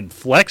low-end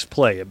flex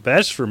play at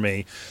best for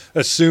me,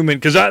 assuming –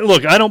 because, I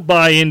don't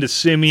buy into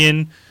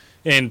Simeon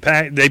and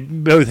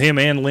both him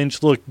and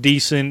Lynch looked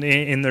decent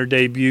in their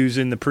debuts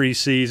in the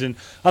preseason.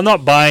 I'm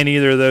not buying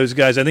either of those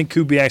guys. I think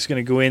Kubiak's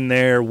going to go in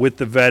there with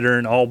the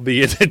veteran,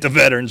 albeit that the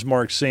veteran's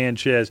Mark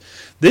Sanchez.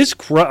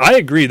 I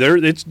agree.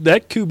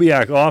 That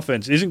Kubiak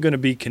offense isn't going to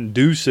be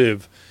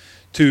conducive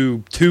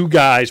to two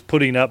guys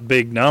putting up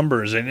big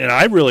numbers. And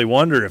I really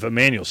wonder if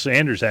Emmanuel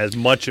Sanders has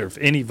much of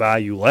any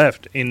value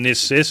left in this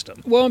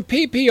system. Well, in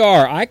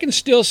PPR, I can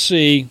still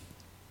see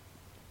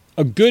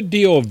a good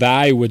deal of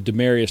value with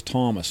Demaryius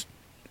Thomas.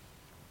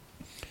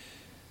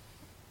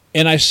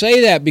 And I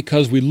say that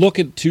because we look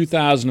at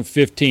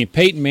 2015.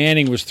 Peyton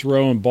Manning was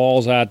throwing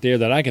balls out there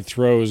that I could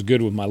throw as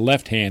good with my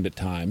left hand at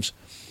times.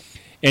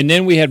 And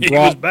then we had Brock. He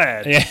was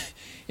bad.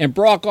 And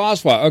Brock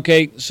Osweiler.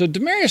 Okay, so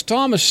Demaryius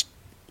Thomas,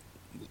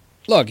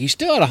 look, he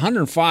still had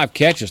 105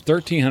 catches,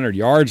 1,300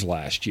 yards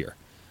last year.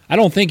 I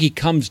don't think he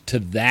comes to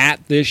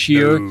that this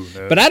year,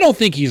 No. but I don't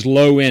think he's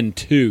low end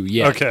 2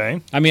 yet.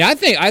 Okay. I mean, I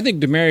think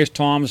Demaryius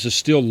Thomas is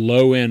still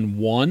low end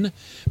 1,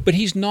 but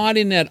he's not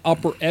in that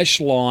upper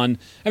echelon.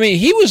 I mean,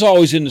 he was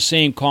always in the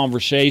same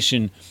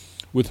conversation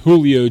with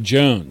Julio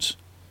Jones,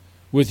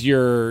 with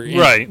your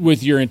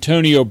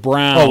Antonio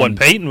Brown. Oh, when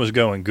Peyton was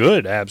going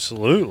good,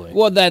 absolutely.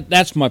 Well,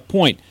 that's my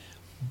point.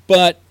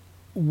 But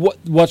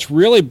what's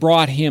really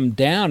brought him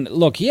down?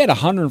 Look, he had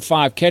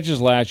 105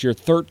 catches last year,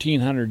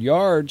 1,300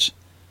 yards.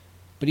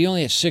 But he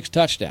only had 6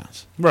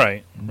 touchdowns.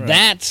 Right.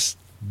 That's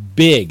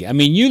big. I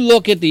mean, you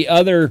look at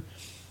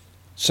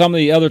some of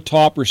the other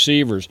top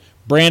receivers.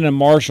 Brandon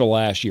Marshall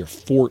last year,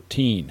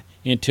 14.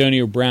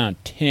 Antonio Brown,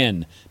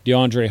 10.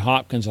 DeAndre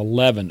Hopkins,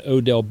 11.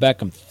 Odell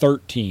Beckham,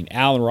 13.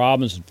 Allen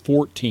Robinson,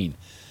 14.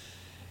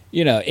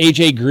 You know,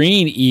 A.J.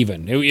 Green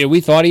even.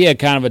 We thought he had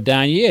kind of a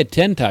down year. He had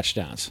 10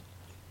 touchdowns.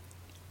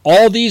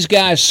 All these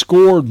guys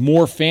scored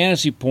more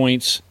fantasy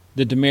points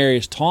than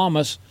Demaryius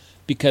Thomas,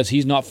 because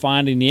he's not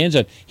finding the end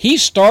zone.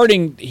 He's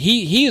starting.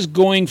 He is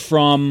going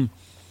from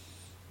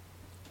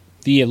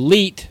the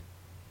elite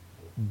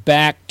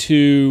back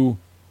to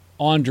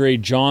Andre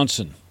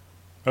Johnson.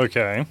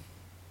 Okay.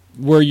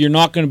 Where you're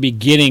not going to be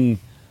getting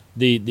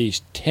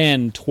these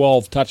 10,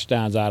 12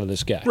 touchdowns out of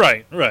this guy.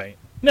 Right.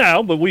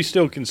 No, but we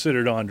still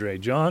considered Andre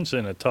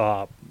Johnson a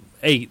top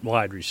 8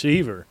 wide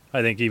receiver,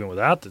 I think, even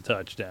without the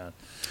touchdown.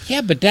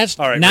 Yeah, but that's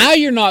all right, now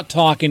you're not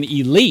talking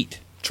elite.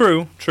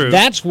 True.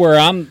 That's where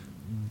I'm.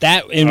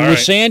 With right.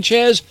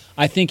 Sanchez,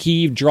 I think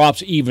he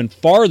drops even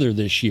farther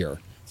this year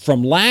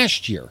from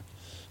last year.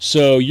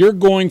 So you're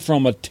going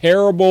from a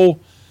terrible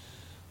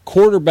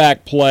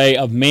quarterback play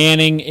of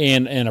Manning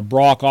and a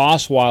Brock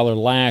Osweiler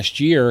last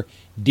year,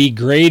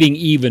 degrading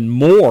even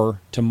more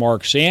to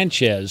Mark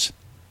Sanchez.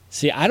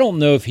 See, I don't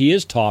know if he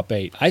is top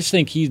 8. I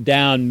think he's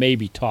down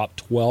maybe top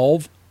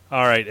 12.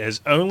 All right,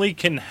 as only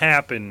can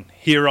happen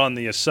here on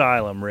the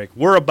Asylum, Rick,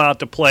 we're about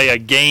to play a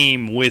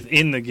game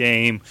within the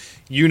game.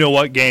 You know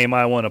what game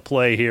I want to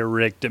play here,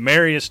 Rick.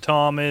 Demaryius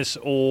Thomas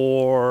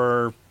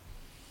or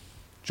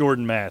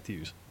Jordan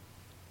Matthews?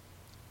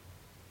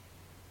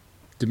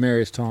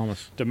 Demaryius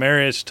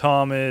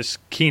Thomas,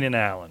 Keenan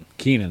Allen.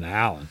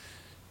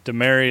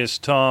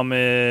 Demaryius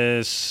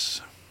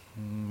Thomas,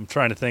 I'm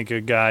trying to think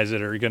of guys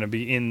that are going to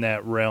be in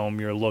that realm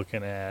you're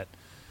looking at.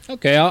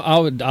 Okay,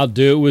 I'll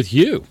do it with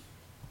you.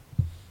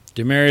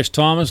 Demaryius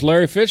Thomas,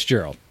 Larry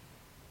Fitzgerald.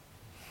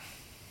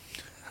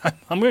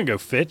 I'm going to go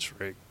Fitz,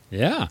 Rick.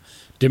 Yeah.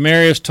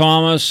 Demaryius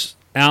Thomas,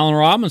 Allen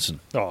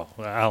Robinson. Oh,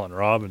 Allen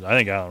Robinson. I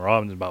think Allen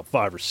Robinson is about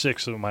 5 or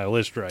 6 on my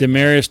list right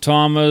Demaryius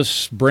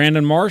Thomas,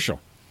 Brandon Marshall.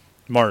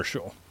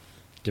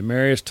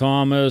 Demaryius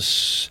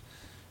Thomas,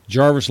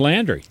 Jarvis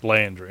Landry.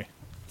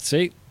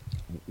 See,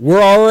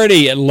 we're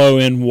already at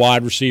low-end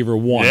wide receiver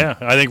 1. Yeah,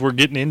 I think we're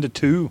getting into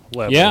 2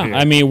 level Yeah, here.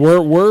 I mean,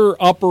 we're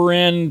upper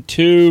end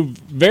 2,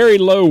 very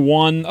low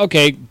 1.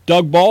 Okay,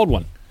 Doug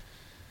Baldwin.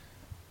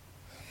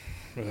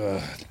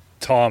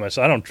 Thomas,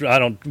 I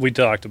don't. We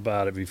talked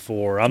about it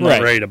before. I'm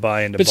not ready to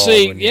buy into. But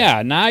Baldwin see,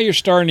 yeah, now you're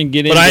starting to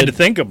get into. But I had to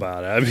think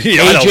about it. I mean,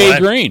 A.J.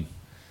 Green.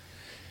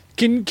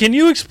 Can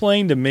you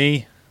explain to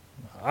me?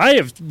 I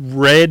have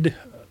read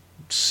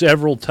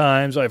several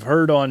times. I've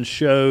heard on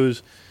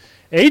shows.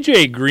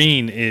 A.J.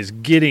 Green is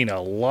getting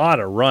a lot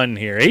of run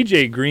here.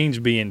 A.J. Green's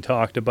being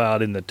talked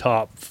about in the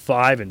top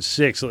 5 and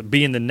 6,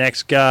 being the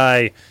next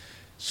guy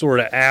sort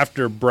of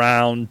after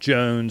Brown,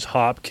 Jones,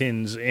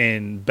 Hopkins,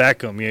 and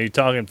Beckham. You know, you're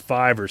talking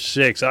 5 or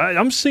 6.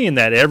 I'm seeing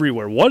that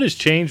everywhere. What has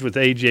changed with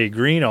A.J.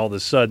 Green all of a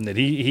sudden that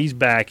he's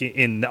back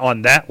in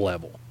on that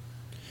level?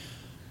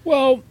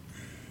 Well,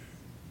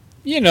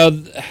 you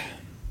know,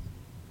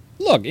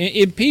 look,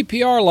 in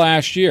PPR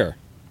last year,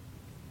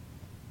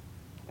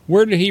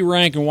 where did he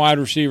rank in wide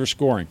receiver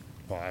scoring?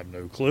 Well, I have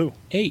no clue.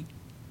 8.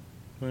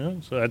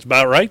 Well, so that's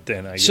about right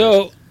then, I guess.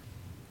 So,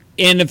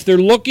 and if they're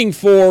looking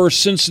for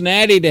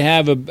Cincinnati to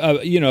have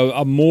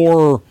a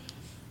more,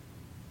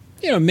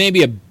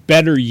 maybe a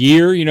better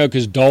year,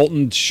 because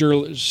Dalton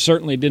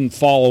certainly didn't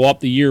follow up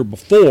the year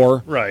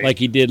before like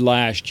he did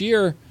last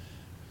year,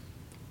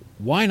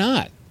 why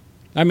not?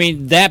 I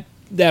mean, that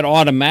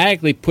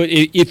automatically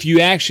if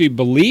you actually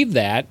believe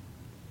that,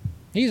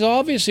 he's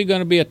obviously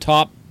going to be a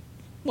top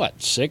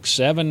 6,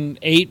 7,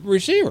 8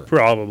 receiver.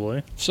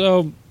 Probably.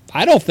 So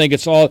I don't think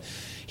it's all.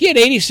 He had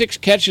 86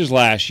 catches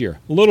last year,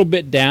 a little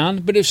bit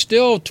down, but it's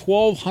still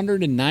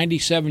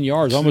 1,297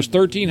 yards, almost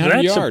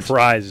 1,300 yards. That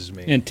surprises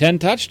me. And 10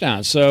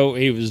 touchdowns. So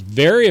he was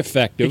very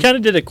effective. He kind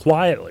of did it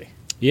quietly.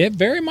 Yeah,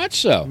 very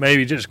much so.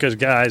 Maybe just because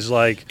guys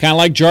like... Kind of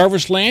like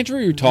Jarvis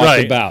Landry we talked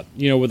Right. about,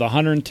 with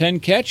 110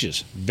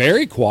 catches.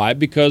 Very quiet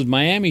because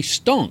Miami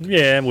stunk.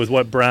 Yeah, and with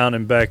what Brown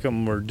and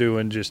Beckham were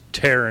doing, just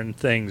tearing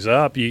things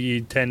up,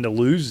 you tend to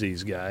lose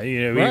these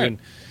guys. Right.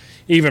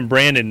 Even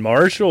Brandon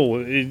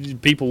Marshall,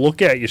 people look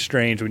at you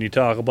strange when you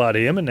talk about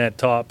him in that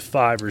top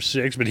 5 or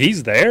 6, but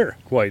he's there,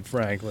 quite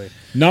frankly.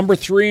 Number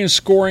 3 in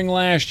scoring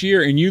last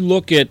year, and you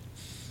look at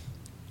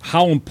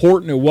how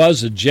important it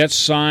was the Jets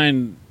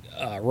signed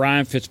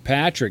Ryan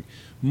Fitzpatrick.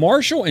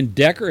 Marshall and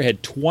Decker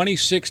had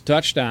 26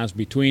 touchdowns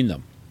between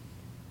them.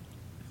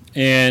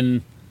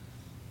 And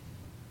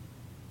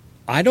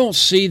I don't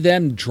see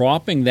them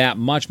dropping that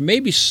much.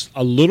 Maybe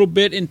a little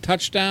bit in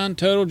touchdown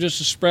total just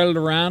to spread it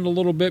around a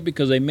little bit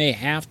because they may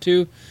have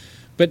to.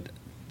 But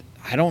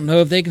I don't know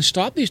if they can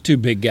stop these two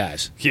big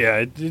guys.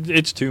 Yeah,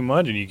 it's too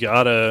much, and you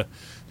got a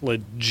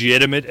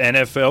legitimate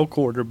NFL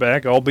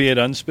quarterback, albeit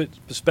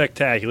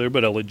unspectacular,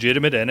 but a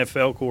legitimate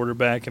NFL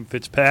quarterback in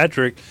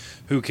Fitzpatrick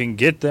who can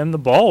get them the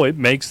ball. It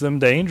makes them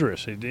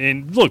dangerous.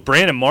 And look,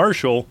 Brandon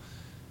Marshall,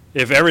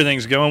 if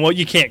everything's going well,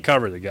 you can't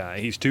cover the guy.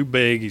 He's too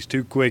big. He's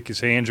too quick. His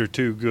hands are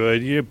too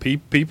good.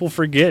 People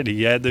forget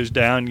he had those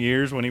down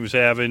years when he was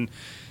having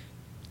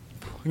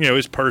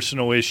his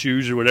personal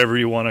issues or whatever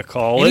you want to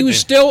call it. He was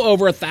still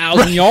over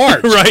 1,000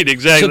 yards. Right,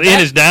 exactly, in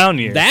his down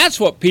years. That's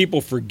what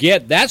people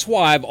forget. That's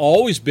why I've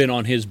always been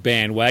on his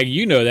bandwagon.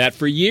 You know that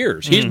for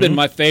years. He's been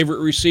my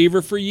favorite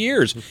receiver for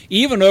years,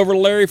 even over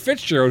Larry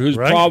Fitzgerald, who's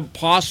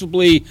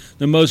possibly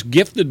the most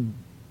gifted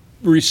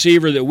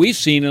receiver that we've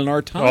seen in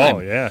our time. Oh,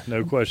 yeah,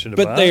 no question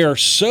about it. But they are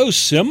so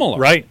similar.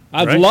 Right.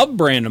 I've loved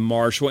Brandon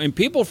Marshall, and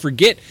people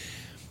forget –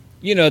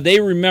 they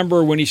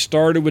remember when he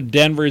started with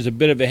Denver as a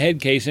bit of a head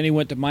case, and he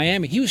went to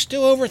Miami. He was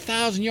still over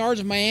 1,000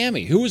 yards in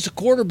Miami. Who was the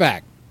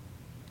quarterback?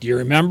 Do you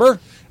remember?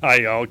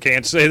 I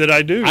can't say that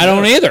I do. I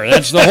don't either.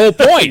 That's the whole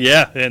point.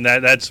 Yeah, and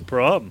that's the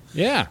problem.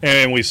 Yeah.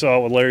 And we saw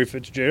it with Larry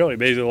Fitzgerald. He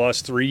basically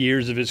lost 3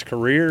 years of his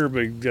career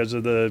because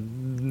of the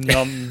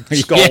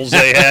numbskulls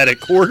they had at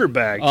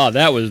quarterback. Oh,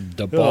 that was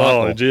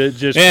debacle.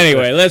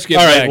 Anyway, let's get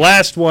back. back. All right,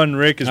 last one,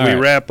 Rick, as we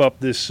wrap up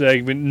this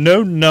segment.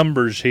 No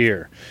numbers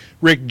here.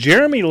 Rick,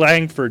 Jeremy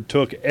Langford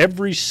took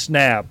every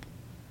snap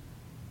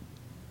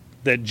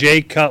that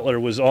Jay Cutler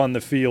was on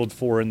the field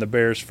for in the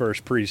Bears'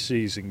 first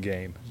preseason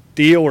game.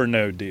 Deal or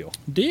no deal?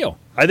 Deal.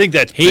 I think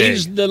that's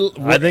big.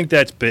 I think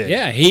that's big.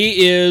 Yeah,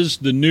 he is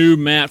the new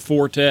Matt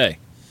Forte,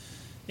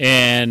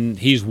 and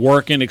he's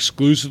working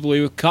exclusively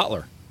with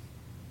Cutler.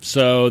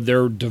 So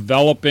they're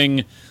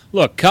developing.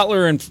 Look,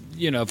 Cutler and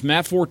if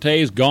Matt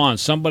Forte is gone,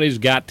 somebody's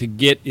got to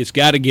get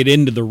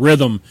into the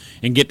rhythm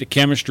and get the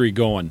chemistry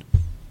going.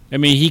 I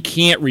mean, he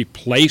can't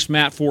replace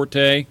Matt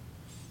Forte,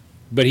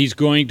 but he's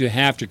going to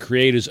have to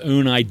create his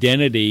own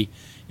identity.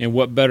 And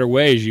what better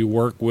way is you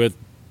work with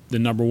the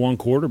number 1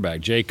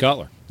 quarterback, Jay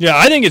Cutler? Yeah,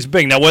 I think it's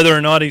big. Now, whether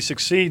or not he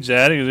succeeds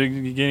at it,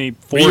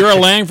 you're a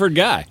Langford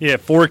guy. Yeah,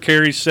 4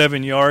 carries,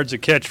 7 yards, a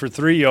catch for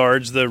 3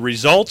 yards. The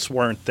results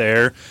weren't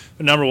there.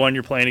 But number 1,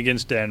 you're playing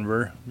against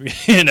Denver.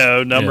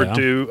 Number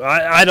 2,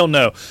 I don't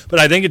know. But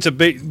I think it's a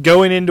big –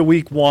 going into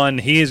week 1,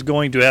 he is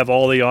going to have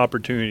all the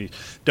opportunities.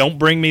 Don't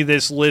bring me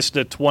this list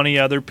of 20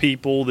 other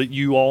people that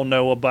you all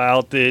know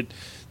about that –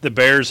 the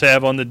Bears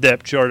have on the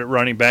depth chart at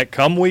running back.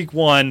 Come week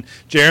 1,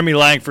 Jeremy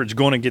Langford's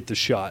going to get the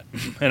shot.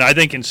 And I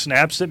think in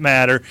snaps that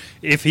matter,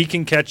 if he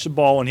can catch the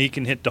ball and he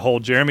can hit the hole,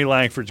 Jeremy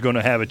Langford's going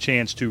to have a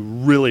chance to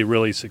really,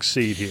 really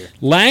succeed here.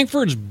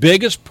 Langford's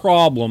biggest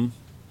problem,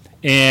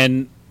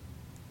 and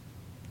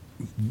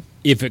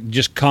if it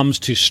just comes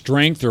to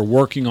strength or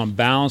working on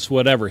balance,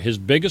 whatever, his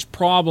biggest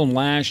problem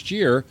last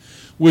year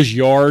was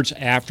yards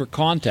after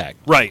contact.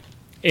 Right.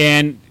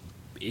 And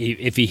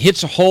if he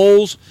hits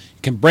holes,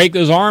 can break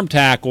those arm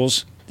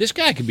tackles, this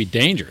guy could be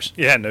dangerous.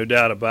 Yeah, no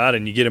doubt about it.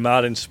 And you get him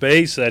out in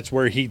space, that's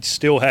where he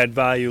still had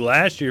value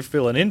last year.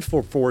 Filling in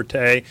for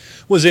Forte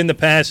was in the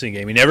passing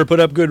game. He never put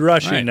up good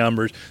rushing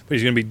numbers, but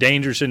he's going to be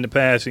dangerous in the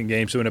passing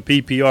game. So in a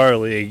PPR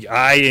league,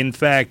 I, in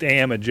fact,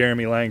 am a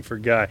Jeremy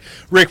Langford guy.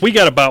 Rick, we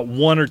got about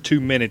 1 or 2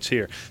 minutes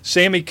here.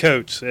 Sammy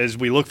Coates, as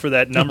we look for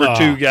that number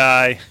 2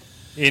 guy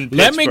in Pittsburgh.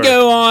 Let me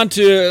go on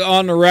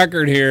the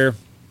record here.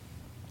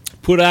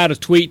 Put out a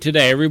tweet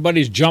today.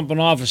 Everybody's jumping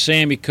off of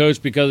Sammy Coates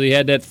because he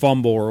had that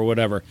fumble or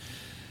whatever.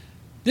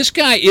 This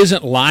guy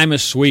isn't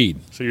Limas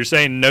Swede. So you're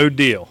saying no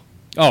deal?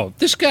 Oh,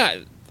 this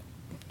guy,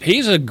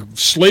 he's a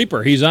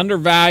sleeper. He's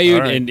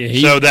undervalued. Right.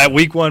 And so that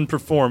week 1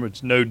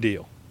 performance, no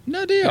deal?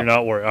 No deal. You're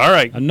not worried. All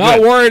right. I'm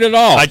not worried at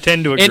all. I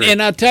tend to agree.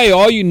 And I tell you,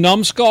 all you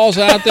numbskulls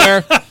out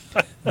there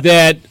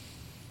that,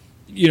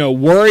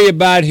 worry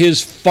about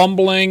his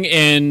fumbling,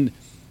 and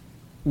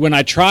when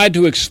I tried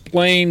to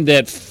explain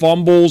that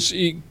fumbles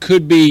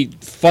could be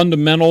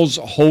fundamentals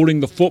holding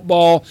the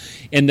football,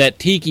 and that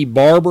Tiki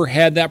Barber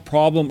had that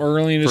problem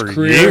early in his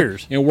career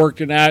years. And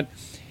worked it out,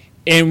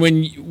 And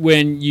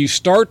when you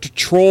start to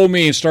troll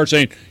me and start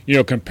saying,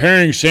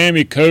 comparing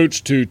Sammy Coates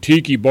to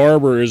Tiki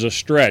Barber is a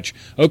stretch.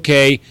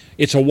 Okay,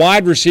 it's a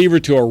wide receiver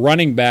to a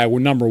running back. Well,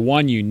 number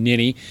one, you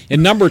ninny.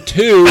 And number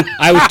two,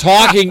 I was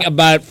talking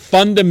about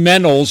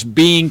fundamentals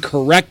being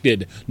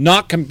corrected,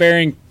 not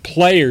comparing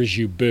players,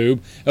 you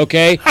boob.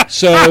 Okay?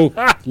 So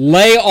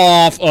lay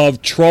off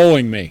of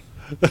trolling me.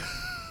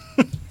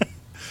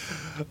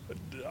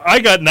 I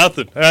got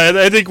nothing.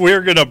 I think we're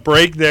going to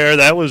break there.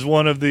 That was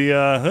one of the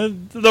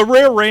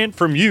rare rant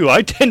from you.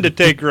 I tend to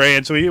take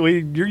rants.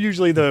 You're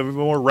usually the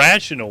more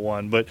rational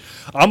one, but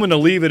I'm going to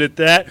leave it at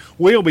that.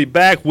 We'll be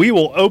back. We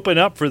will open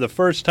up for the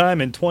first time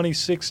in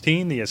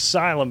 2016 the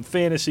Asylum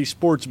Fantasy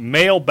Sports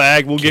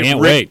mailbag. We'll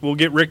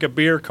get Rick a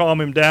beer,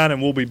 calm him down,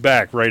 and we'll be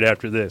back right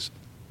after this.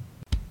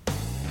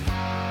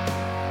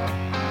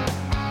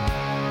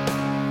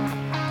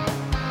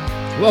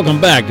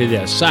 Welcome back to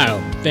the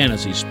Asylum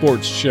Fantasy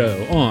Sports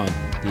Show on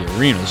the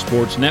Arena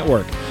Sports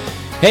Network.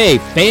 Hey,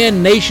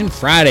 Fan Nation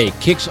Friday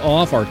kicks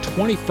off our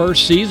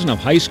 21st season of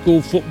high school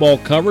football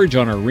coverage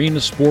on Arena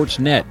Sports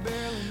Net.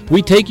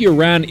 We take you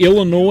around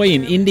Illinois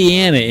and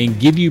Indiana and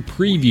give you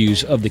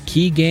previews of the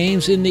key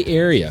games in the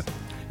area.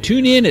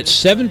 Tune in at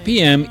 7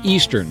 p.m.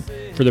 Eastern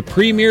for the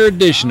premiere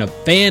edition of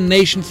Fan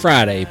Nation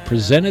Friday,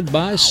 presented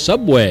by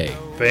Subway.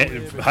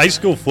 High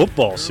school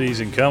football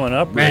season coming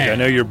up, Rick. I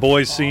know your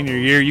boy's senior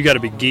year. You got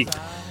to be geeked.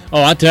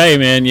 Oh, I tell you,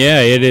 man.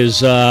 Yeah, it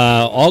is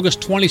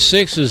August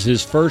 26th is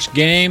his first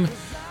game,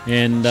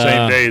 and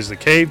same day as the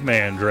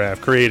caveman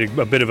draft, created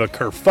a bit of a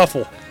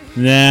kerfuffle.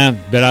 Nah,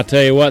 but I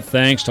tell you what,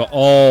 thanks to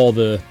all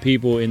the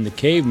people in the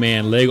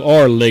Caveman League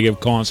or League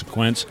of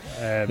Consequence,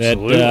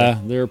 absolutely,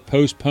 that they're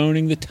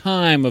postponing the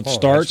time of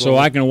start so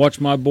I can watch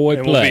my boy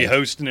play. We'll be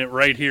hosting it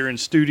right here in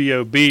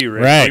Studio B,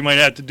 Rick. Right. We might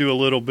have to do a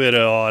little bit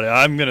of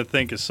I'm going to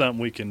think of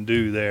something we can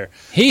do there.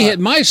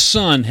 My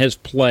son has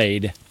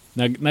played.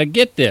 Now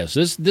get this.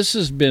 This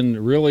has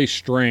been really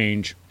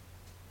strange.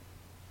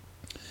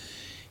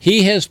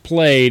 He has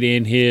played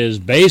in his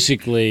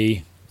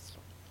basically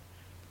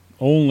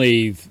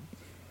only.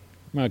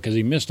 Well, because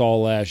he missed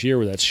all last year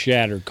with that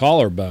shattered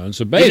collarbone.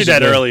 So basically, he did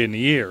that early in the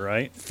year,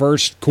 right?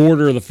 First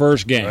quarter of the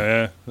first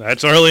game.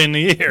 That's early in the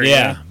year.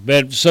 Yeah,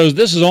 but so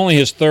this is only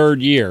his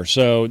third year.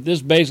 So this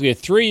is basically a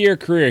 3-year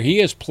career. He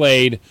has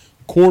played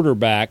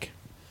quarterback,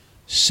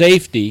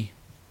 safety,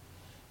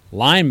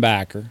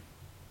 linebacker,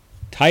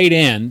 tight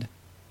end.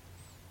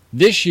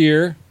 This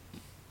year,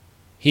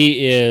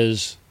 he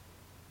is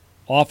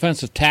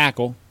offensive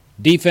tackle,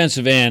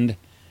 defensive end,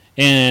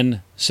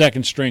 and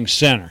second-string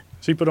center.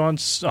 Has he put on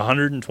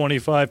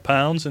 125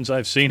 pounds since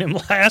I've seen him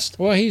last?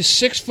 Well, he's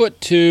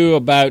 6'2",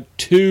 about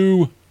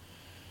I'm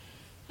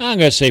going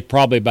to say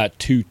probably about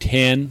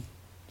 210,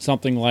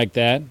 something like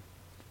that.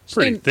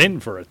 Pretty thin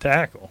for a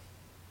tackle.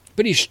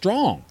 But he's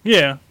strong.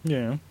 Yeah.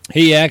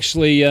 He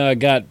actually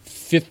got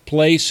 5th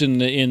place in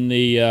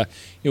the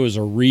it was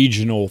a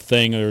regional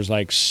thing. There was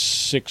like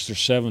 6 or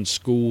 7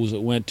 schools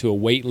that went to a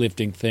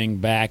weightlifting thing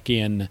back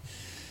in,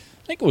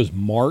 I think it was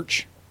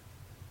March.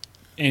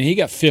 And he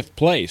got 5th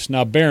place.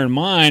 Now, bear in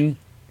mind,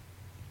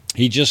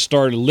 he just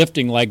started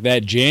lifting like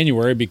that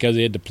January because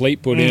he had the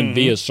plate put in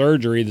via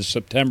surgery the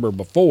September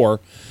before.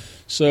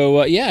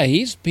 So,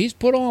 he's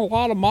put on a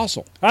lot of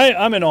muscle.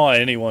 I'm in awe of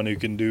anyone who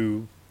can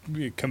do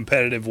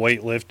competitive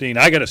weightlifting.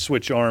 I got to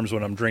switch arms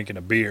when I'm drinking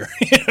a beer.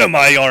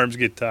 My arms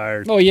get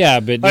tired. Oh,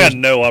 yeah. But I got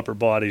no upper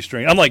body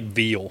strength. I'm like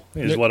veal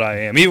is what I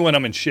am. Even when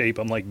I'm in shape,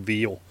 I'm like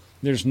veal.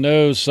 There's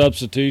no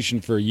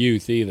substitution for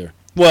youth either.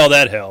 Well,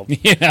 that helped.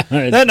 Yeah.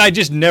 Then I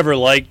just never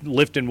liked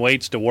lifting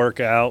weights to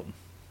work out.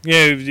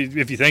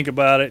 If you think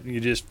about it, you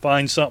just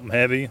find something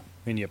heavy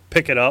and you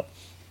pick it up,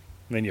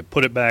 and then you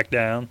put it back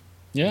down.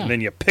 Yeah. And then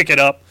you pick it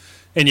up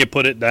and you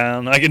put it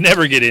down. I could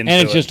never get into it.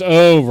 And it's just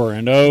over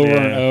and over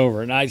and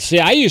over. And I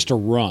used to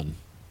run,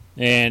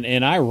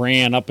 and I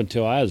ran up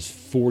until I was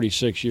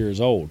 46 years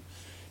old.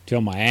 Till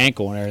my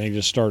ankle and everything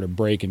just started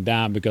breaking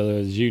down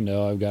because, as you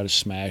know, I've got a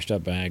smashed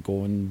up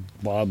ankle and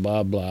blah,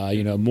 blah, blah.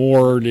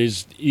 More of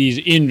these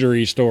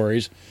injury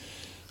stories.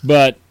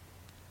 But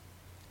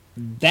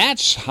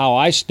that's how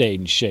I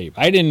stayed in shape.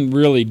 I didn't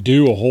really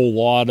do a whole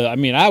lot of –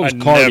 I was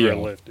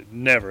cardio.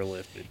 Never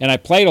lifted. And I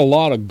played a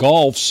lot of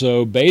golf,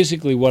 so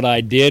basically what I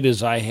did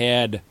is I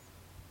had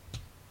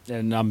 –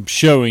 and I'm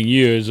showing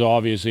you is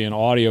obviously an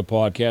audio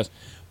podcast,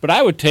 but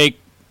I would take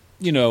 –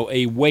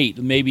 a weight,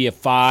 maybe a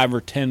 5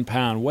 or 10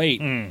 pound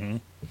weight,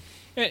 and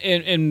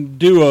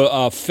do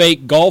a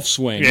fake golf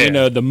swing.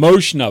 Yeah. The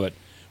motion of it,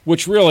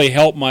 which really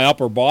helped my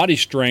upper body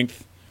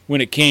strength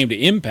when it came to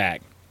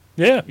impact.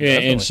 Yeah,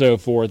 and so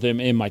forth,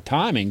 in my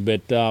timing.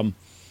 But other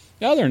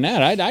than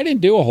that, I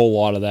didn't do a whole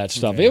lot of that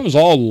stuff. Yeah. It was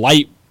all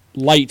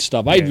light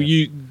stuff.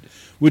 Yeah.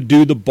 Would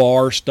do the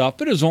bar stuff,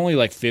 but it was only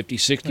like 50,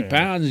 60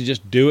 pounds, and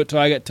just do it till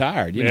I got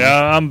tired.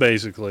 I'm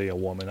basically a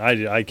woman.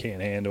 I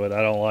can't handle it.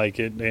 I don't like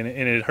it, and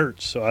it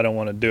hurts, so I don't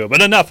want to do it.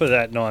 But enough of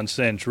that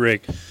nonsense,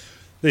 Rick.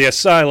 The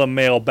Asylum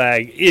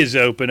mailbag is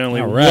open.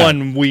 Only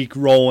 1 week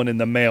rolling in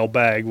the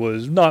mailbag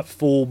was not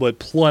full, but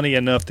plenty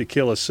enough to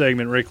kill a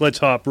segment. Rick, let's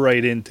hop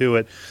right into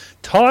it.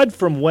 Todd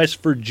from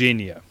West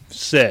Virginia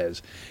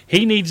says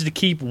he needs to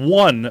keep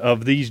one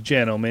of these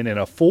gentlemen in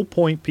a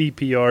full-point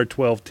PPR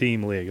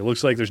 12-team league. It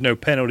looks like there's no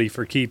penalty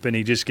for keeping.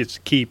 He just gets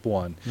to keep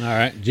one. All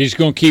right. He's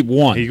going to keep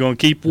one. He's going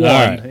to keep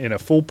one in a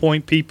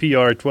full-point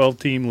PPR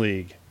 12-team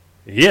league.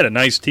 He had a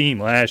nice team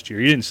last year.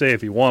 He didn't say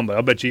if he won, but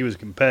I'll bet you he was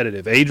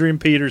competitive. Adrian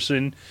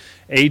Peterson,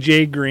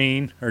 A.J.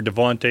 Green, or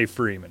Devontae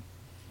Freeman?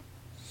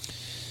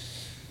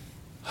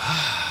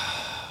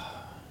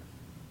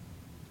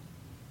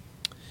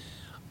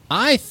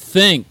 I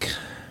think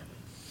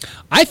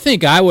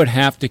I would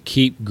have to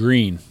keep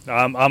Green.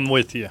 I'm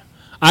with you.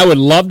 I would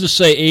love to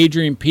say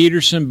Adrian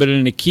Peterson, but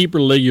in a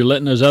keeper league, you're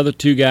letting those other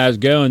two guys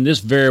go, and this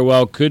very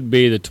well could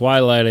be the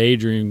twilight of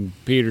Adrian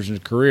Peterson's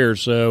career.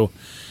 So,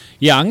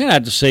 yeah, I'm going to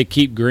have to say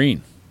keep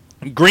Green.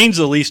 Green's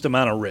the least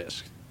amount of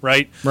risk,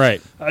 right?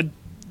 Right.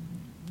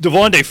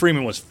 Devontae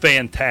Freeman was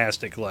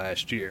fantastic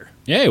last year.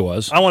 Yeah, he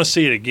was. I want to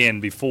see it again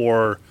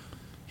before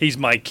he's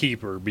my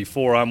keeper,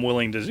 before I'm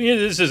willing to.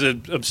 This is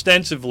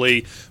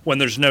ostensibly when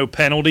there's no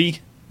penalty.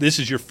 This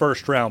is your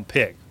first-round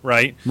pick,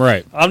 right?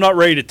 Right. I'm not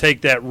ready to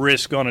take that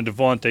risk on a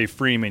Devontae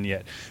Freeman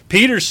yet.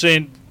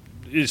 Peterson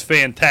is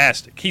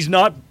fantastic. He's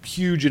not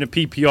huge in a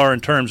PPR in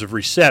terms of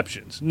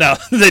receptions. Now,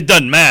 that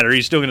doesn't matter.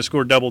 He's still going to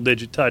score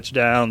double-digit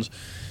touchdowns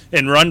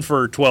and run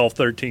for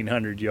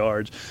 1,300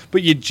 yards.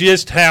 But you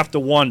just have to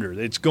wonder.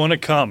 It's going to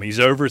come.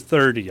 He's over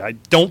 30. I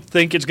don't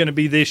think it's going to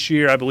be this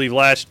year. I believe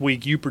last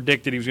week you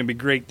predicted he was going to be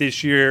great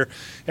this year,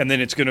 and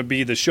then it's going to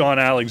be the Sean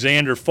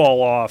Alexander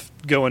fall off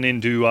going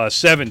into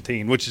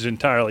 17, which is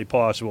entirely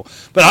possible.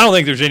 But I don't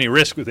think there's any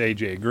risk with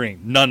A.J. Green.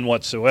 None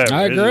whatsoever.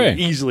 I agree.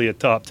 He's easily a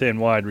top 10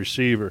 wide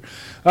receiver.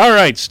 All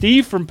right,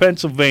 Steve from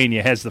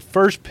Pennsylvania has the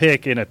first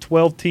pick in a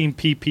 12-team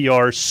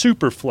PPR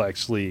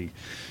Superflex League.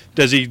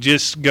 Does he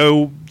just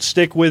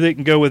stick with it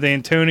and go with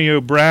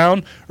Antonio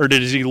Brown, or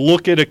does he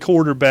look at a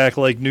quarterback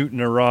like Newton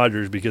or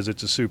Rodgers because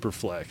it's a super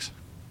flex?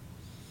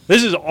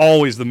 This is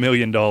always the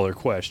million-dollar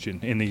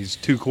question in these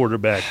two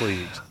quarterback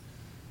leagues.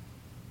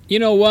 You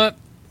know what?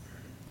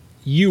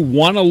 You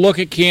want to look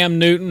at Cam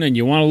Newton and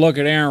you want to look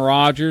at Aaron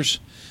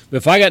Rodgers, but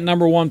if I got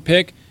number one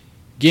pick,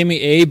 give me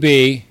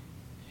AB,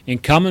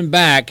 and coming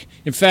back.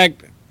 In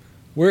fact,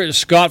 we're at the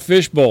Scott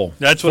Fish Bowl.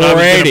 That's what I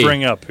was going to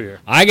bring up here.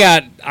 I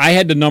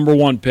had the number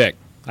one pick.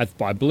 I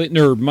believe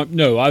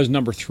I was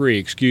number 3.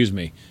 Excuse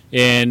me.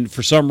 And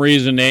for some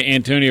reason,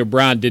 Antonio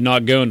Brown did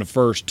not go in the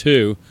first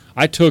 2.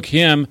 I took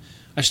him.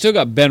 I still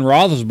got Ben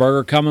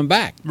Roethlisberger coming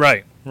back.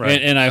 Right.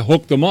 And I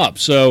hooked them up.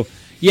 So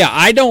yeah,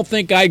 I don't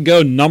think I'd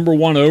go number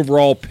 1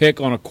 overall pick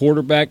on a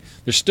quarterback.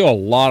 There's still a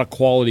lot of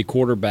quality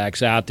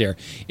quarterbacks out there,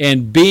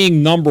 and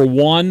being number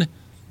 1.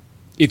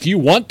 If you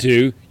want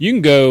to, you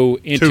can go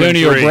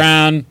Antonio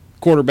Brown,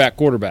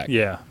 quarterback.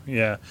 Yeah.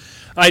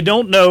 I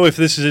don't know if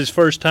this is his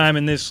first time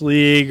in this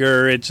league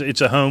or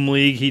it's a home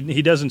league.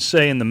 He doesn't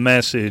say in the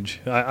message.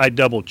 I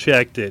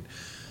double-checked it.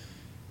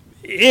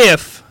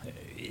 If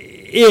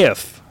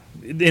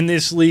in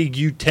this league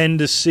you tend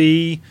to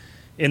see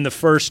in the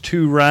first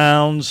 2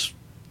 rounds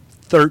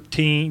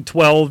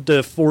 12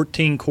 to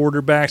 14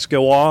 quarterbacks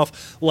go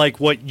off like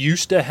what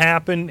used to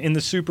happen in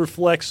the super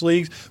flex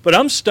leagues. But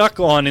I'm stuck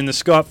on in the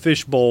Scott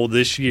Fish Bowl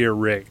this year,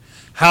 Rick,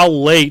 how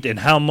late and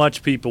how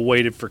much people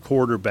waited for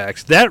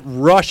quarterbacks. That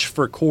rush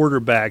for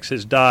quarterbacks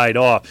has died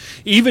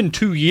off. Even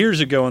 2 years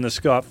ago in the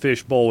Scott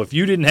Fish Bowl, if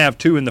you didn't have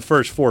 2 in the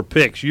first 4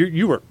 picks,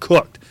 you were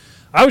cooked.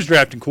 I was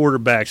drafting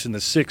quarterbacks in the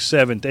 6th,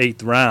 7th,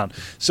 8th round.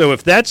 So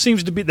if that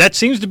seems to be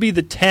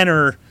the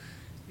tenor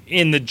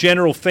in the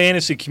general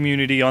fantasy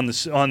community on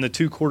the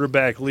 2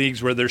 quarterback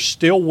leagues where they're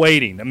still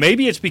waiting.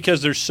 Maybe it's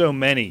because there's so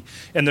many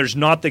and there's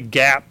not the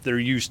gap there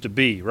used to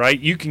be, right?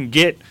 You can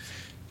get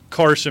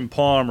Carson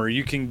Palmer,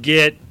 you can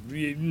get,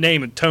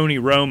 name it, Tony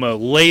Romo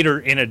later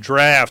in a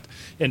draft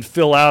and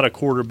fill out a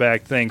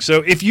quarterback thing.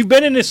 So if you've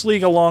been in this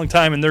league a long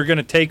time and they're going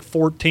to take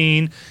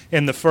 14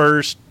 in the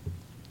first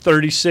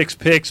 36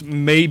 picks,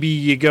 maybe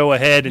you go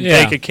ahead and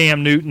take a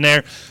Cam Newton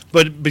there.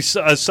 But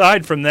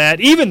aside from that,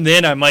 even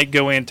then I might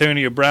go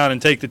Antonio Brown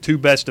and take the 2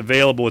 best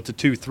available at the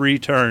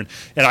 2-3 turn,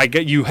 and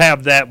you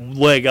have that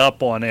leg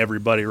up on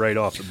everybody right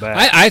off the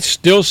bat. I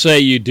still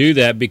say you do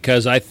that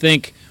because I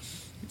think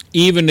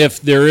even if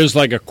there is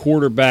like a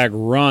quarterback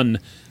run,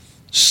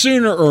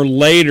 sooner or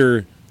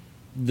later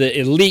the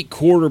elite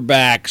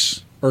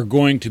quarterbacks are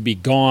going to be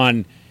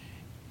gone.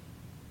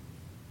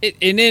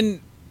 And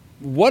then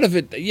what if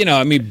it,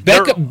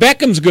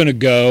 Beckham's going to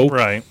go.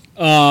 Right.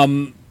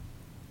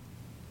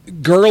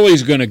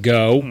 Gurley's going to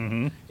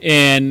go.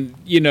 And,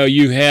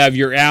 you have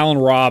your Allen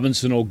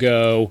Robinson will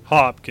go.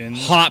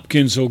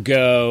 Hopkins will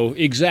go.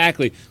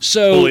 Exactly.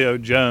 So Julio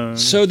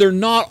Jones. So they're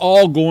not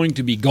all going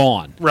to be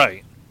gone.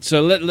 Right.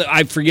 So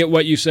I forget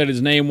what you said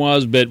his name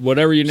was, but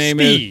whatever your name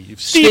is.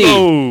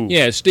 Steve-O.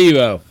 Yeah,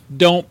 Steve-O.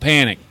 Don't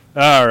panic.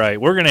 All right.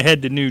 We're going to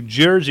head to New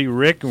Jersey,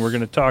 Rick, and we're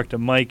going to talk to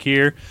Mike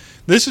here.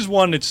 This is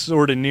one that's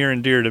sort of near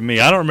and dear to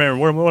me. I don't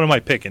remember what am I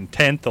picking?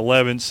 10th,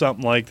 11th,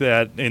 something like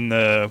that in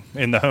the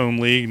home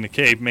league, in the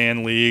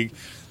Caveman League.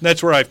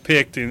 That's where I've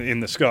picked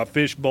in the Scott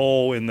Fish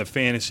Bowl, in the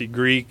Fantasy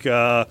Greek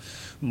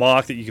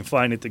mock that you can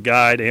find at the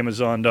guide,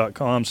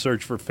 Amazon.com.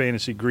 Search for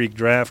Fantasy Greek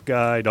Draft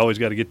Guide. Always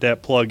got to get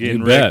that plug in,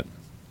 You Rick.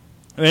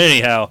 bet.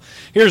 Anyhow,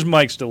 here's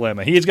Mike's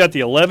dilemma. He's got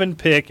the 11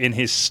 pick in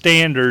his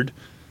standard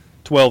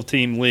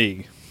 12-team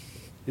league.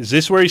 Is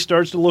this where he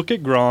starts to look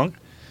at Gronk?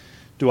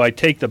 Do I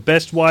take the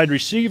best wide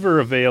receiver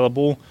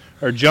available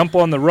or jump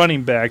on the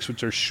running backs,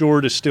 which are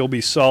sure to still be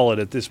solid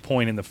at this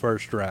point in the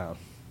first round?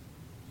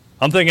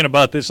 I'm thinking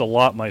about this a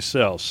lot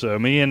myself. So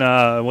me and,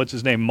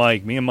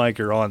 Mike, me and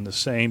Mike are on the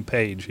same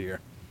page here.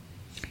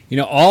 You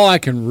know, all I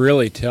can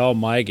really tell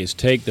Mike is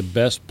take the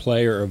best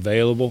player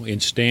available in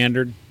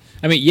standard.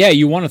 I mean, yeah,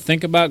 you want to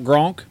think about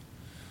Gronk,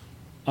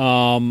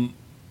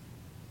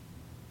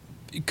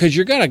 because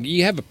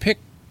you have a pick,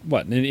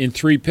 in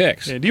 3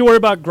 picks. Yeah, do you worry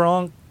about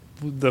Gronk,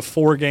 the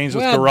 4 games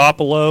with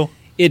Garoppolo?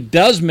 It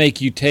does make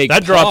you take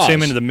that drops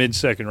him pause. into the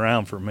mid-second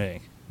round for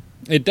me.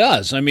 It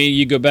does. I mean,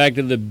 you go back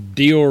to the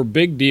deal or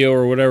big deal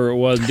or whatever it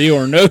was, deal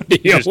or no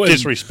deal. Just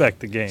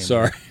disrespect the game.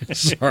 Sorry,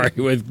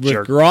 with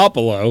Jerk.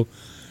 Garoppolo.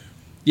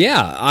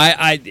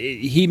 Yeah,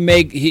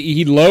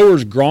 he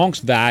lowers Gronk's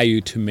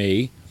value to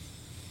me,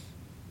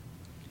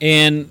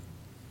 and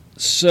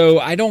so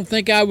I don't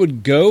think I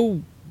would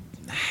go.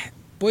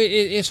 Boy,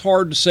 it's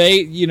hard to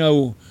say. You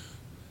know,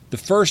 the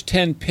first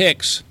 10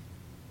 picks,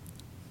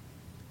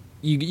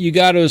 you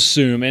got to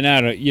assume,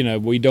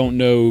 and we don't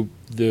know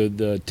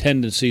the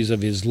tendencies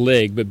of his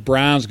league, but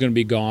Brown's going to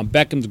be gone,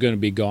 Beckham's going to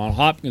be gone,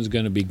 Hopkins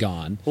going to be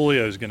gone,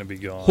 Julio's going to be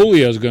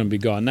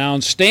gone. Now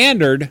in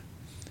standard,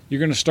 you're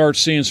going to start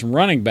seeing some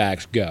running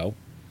backs go.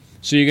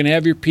 So you're going to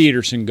have your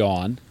Peterson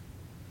gone.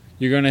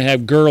 You're going to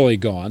have Gurley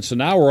gone. So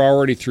now we're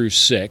already through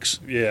 6.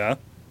 Yeah.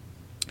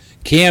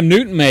 Cam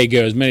Newton may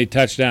go as many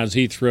touchdowns as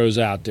he throws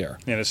out there.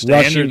 In a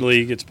standard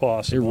league, it's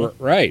possible.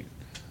 Right.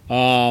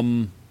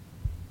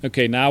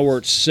 Okay, now we're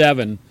at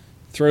 7.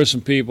 Throw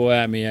some people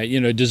at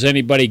me. Does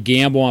anybody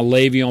gamble on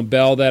Le'Veon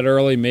Bell that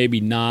early?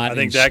 Maybe not. I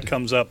think that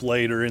comes up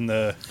later in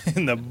the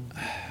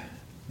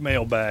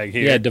mailbag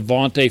here. Yeah,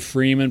 Devontae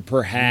Freeman,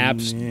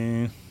 perhaps.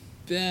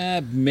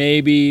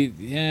 Maybe.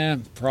 Yeah,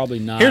 probably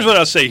not. Here's what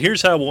I'll say.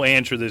 Here's how we'll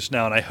answer this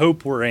now, and I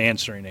hope we're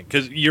answering it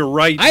because you're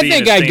right. I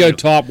think I'd go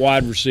top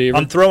wide receiver.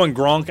 I'm throwing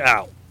Gronk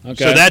out.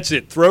 Okay. So that's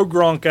it. Throw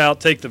Gronk out.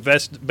 Take the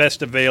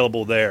best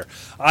available there.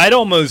 I'd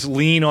almost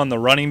lean on the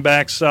running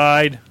back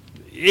side.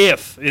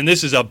 And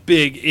this is a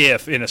big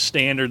if in a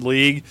standard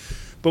league,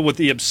 but with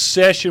the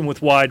obsession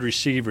with wide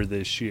receiver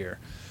this year,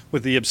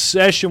 with the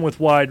obsession with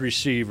wide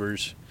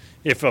receivers,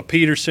 if a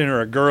Peterson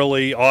or a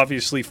Gurley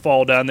obviously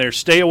fall down there,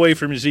 stay away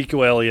from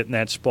Ezekiel Elliott in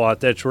that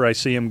spot. That's where I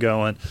see him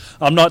going.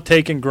 I'm not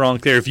taking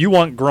Gronk there. If you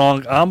want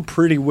Gronk, I'm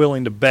pretty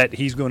willing to bet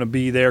he's going to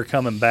be there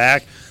coming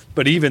back.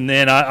 But even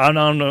then,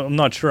 I'm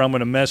not sure I'm going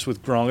to mess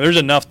with Gronk. There's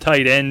enough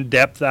tight end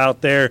depth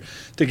out there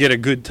to get a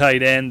good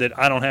tight end that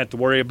I don't have to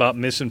worry about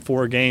missing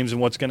 4 games and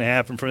what's going to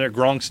happen from there.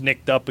 Gronk's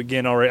nicked up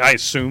again already. I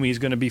assume he's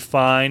going to be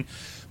fine,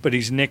 but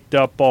he's nicked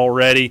up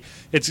already.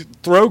 It's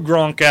throw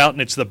Gronk out,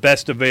 and it's the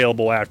best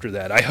available after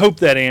that. I hope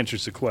that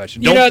answers the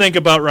question. Don't think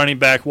about running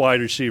back,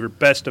 wide receiver,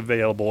 best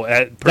available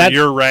per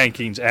your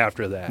rankings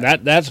after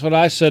that. That's what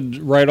I said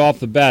right off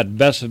the bat,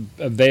 best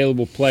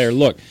available player.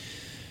 Look,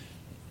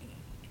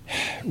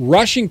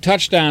 rushing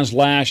touchdowns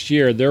last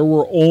year, there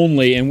were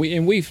only, and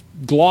we've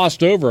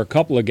glossed over a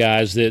couple of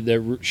guys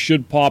that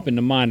should pop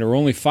into mind. There were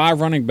only 5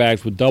 running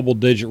backs with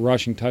double-digit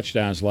rushing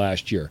touchdowns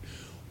last year.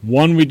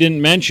 One we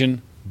didn't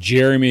mention,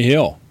 Jeremy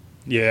Hill,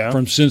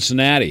 from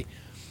Cincinnati.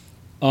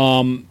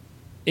 And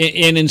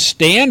in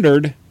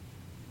standard,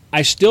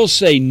 I still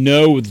say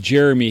no with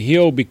Jeremy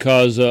Hill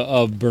because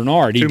of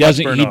Bernard. He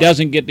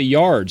doesn't get the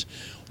yards.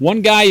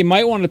 One guy you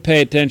might want to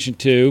pay attention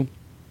to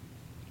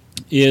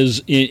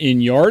is in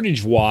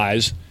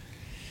yardage-wise,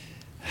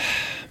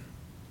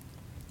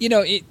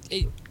 a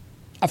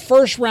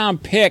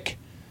first-round pick,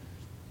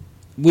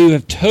 we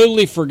have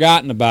totally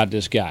forgotten about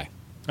this guy.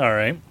 All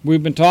right.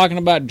 We've been talking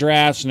about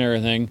drafts and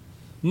everything.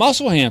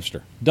 Muscle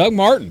hamster, Doug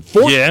Martin,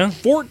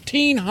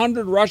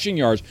 1,400 rushing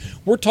yards.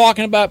 We're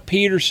talking about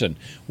Peterson.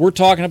 We're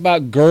talking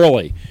about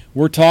Gurley.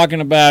 We're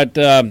talking about,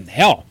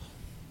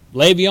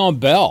 Le'Veon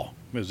Bell.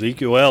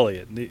 Ezekiel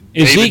Elliott.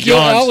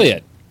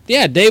 Elliott.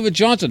 Yeah, David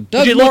Johnson.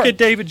 Did you look at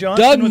David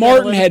Johnson? Doug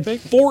Martin had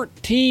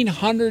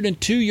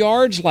 1,402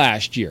 yards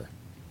last year.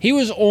 He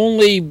was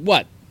only,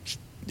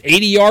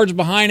 80 yards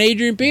behind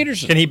Adrian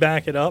Peterson. Can he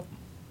back it up?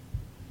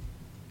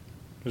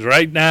 Because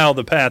right now,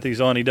 the path he's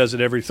on, he does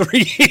it every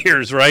 3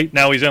 years, right?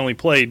 Now he's only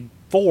played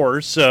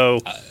 4, so...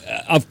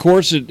 of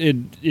course,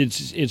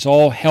 it's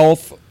all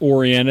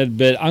health-oriented,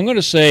 but I'm going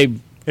to say...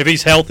 If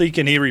he's healthy,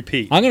 can he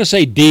repeat? I'm going to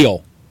say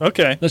deal.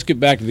 Okay. Let's get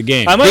back to the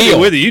game. I might be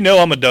with you. You know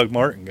I'm a Doug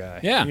Martin guy.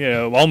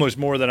 Yeah. Almost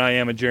more than I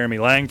am a Jeremy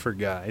Langford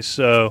guy.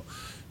 So,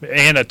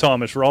 and a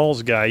Thomas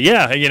Rawls guy.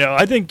 Yeah,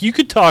 I think you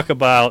could talk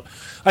about –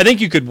 I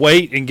think you could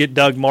wait and get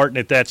Doug Martin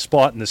at that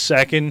spot in the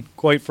second,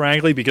 quite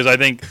frankly, because I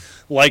think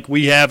like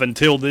we have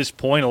until this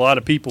point, a lot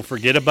of people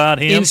forget about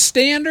him. In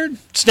standard?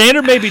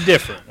 Standard may be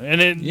different.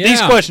 And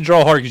these questions are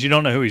all hard because you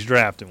don't know who he's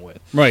drafting with.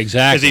 Right,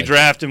 exactly. Is he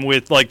drafting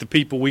with like the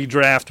people we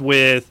draft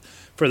with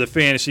for the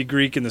Fantasy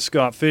Greek and the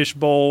Scott Fish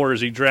Bowl, or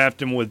is he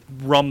drafting with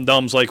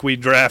rum-dums like we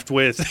draft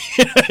with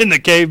in the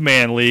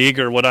Caveman League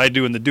or what I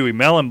do in the Dewey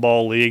Mellon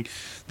Ball League?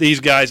 These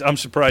guys, I'm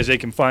surprised they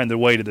can find their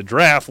way to the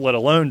draft, let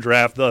alone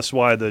draft. Thus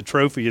why the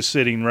trophy is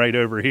sitting right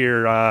over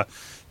here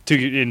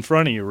in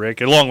front of you, Rick,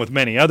 along with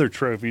many other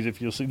trophies.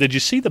 If you'll see, did you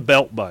see the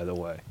belt, by the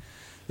way?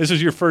 This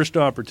is your first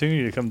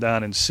opportunity to come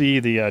down and see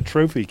the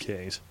trophy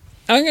case.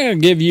 I'm going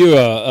to give you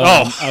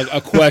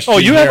a question. Oh,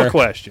 you here. have a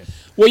question.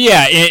 Well,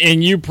 yeah,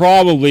 and you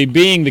probably,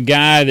 being the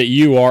guy that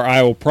you are,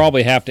 I will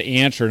probably have to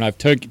answer, and I've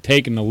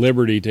taken the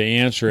liberty to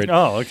answer it.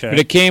 Oh, okay. But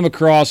it came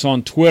across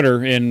on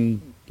Twitter,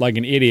 and like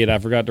an idiot, I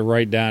forgot to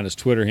write down his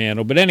Twitter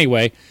handle. But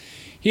anyway,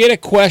 he had a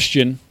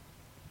question.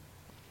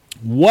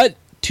 What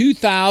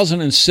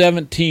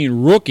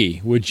 2017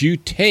 rookie would you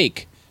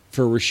take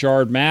for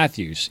Rashard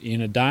Matthews in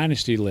a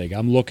dynasty league?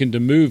 I'm looking to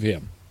move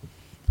him.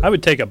 I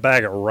would take a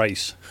bag of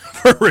rice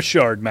for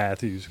Rashard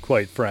Matthews,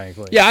 quite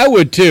frankly. Yeah, I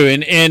would too.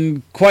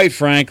 And quite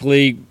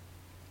frankly,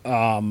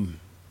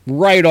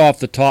 right off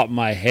the top of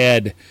my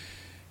head,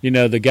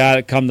 the guy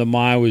that come to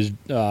mind was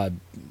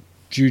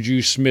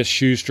Juju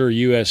Smith-Schuster,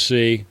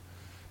 USC.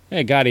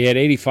 Hey, God, he had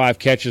 85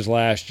 catches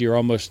last year,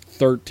 almost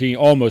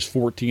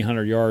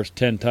 1,400 yards,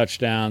 10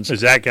 touchdowns.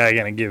 Is that guy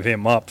going to give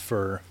him up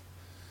for?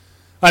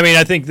 I mean,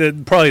 I think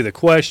that probably the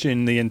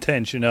question, the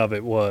intention of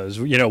it was,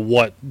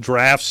 what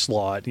draft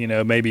slot?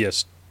 Maybe a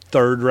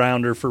third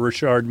rounder for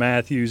Rashard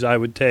Matthews. I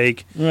would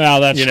take. Well,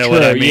 that's true.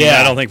 What I mean?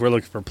 Yeah. I don't think we're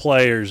looking for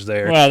players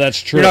there. Well,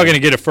 that's true. You're not going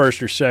to get a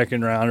first or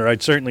second rounder.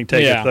 I'd certainly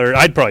take a third.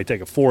 I'd probably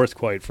take a fourth,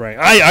 quite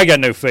frankly. I got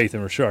no faith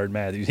in Rashard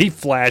Matthews. He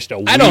flashed a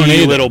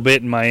wee little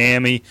bit in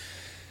Miami.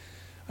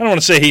 I don't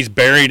want to say he's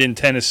buried in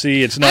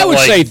Tennessee. It's not I would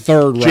say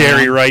third round.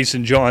 Jerry Rice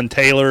and John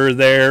Taylor are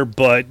there,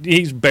 but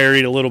he's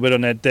buried a little bit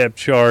on that depth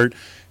chart.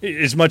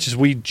 As much as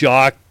we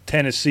jock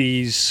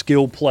Tennessee's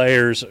skill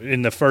players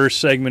in the first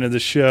segment of the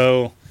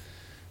show,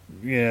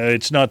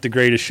 it's not the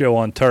greatest show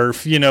on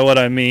turf. You know what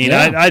I mean?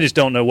 Yeah. I just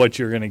don't know what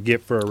you're going to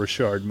get for a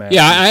Rashard Matthews.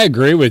 Yeah, I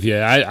agree with you.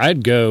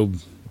 I'd go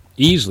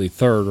easily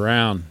third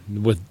round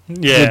with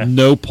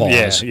no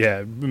pause.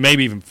 Yeah,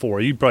 maybe even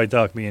fourth. You'd probably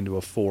talk me into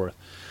a fourth.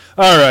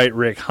 All right,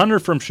 Rick. Hunter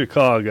from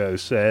Chicago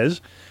says,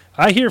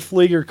 I hear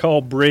Fleeger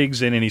call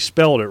Briggs in, and he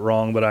spelled it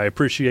wrong, but I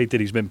appreciate that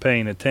he's been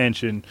paying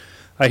attention.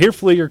 I hear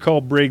Fleeger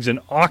call Briggs an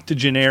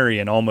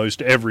octogenarian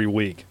almost every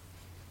week.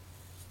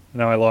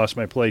 Now I lost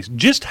my place.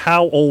 Just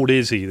how old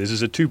is he? This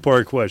is a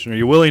two-part question. Are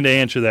you willing to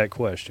answer that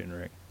question,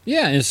 Rick?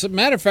 Yeah, as a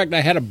matter of fact,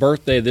 I had a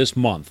birthday this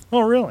month.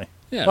 Oh, really?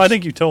 Yes. Well, I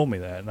think you told me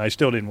that, and I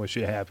still didn't wish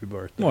you a happy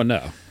birthday. Well,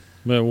 no.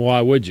 But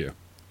why would you?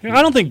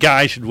 I don't think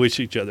guys should wish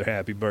each other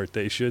happy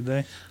birthdays, should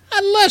they?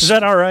 Unless, is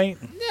that all right?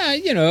 Yeah,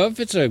 if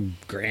it's a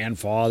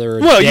grandfather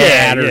or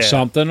dad or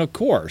something, of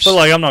course. But,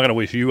 I'm not going to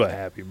wish you a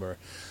happy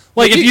birthday.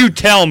 If you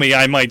tell me,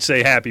 I might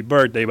say happy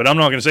birthday, but I'm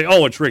not going to say,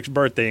 oh, it's Rick's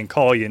birthday and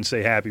call you and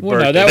say happy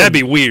birthday. No, that'd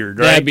be weird,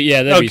 right?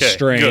 That'd be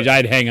strange. Good.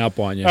 I'd hang up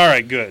on you. All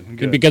right,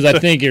 good. Because I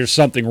think there's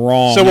something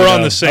wrong. So we're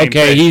on the same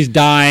page. He's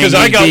dying,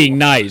 he's being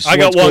nice. I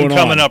got one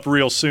coming up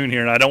real soon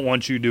here, and I don't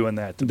want you doing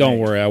that to me. Don't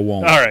worry, I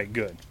won't. All right,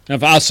 good.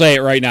 If I'll say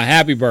it right now,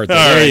 happy birthday.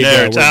 All right,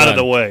 there it's out of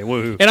the way.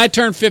 Woohoo. And I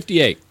turned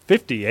 58.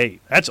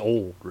 58? That's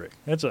old, Rick.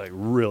 That's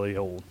really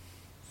old.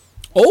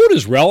 Old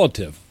is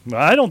relative.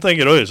 I don't think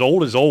it is.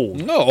 Old is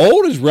old. No,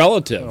 old is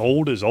relative.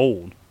 Old is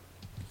old.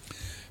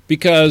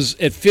 Because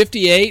at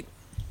 58,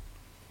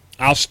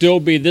 I'll still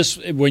be this.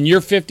 When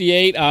you're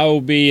 58, I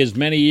will be as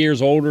many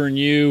years older than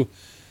you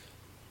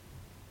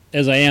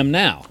as I am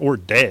now. Or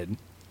dead.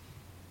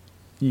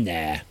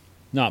 Nah,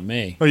 not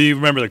me. Well, you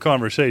remember the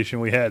conversation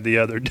we had the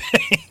other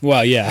day?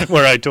 Well, yeah.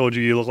 Where I told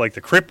you look like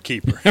the Crypt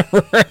Keeper.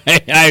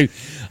 Right.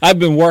 I've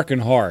been working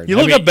hard. You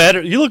look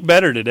better. You look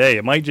better today.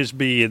 It might just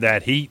be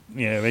that heat.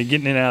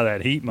 Getting in and out of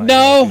that heat.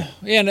 No,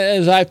 and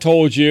as I've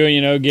told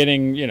you,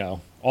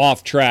 getting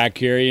off track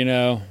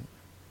here.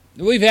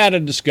 We've had a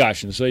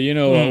discussion, so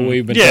what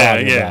we've been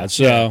talking about.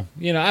 So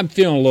I'm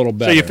feeling a little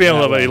better. So you're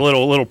feeling a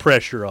little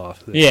pressure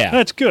off. There. Yeah,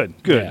 that's good.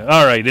 Good. Yeah.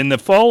 All right. And the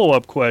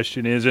follow-up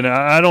question is, and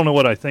I don't know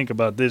what I think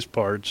about this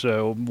part.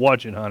 So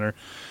watch it, Hunter.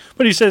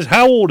 But he says,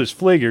 how old is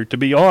Fleeger? To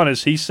be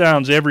honest, he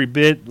sounds every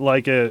bit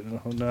like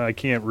I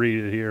can't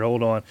read it here.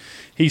 Hold on.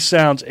 He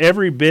sounds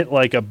every bit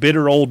like a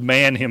bitter old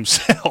man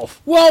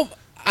himself. Well,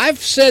 I've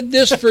said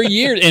this for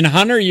years. And,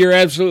 Hunter, you're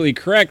absolutely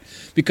correct,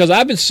 because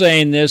I've been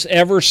saying this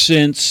ever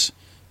since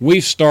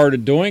we've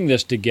started doing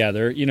this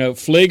together.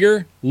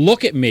 Fleeger,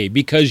 look at me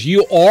because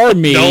you are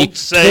me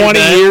 20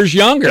 years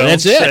younger.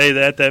 That's it. Don't say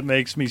that. That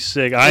makes me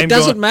sick. It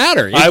doesn't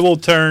matter. I will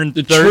turn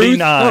the 39.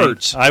 Truth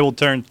hurts. I will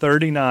turn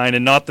 39,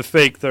 and not the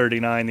fake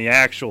 39, the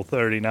actual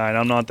 39.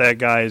 I'm not that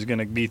guy who's going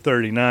to be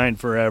 39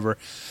 forever.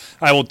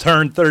 I will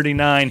turn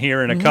 39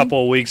 here in a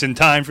couple of weeks in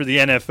time for the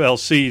NFL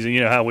season.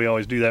 You know how we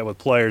always do that with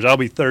players. I'll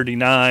be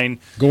 39.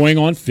 Going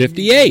on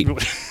 58.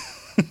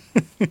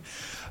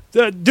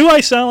 Do I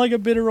sound like a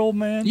bitter old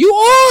man? You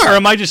are. Or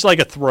am I just like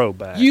a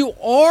throwback? You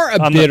are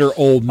a bitter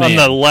old man.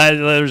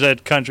 There's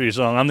that country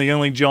song. I'm the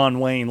only John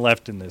Wayne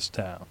left in this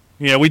town.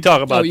 We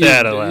talk about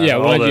that a lot. Yeah,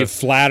 why do you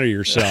flatter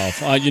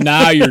yourself?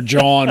 Now you're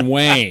John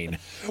Wayne.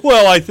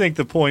 Well, I think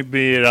the point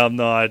being I'm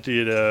not,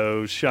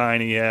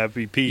 shiny,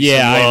 happy, peace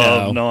and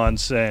love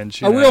nonsense.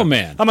 A real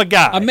man. I'm a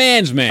guy. A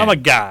man's man. I'm a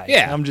guy.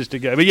 Yeah. I'm just a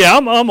guy. But yeah,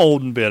 I'm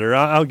old and bitter.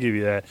 I'll give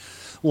you that.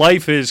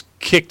 Life has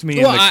kicked me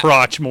in the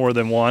crotch more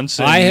than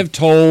once. I have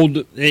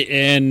told,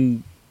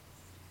 and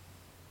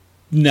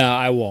no,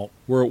 I won't.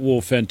 We'll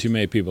offend too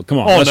many people. Come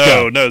on, let's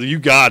go. No, you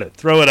got it.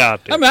 Throw it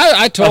out there. I mean,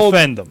 I told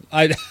offend them.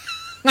 I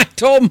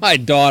told my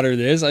daughter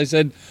this. I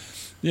said,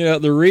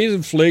 the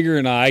reason Fleeger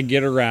and I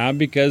get around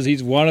because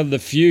he's one of the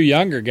few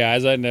younger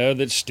guys I know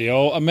that's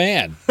still a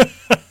man.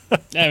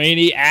 I mean,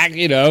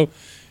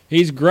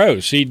 he's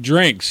gross. He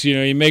drinks.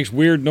 He makes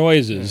weird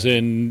noises,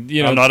 and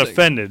I'm not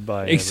offended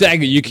by it.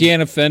 Exactly. You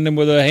can't offend him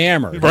with a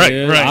hammer. Right.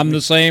 I'm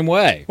the same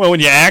way. Well,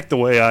 when you act the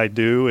way I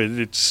do,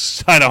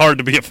 it's kind of hard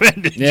to be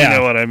offended. Yeah. You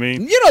know what I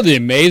mean? The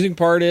amazing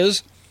part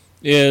is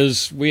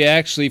we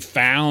actually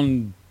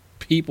found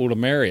people to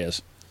marry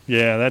us.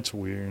 Yeah, that's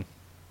weird.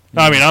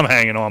 I mean, I'm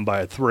hanging on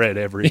by a thread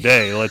every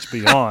day. Let's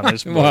be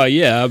honest. Well,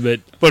 yeah, but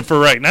for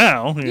right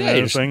now,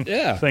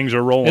 things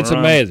are rolling. It's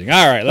amazing.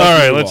 All right,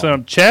 let's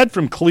Chad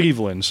from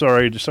Cleveland.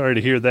 Sorry to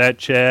hear that,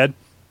 Chad.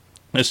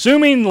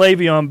 Assuming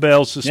Le'Veon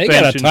Bell's suspension,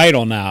 they got a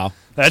title now.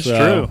 That's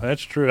true.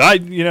 That's true.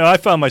 I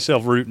found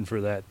myself rooting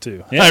for that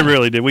too. Yeah. I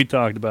really did. We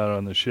talked about it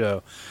on the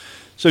show.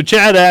 So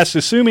Chad asks,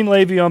 assuming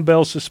Le'Veon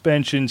Bell's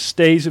suspension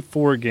stays at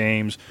 4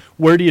 games,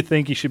 where do you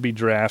think he should be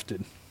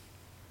drafted?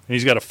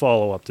 He's got a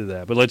follow-up to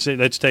that, but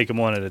let's take them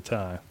one at a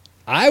time.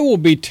 I will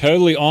be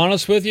totally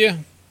honest with you.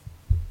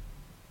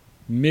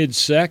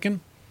 Mid-second.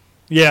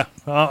 Yeah,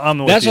 I'm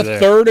with that's you a there.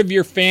 Third of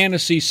your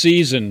fantasy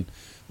season.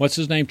 What's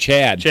his name?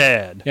 Chad.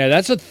 Yeah,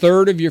 that's a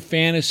third of your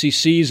fantasy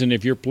season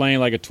if you're playing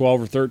like a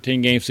 12 or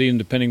 13 game season,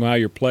 depending on how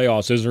your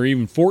playoffs is, or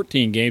even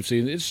 14 game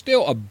season. It's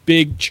still a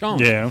big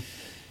chunk. Yeah,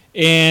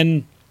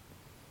 and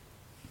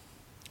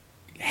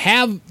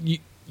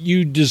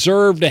you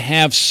deserve to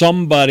have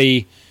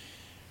somebody.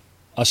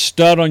 A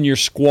stud on your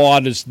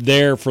squad is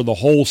there for the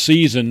whole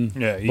season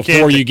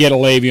before you get a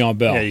Le'Veon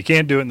Bell. Yeah, you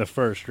can't do it in the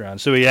first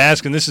round. So he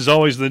asked, and this is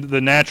always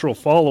the natural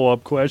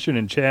follow-up question,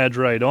 and Chad's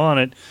right on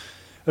it.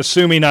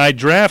 Assuming I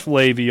draft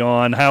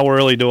Le'Veon, how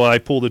early do I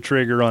pull the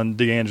trigger on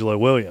D'Angelo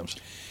Williams?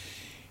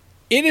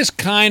 It is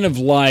kind of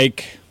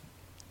like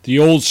the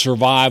old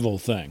survival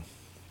thing.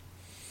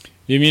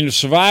 You mean a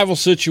survival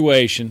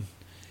situation,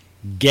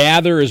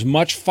 gather as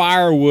much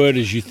firewood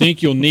as you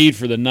think you'll need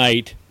for the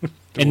night,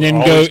 and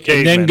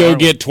then go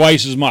get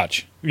twice as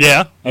much.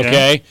 Yeah.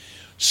 Okay? Yeah.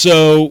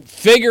 So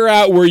figure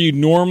out where you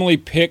normally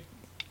pick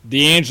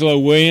D'Angelo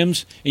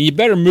Williams, and you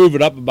better move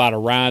it up about a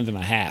round and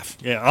a half.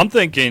 Yeah, I'm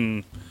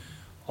thinking,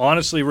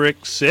 honestly,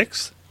 Rick,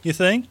 6th, you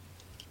think?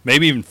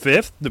 Maybe even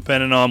 5th,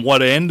 depending on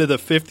what end of the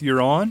 5th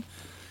you're on.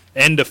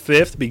 End of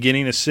 5th,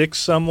 beginning of 6th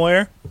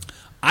somewhere.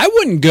 I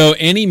wouldn't go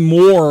any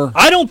more.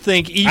 I don't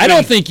think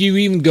you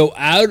even go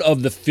out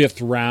of the 5th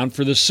round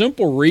for the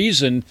simple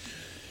reason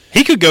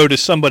he could go to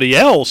somebody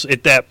else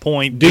at that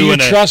point. Do you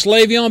trust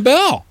Le'Veon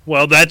Bell?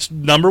 Well, that's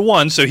number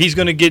one. So he's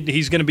going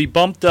to be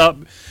bumped up.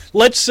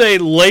 Let's say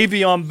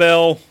Le'Veon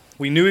Bell.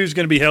 We knew he was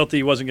going to be healthy.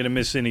 He wasn't going to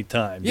miss any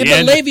time. Yeah,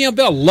 but Le'Veon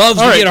Bell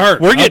loves to get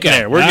hurt. We're getting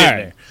there. We're getting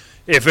there.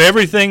 If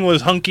everything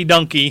was hunky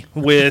dunky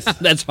with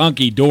that's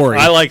hunky dory.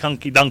 I like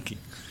hunky dunky.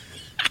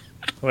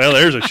 Well,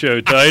 there's a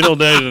show title,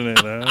 doesn't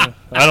it?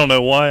 I don't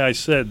know why I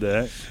said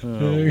that. Oh,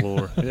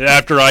 Lord.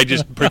 After I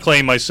just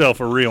proclaimed myself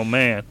a real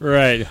man.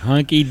 Right,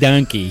 hunky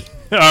dunky.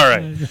 All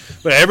right.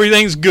 But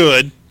everything's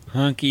good.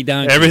 Hunky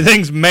dunky.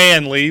 Everything's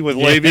manly with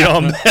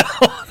Le'Veon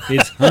Bell.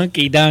 It's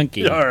hunky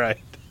dunky. All right.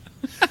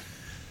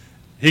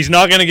 He's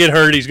not going to get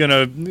hurt.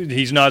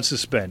 He's not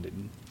suspended.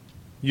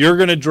 You're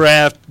going to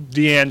draft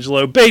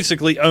D'Angelo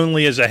basically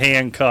only as a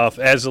handcuff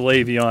as a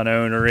Le'Veon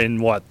owner in,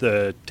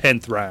 the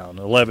 10th round,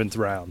 11th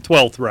round,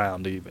 12th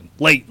round even.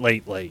 Late.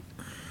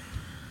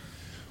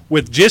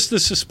 With just the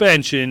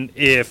suspension,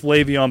 if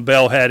Le'Veon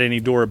Bell had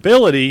any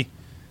durability,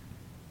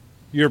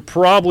 you're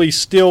probably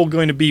still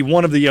going to be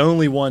one of the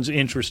only ones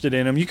interested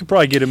in him. You could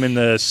probably get him in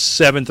the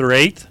 7th or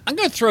 8th. I'm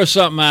going to throw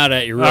something out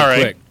at you real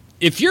quick.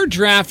 If you're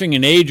drafting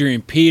an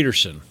Adrian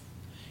Peterson,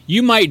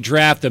 you might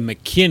draft a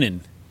McKinnon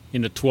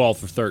in the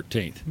 12th or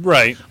 13th.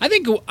 Right.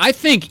 I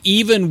think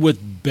even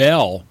with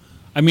Bell,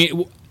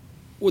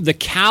 with the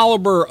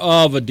caliber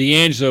of a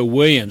D'Angelo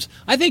Williams,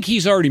 I think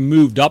he's already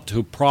moved up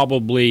to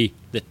probably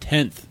the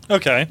 10th.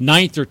 Okay.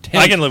 9th or 10th.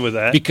 I can live with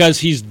that. Because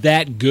he's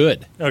that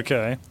good.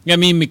 Okay. I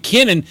mean,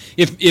 McKinnon,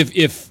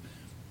 if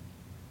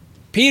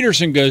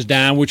Peterson goes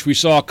down, which we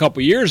saw a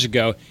couple years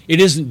ago, it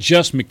isn't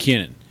just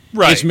McKinnon.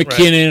 Right. It's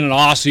McKinnon and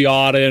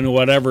Osceola and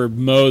whatever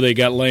Mo they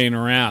got laying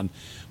around.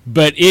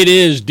 But it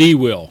is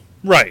D-Will.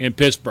 Right. In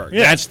Pittsburgh.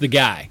 Yeah. That's the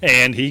guy.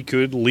 And he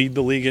could lead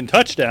the league in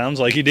touchdowns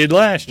like he did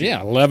last year.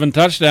 Yeah, 11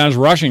 touchdowns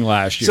rushing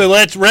last year. So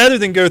let's, rather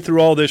than go through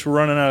all this, we're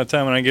running out of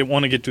time, and I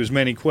want to get to as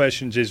many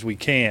questions as we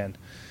can.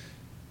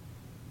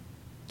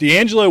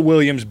 D'Angelo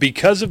Williams,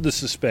 because of the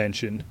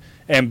suspension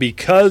and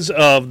because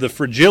of the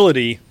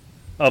fragility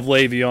of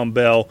Le'Veon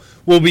Bell,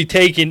 will be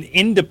taken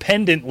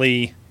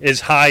independently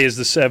as high as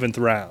the 7th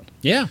round.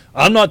 Yeah.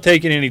 I'm not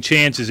taking any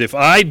chances. If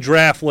I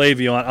draft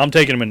Le'Veon, I'm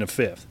taking him in the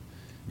 5th.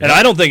 And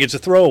I don't think it's a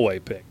throwaway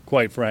pick,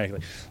 quite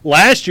frankly.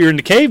 Last year in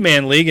the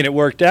Caveman League, and it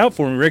worked out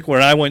for me, Rick,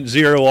 when I went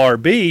 0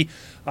 RB,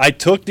 I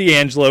took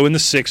D'Angelo in the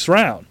 6th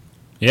round.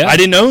 Yeah. I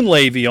didn't own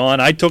Le'Veon.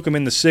 I took him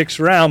in the 6th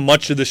round,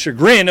 much to the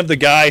chagrin of the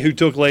guy who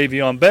took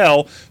Le'Veon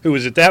Bell, who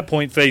was at that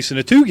point facing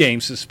a 2-game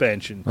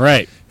suspension.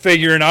 Right.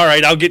 Figuring, all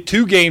right, I'll get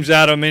 2 games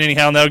out of him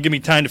anyhow, and that'll give me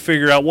time to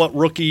figure out what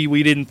rookie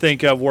we didn't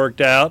think of worked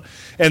out.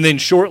 And then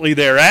shortly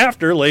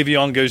thereafter,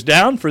 Le'Veon goes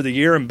down for the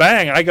year, and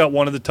bang, I got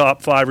one of the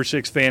top 5 or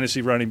 6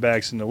 fantasy running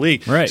backs in the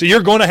league. Right. So you're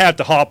going to have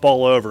to hop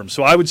all over him.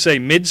 So I would say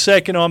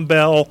mid-second on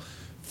Bell,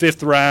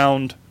 5th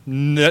round,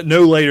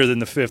 no later than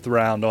the 5th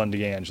round on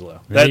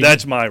D'Angelo.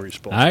 That's my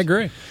response. I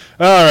agree.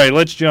 All right,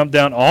 let's jump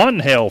down. On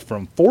Hell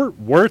from Fort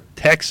Worth,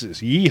 Texas.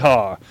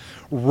 Yeehaw.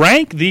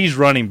 Rank these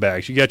running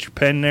backs. You got your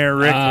pen there,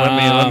 Rick?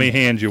 Let me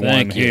hand you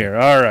one here.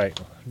 All right.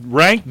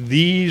 Rank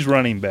these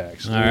running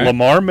backs. All right.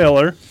 Lamar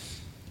Miller.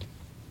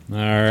 All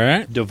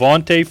right.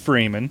 Devontae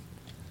Freeman.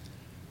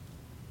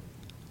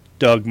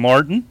 Doug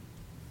Martin.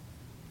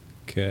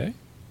 Okay.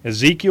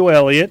 Ezekiel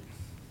Elliott.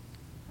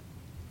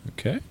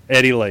 Okay.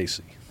 Eddie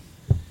Lacy.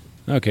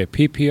 Okay,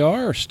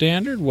 PPR or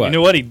standard? What? You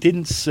know what? He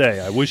didn't say.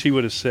 I wish he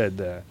would have said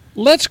that.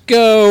 Let's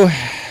go.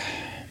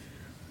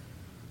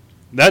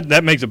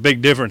 That makes a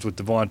big difference with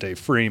Devontae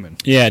Freeman.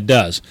 Yeah, it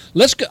does.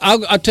 Let's go.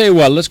 I'll tell you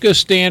what. Let's go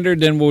standard,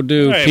 then we'll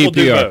do All right, PPR. we'll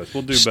do both.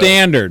 We'll do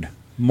standard.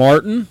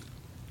 Martin,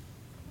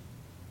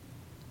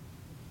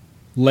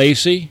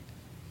 Lacy,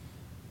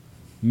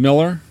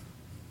 Miller,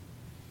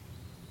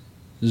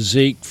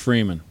 Zeke,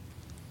 Freeman.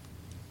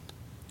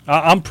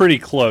 I'm pretty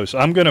close.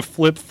 I'm going to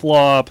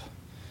flip-flop.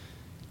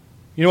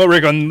 You know what,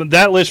 Rick? On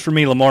that list for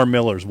me, Lamar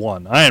Miller's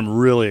one. I am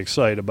really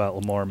excited about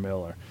Lamar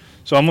Miller.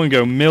 So I'm going to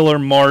go Miller,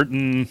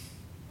 Martin,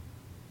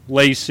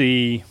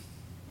 Lacy,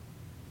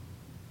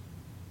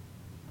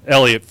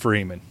 Elliott,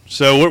 Freeman.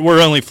 So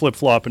we're only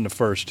flip-flopping the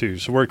first 2,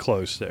 so we're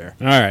close there.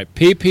 All right,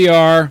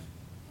 PPR.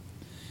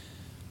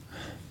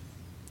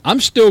 I'm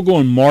still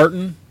going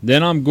Martin.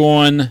 Then I'm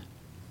going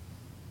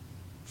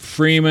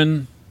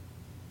Freeman,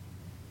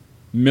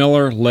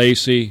 Miller,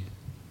 Lacy.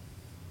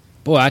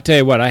 Boy, I tell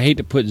you what, I hate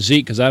to put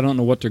Zeke because I don't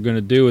know what they're going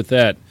to do with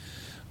that.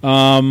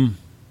 Now,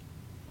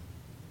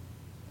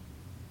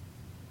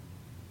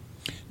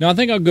 I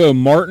think I'll go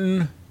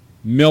Martin,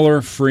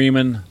 Miller,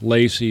 Freeman,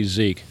 Lacy,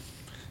 Zeke.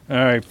 All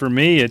right, for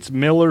me, it's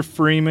Miller,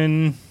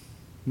 Freeman,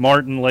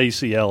 Martin,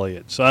 Lacy,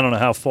 Elliott. So I don't know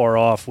how far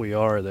off we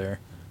are there.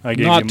 I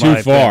gave Not you my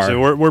too far.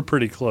 opinion, so we're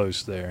pretty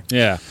close there.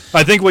 Yeah.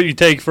 I think what you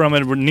take from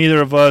it,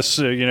 neither of us,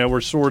 we're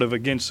sort of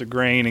against the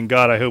grain, and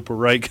God, I hope we're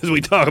right because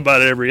we talk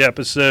about it every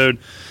episode.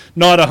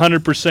 Not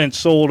 100%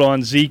 sold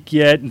on Zeke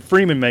yet, and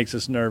Freeman makes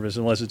us nervous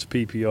unless it's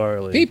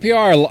PPR league.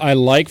 PPR, I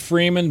like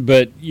Freeman,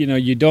 but you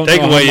don't know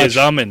how much. Takeaway is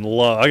I'm in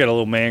love. I got a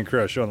little man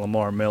crush on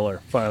Lamar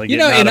Miller. Finally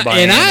getting out of and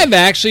Miami. I've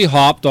actually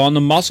hopped on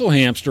the muscle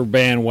hamster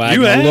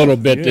bandwagon a little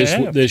bit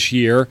this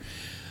year.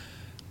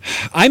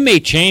 I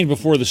may change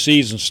before the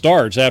season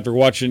starts after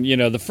watching,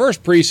 the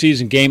first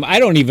preseason game. I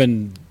don't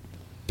even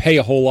pay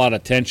a whole lot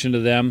of attention to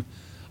them.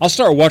 I'll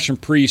start watching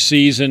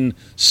preseason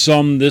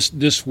some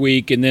this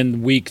week, and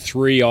then week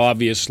 3,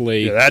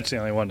 obviously. Yeah, that's the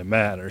only one that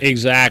matters.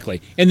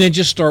 Exactly. And then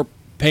just start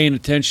paying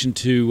attention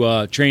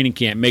to training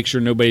camp, make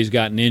sure nobody's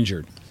gotten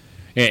injured.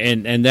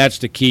 And that's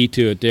the key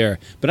to it there.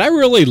 But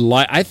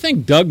I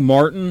think Doug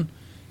Martin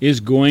is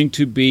going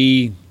to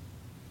be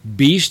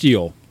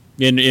bestial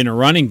in a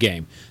running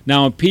game.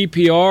 Now in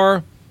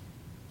PPR,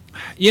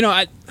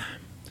 I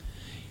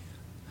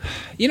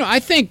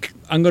think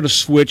I'm going to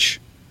switch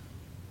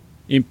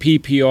in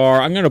PPR.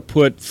 I'm going to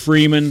put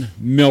Freeman,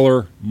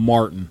 Miller,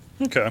 Martin.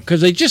 Okay.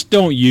 Because they just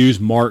don't use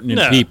Martin in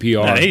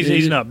PPR. No,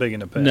 he's not big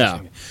into passing.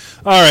 No.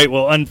 All right,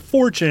 well,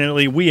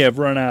 unfortunately, we have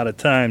run out of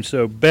time.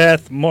 So,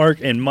 Beth, Mark,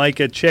 and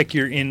Micah, check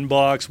your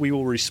inbox. We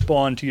will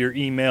respond to your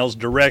emails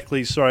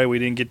directly. Sorry we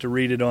didn't get to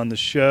read it on the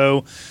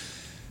show.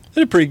 It's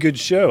a pretty good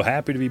show.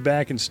 Happy to be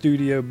back in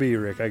Studio B,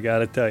 Rick. I got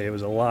to tell you, it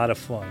was a lot of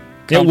fun.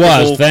 It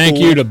was. Thank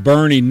you to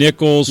Bernie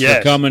Nicholls Yes.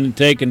 for coming and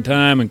taking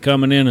time and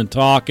coming in and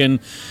talking.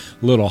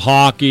 A little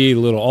hockey, a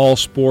little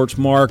all-sports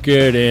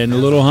market, and a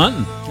little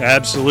hunting.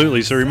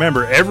 Absolutely. So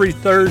remember, every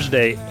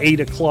Thursday, 8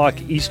 o'clock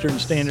Eastern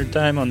Standard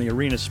Time on the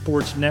Arena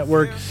Sports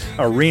Network,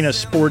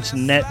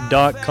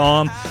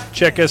 arenasportsnet.com.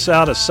 Check us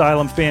out,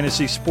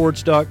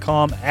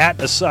 asylumfantasysports.com,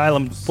 at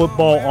Asylum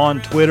Football on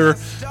Twitter.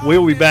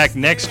 We'll be back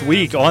next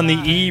week on the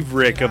eve,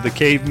 Rick, of the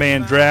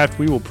Caveman Draft.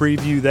 We will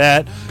preview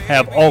that,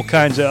 have all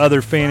kinds of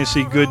other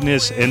fantasy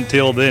goodness.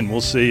 Until then,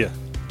 we'll see you.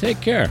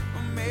 Take care.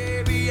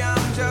 Maybe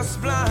I'm just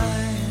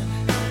blind.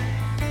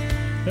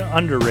 An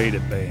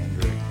underrated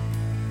band, Rick.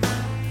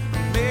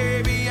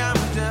 Maybe I'm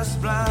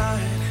just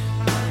blind.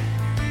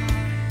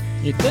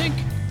 You think?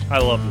 I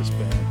love this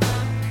band.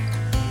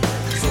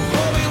 So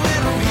hold me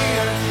when I'm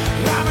here.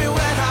 Love me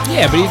when I'm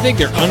Yeah, but do you think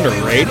they're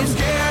underrated?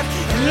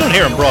 You don't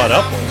hear them brought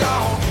up a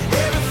lot.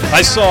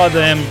 I saw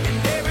them,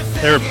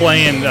 they were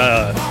playing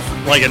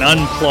like an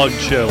unplugged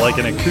show, like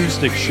an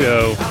acoustic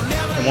show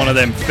in one of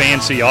them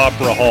fancy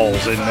opera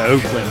halls in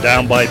Oakland,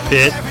 down by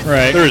Pitt.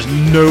 Right. There's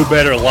no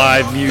better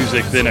live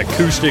music than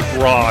acoustic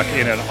rock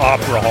in an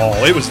opera hall.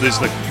 It was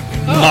this like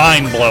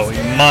mind-blowing.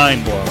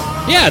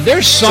 Yeah,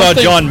 there's Saw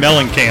something. John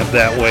Mellencamp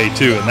that way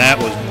too, and that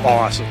was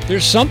awesome.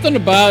 There's something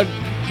about,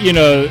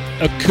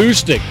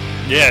 acoustic.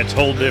 Yeah, it's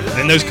whole different.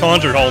 And those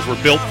concert halls were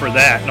built for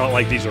that, not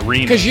like these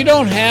arenas. Because you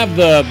don't have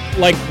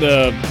like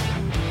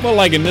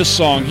in this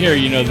song here,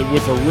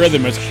 with the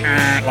rhythm, it's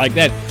like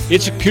that.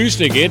 It's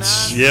acoustic.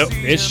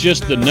 It's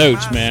just the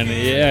notes, man.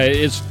 Yeah,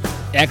 it's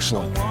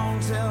excellent.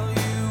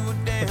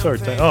 What's our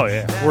time? Oh,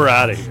 yeah. We're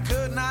out of here.